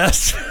got the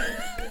best.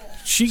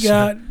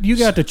 You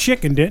got the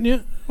chicken, didn't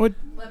you? What?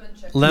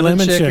 Lemon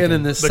chicken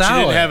and the But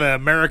salad. you didn't have an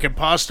American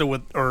pasta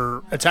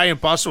or Italian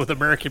pasta with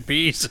American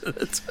peas.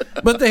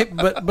 But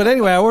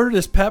anyway, I ordered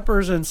this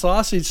peppers and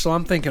sausage, so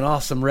I'm thinking,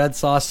 some red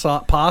sauce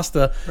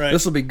pasta. Right.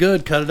 This will be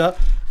good. Cut it up.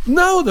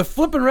 No, the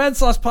flipping red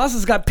sauce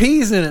pasta's got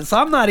peas in it, so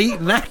I'm not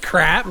eating that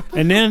crap.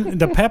 And then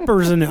the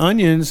peppers and the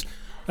onions,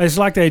 it's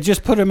like they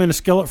just put them in a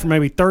skillet for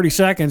maybe 30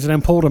 seconds and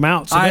then pulled them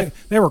out. So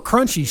they were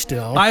crunchy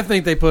still. I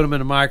think they put them in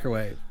a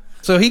microwave.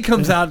 So he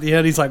comes out at the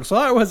end. He's like, so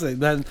I was it.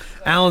 Then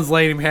Alan's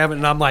letting him have it,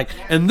 and I'm like,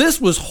 and this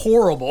was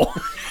horrible.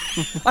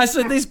 I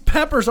said, these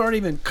peppers aren't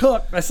even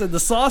cooked. I said, the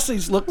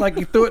sausage looked like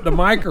you threw it in the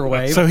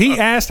microwave. So he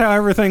asked how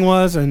everything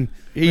was, and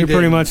we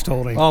pretty much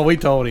told him. Oh, we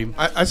told him.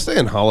 I stay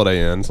in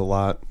Holiday Inns a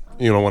lot.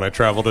 When I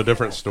travel to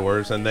different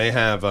stores, and they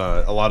have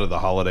a lot of the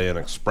Holiday Inn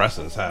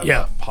Expresses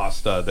have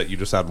pasta that you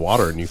just add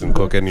water and you can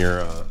cook in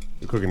your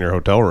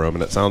hotel room.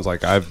 And it sounds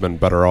like I've been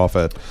better off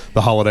at the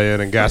Holiday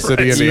Inn in Gas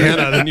City,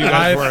 Indiana, than you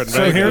guys were at Vegas.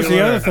 So here's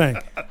the other thing.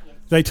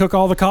 They took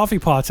all the coffee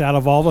pots out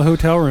of all the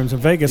hotel rooms in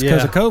Vegas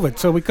because of COVID,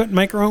 so we couldn't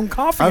make our own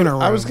coffee in our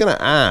room. I was going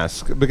to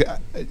ask, because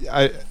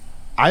I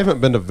haven't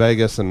been to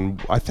Vegas,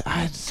 and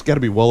it's got to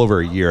be well over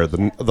a year.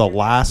 The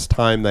last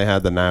time they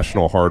had the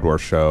National Hardware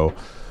Show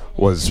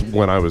was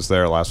when I was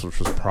there last, which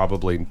was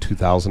probably in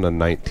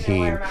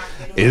 2019.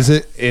 Is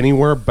it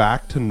anywhere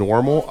back to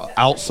normal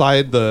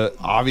outside the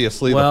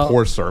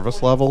poor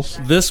service levels?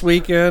 This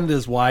weekend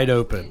is wide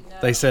open.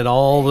 They said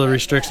all the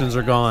restrictions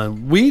are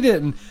gone. We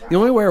didn't. The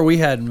only where we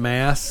had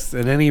masks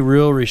and any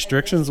real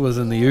restrictions was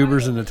in the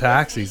Ubers and the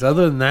taxis.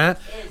 Other than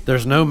that,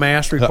 there's no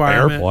mask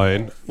requirement. The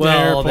airplane.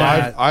 Well,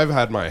 I've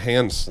had my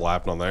hand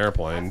slapped on the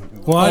airplane.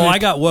 Well, I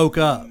got woke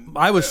up.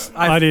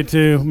 I did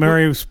too.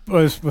 Mary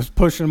was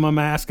pushing my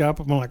mask up.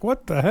 I'm like,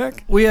 what the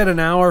heck? We had an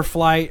hour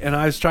flight, and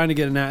I was trying to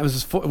get an hour.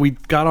 We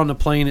got on the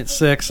plane at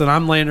 6, and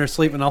I'm laying there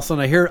sleeping. And all of a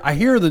sudden, I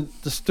hear the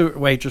steward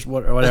waitress,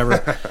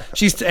 whatever.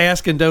 She's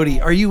asking Dodie,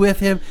 "Are you with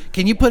him?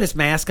 Can you put his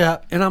mask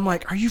up?" And I'm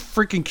like, "Are you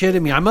freaking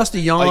kidding me?" I must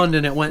have yawned,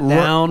 and it went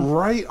down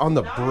right on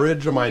the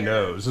bridge of my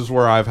nose is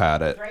where I've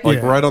had it.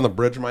 Right on the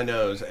bridge of my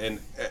nose, and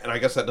and I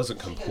guess that doesn't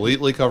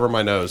completely cover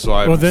my nose, so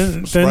I'm Well,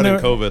 then spreading there,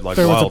 COVID like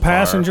there was a wildfire.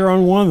 passenger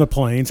on one of the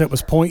planes that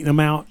was pointing them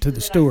out to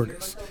the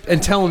stewardess.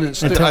 And telling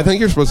it. I think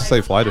you're supposed to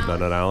say flight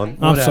attendant, Alan.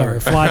 I'm Whatever. sorry,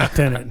 flight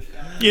attendant.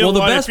 You know Well, the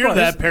what? best If you're part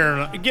that is-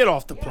 paranoid, get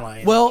off the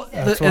plane. Well,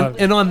 That's what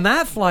and on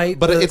that flight,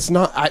 But it's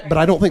not. But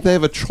I don't think they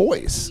have a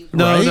choice.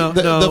 No, right? no,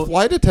 the, no. The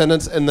flight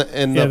attendants and the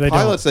Yeah, they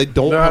pilots, they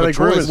don't No, I have a think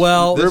choice. Ruben's-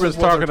 Well, Ruben's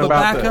talking but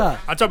about back the, up.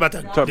 I'm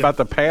talking about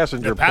the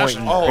passenger the passenger.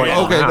 pointing. Oh, pointing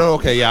okay, out. no,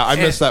 okay, yeah, I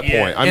missed that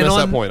Yeah. point. I And missed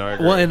on- that point. I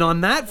agree. Well, and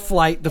on that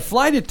flight, the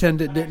flight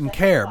attendant didn't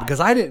care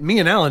because I didn't. Me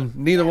and Ellen,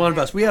 neither one of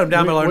us, we had him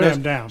down below our we had nose.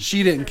 him down.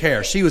 She didn't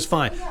care. She was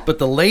fine. But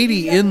the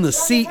lady in the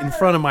seat in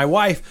front of my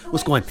wife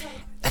was going,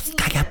 "That's the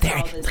guy up there.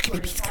 Look at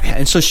him."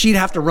 And so she'd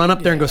have to run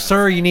up there and go,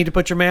 "Sir, you need to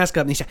put your mask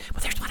up." And he said,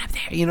 "Well, there's one up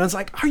there." You know, it's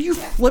like, are you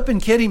flipping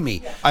kidding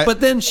me? But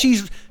then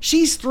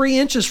she's 3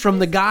 inches from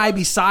the guy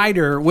beside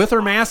her with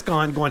her mask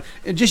on, going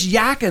and just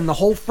yakking the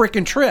whole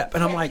freaking trip.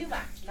 And I'm like,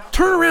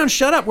 turn around,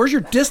 shut up. Where's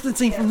your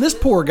distancing from this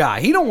poor guy?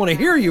 He don't want to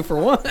hear you for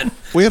one.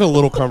 We had a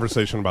little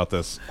conversation about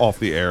this off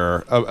the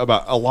air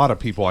about a lot of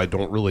people. I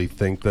don't really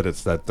think that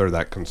it's that they're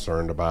that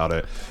concerned about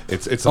it.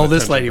 It's an This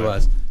attention lady thing.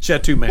 was. She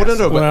had 2 masks. Well,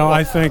 no, but- Well,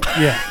 I think,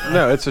 yeah.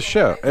 No, it's a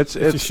show. It's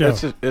a show.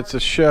 It's a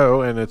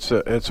show, and it's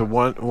a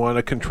one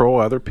to control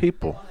other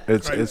people.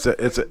 It's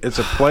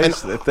a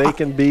place that they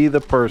can be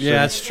the person.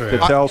 Yeah, that's true. To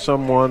tell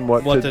someone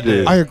what to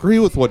do. I agree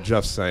with what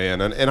Jeff's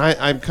saying, and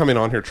I'm coming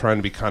on here trying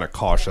to be kind of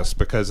cautious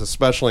because,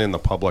 especially in the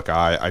public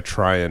eye, I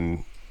try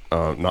and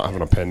not have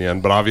an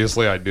opinion, but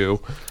obviously I do.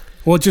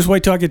 Well, just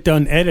wait till I get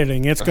done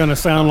editing. It's going to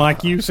sound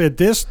like you said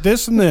this,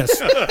 and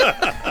this.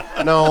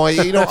 No,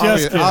 you know,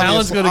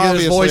 Alan's going to get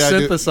his voice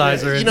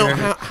synthesizer You in know there.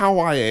 how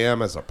I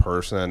am as a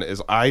person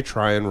is I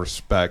try and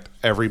respect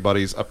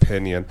everybody's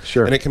opinion,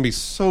 Sure. and it can be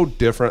so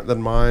different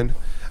than mine,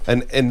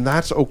 and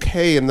that's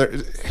okay. And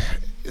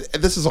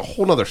this is a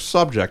whole nother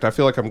subject. I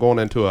feel like I'm going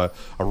into a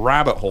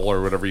rabbit hole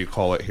or whatever you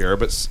call it here,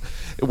 but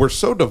we're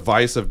so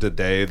divisive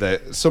today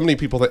that so many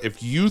people that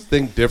if you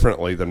think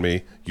differently than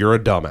me, you're a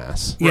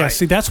dumbass. Yeah,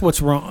 see, that's what's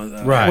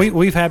wrong. Right.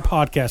 We've had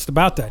podcasts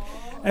about that.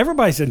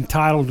 Everybody's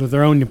entitled to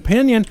their own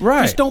opinion.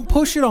 Right. Just don't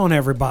push it on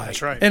everybody.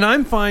 That's right. And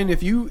I'm fine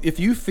if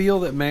you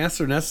feel that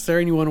masks are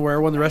necessary and you want to wear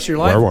one the rest of your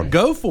life. Wear one.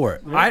 Go for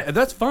it.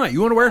 That's fine.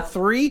 You want to wear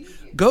 3?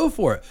 Go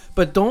for it.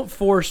 But don't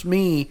force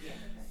me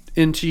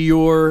into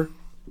your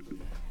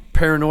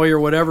paranoia or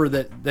whatever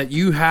that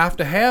you have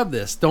to have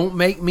this. Don't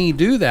make me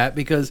do that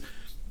because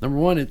number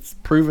one, it's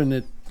proven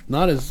that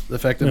not as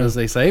effective as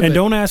they say. And but,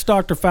 don't ask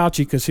Dr. Fauci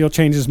because he'll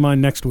change his mind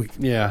next week.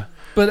 Yeah.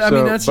 But I So,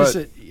 mean, that's just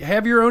but- it.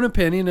 Have your own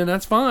opinion, and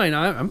that's fine.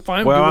 I'm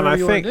fine with Well, doing and whatever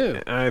you want to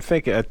do. I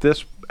think at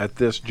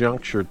this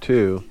juncture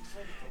too,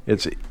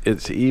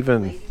 it's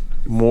even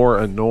more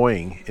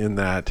annoying in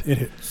that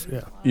It is,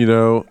 yeah. you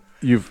know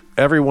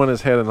everyone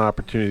has had an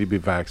opportunity to be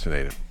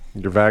vaccinated.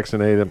 You're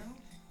vaccinated,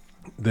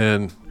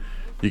 then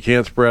you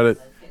can't spread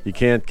it, you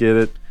can't get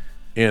it,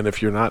 and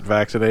if you're not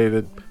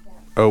vaccinated,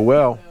 oh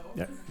well,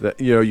 Yeah.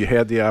 that you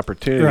had the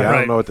opportunity. Right. I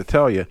don't know what to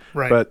tell you,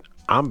 Right. but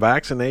I'm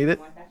vaccinated.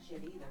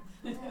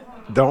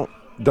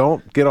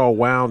 Don't get all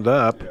wound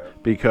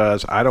up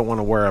because I don't want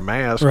to wear a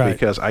mask Right.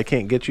 because I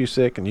can't get you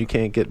sick and you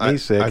can't get me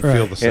sick. I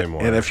feel the same and,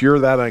 way. and if you're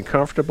that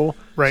uncomfortable,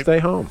 Right. stay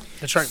home.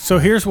 That's right. So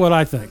here's what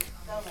I think.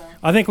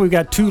 I think we've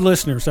got 2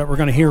 listeners that we're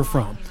going to hear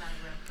from.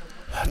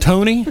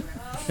 Tony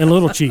and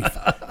Little Chief.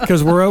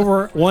 Because we're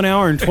over 1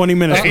 hour and 20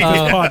 minutes with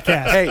this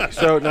podcast. Hey,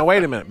 so now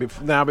wait a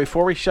minute. Now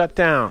before we shut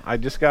down, I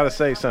just got to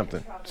say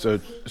something.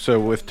 So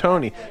with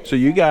Tony, so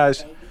you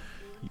guys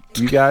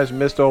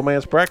missed Old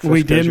Man's Breakfast.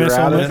 We did 'cause you're miss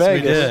out Old in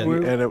Man's- Vegas, we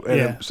did.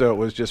 Yeah. so it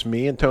was just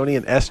me and Tony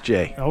and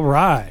SJ. All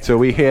right. So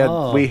we had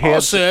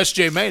So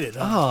SJ made it.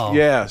 Huh?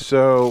 yeah.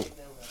 So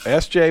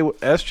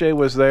SJ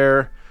was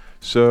there.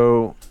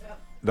 So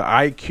the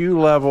IQ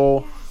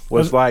level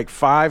was like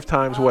 5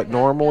 times what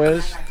normal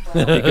is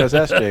because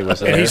SJ was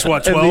there. And he's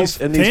what, And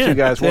 12? these 2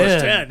 guys were.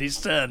 He's 10. He's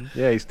 10.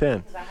 Yeah, he's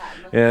 10.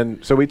 And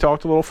so we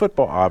talked a little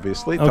football,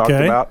 obviously.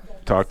 Okay.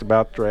 Talked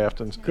about draft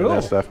and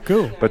that stuff.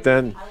 Cool. But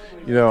then,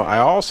 I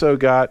also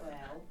got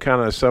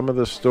kind of some of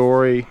the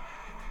story,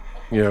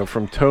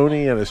 from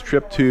Tony and his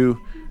trip to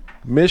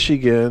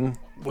Michigan.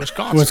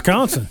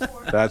 Wisconsin.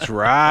 That's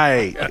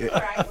right.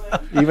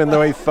 Even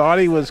though he thought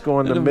he was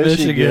going to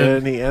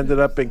Michigan, he ended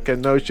up in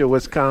Kenosha,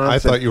 Wisconsin. I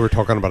thought you were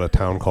talking about a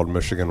town called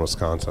Michigan,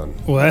 Wisconsin.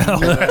 Well,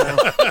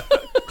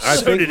 I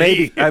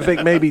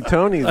think maybe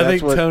Tony. I That's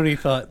think what, Tony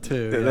thought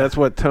too. Yeah. That's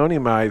what Tony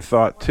might have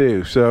thought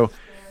too. So,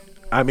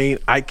 I mean,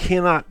 I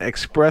cannot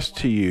express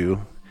to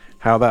you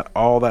how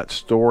all that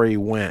story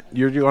went.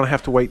 You're going to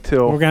have to wait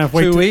till we're going to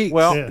wait 2 weeks.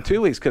 Well,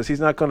 2 weeks because he's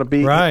not going to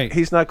be Right.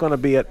 He's not going to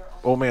be at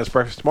Old Man's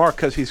Breakfast tomorrow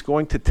because he's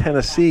going to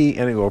Tennessee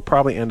and he will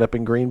probably end up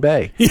in Green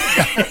Bay.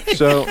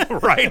 So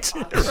Right.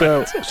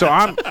 so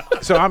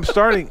I'm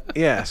starting.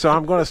 Yeah. So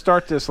I'm going to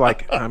start this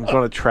I'm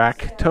going to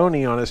track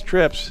Tony on his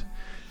trips.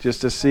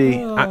 Just to see,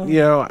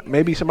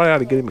 maybe somebody ought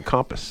to get him a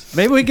compass.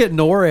 Maybe we get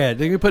NORAD.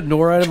 They can put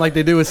NORAD in like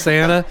they do with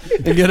Santa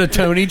and get a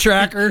Tony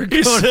tracker.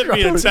 He sent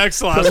me a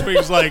text last week.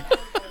 He's like,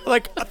 I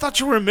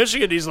thought you were in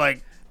Michigan. He's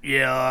like,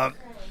 yeah,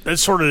 that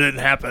sort of didn't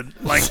happen.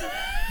 Like,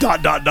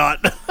 dot.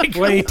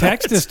 Well, he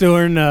texted us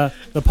during the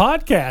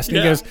podcast. He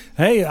goes,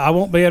 "Hey, I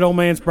won't be at Old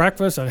Man's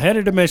Breakfast. I'm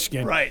headed to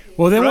Michigan." Right.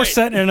 Well, then we're Right.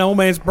 sitting in Old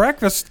Man's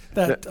Breakfast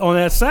on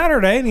that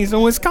Saturday, and he's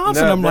in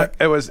Wisconsin. I'm like,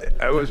 it was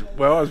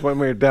when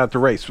we were down at the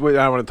race.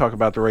 I want to talk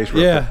about the race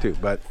real quick too,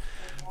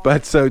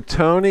 but so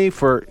Tony,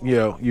 for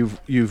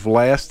you've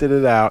lasted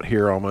it out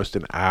here almost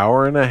an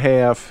hour and a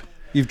half.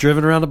 You've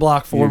driven around the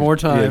block four more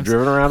times. Yeah,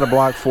 driven around the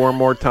block 4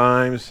 more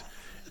times,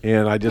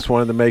 and I just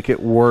wanted to make it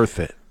worth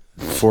it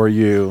for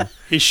you.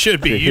 He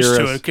should be to used hear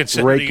to us it,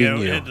 considering he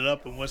raking you. ended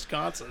up in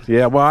Wisconsin.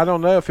 Yeah, well, I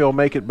don't know if he'll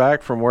make it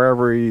back from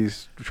wherever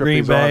he's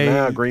Green on Bay.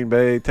 now. Green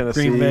Bay,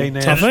 Tennessee. Green Bay, I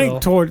Nashville.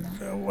 think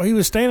he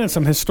was staying in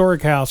some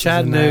historic houses in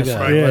Chattanooga. Nashville.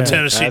 Right, Yeah.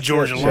 Tennessee, That's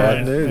Georgia it,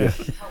 line. Chattanooga.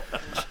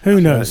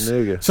 Who knows?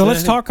 Chattanooga. So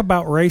let's talk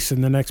about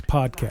racing the next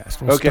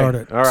podcast. We'll Okay, start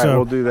it. all right, So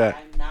we'll do that.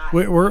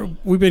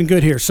 we've been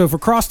good here. So for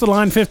Cross the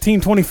Line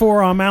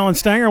 1524, I'm Alan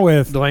Stanger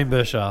with Dwayne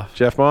Bischoff.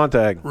 Jeff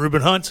Montag.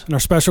 Reuben Hunt. our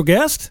special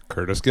guest.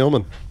 Curtis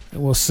Gilman.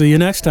 And we'll see you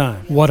next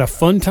time. What a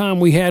fun time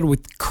we had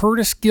with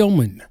Curtis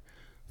Gilman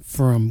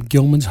from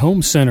Gilman's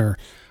Home Center,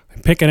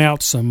 picking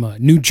out some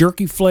new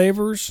jerky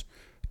flavors,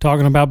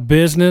 talking about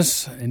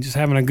business, and just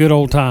having a good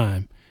old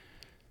time.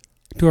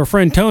 To our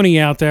friend Tony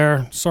out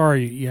there,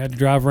 sorry you had to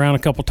drive around a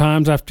couple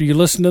times after you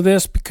listened to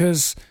this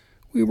because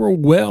we were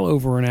well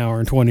over an hour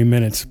and 20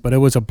 minutes, but it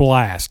was a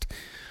blast.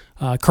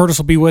 Curtis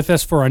will be with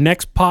us for our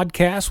next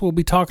podcast. We'll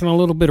be talking a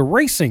little bit of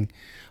racing.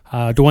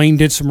 Dwayne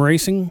did some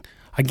racing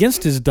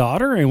against his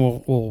daughter, and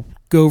we'll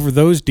go over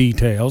those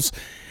details.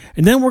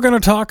 And then we're going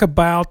to talk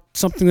about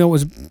something that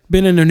was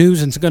been in the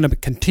news and is going to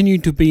continue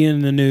to be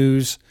in the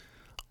news,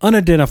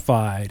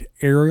 unidentified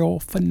aerial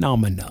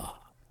phenomena.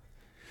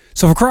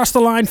 So for Cross the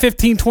Line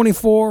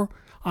 1524,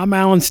 I'm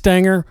Alan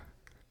Stanger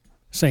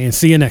saying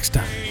see you next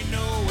time. Ain't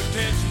no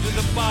attention to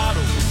the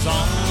bottles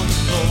on the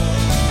floor.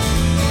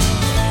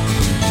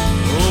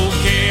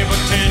 Okay,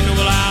 pretend,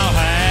 well, I'll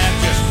have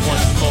just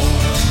one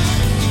more.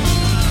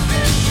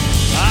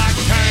 I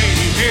came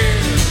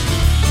here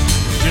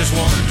with just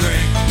one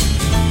drink,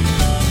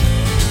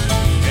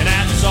 and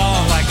that's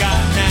all I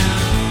got now,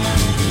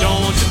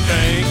 don't you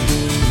think?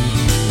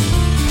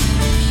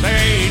 There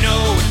ain't no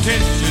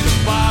attention to the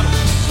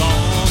bottles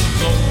on the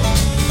floor.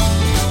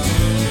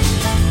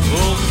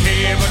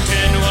 Okay,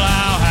 pretend, well,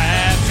 I'll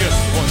have just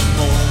one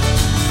more.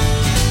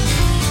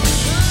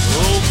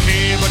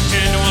 Okay,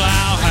 pretend, well,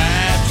 I'll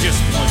have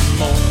just one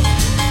more.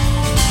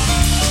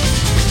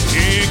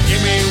 Yeah,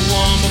 give me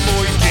one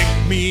before you kick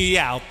me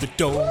out the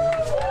door.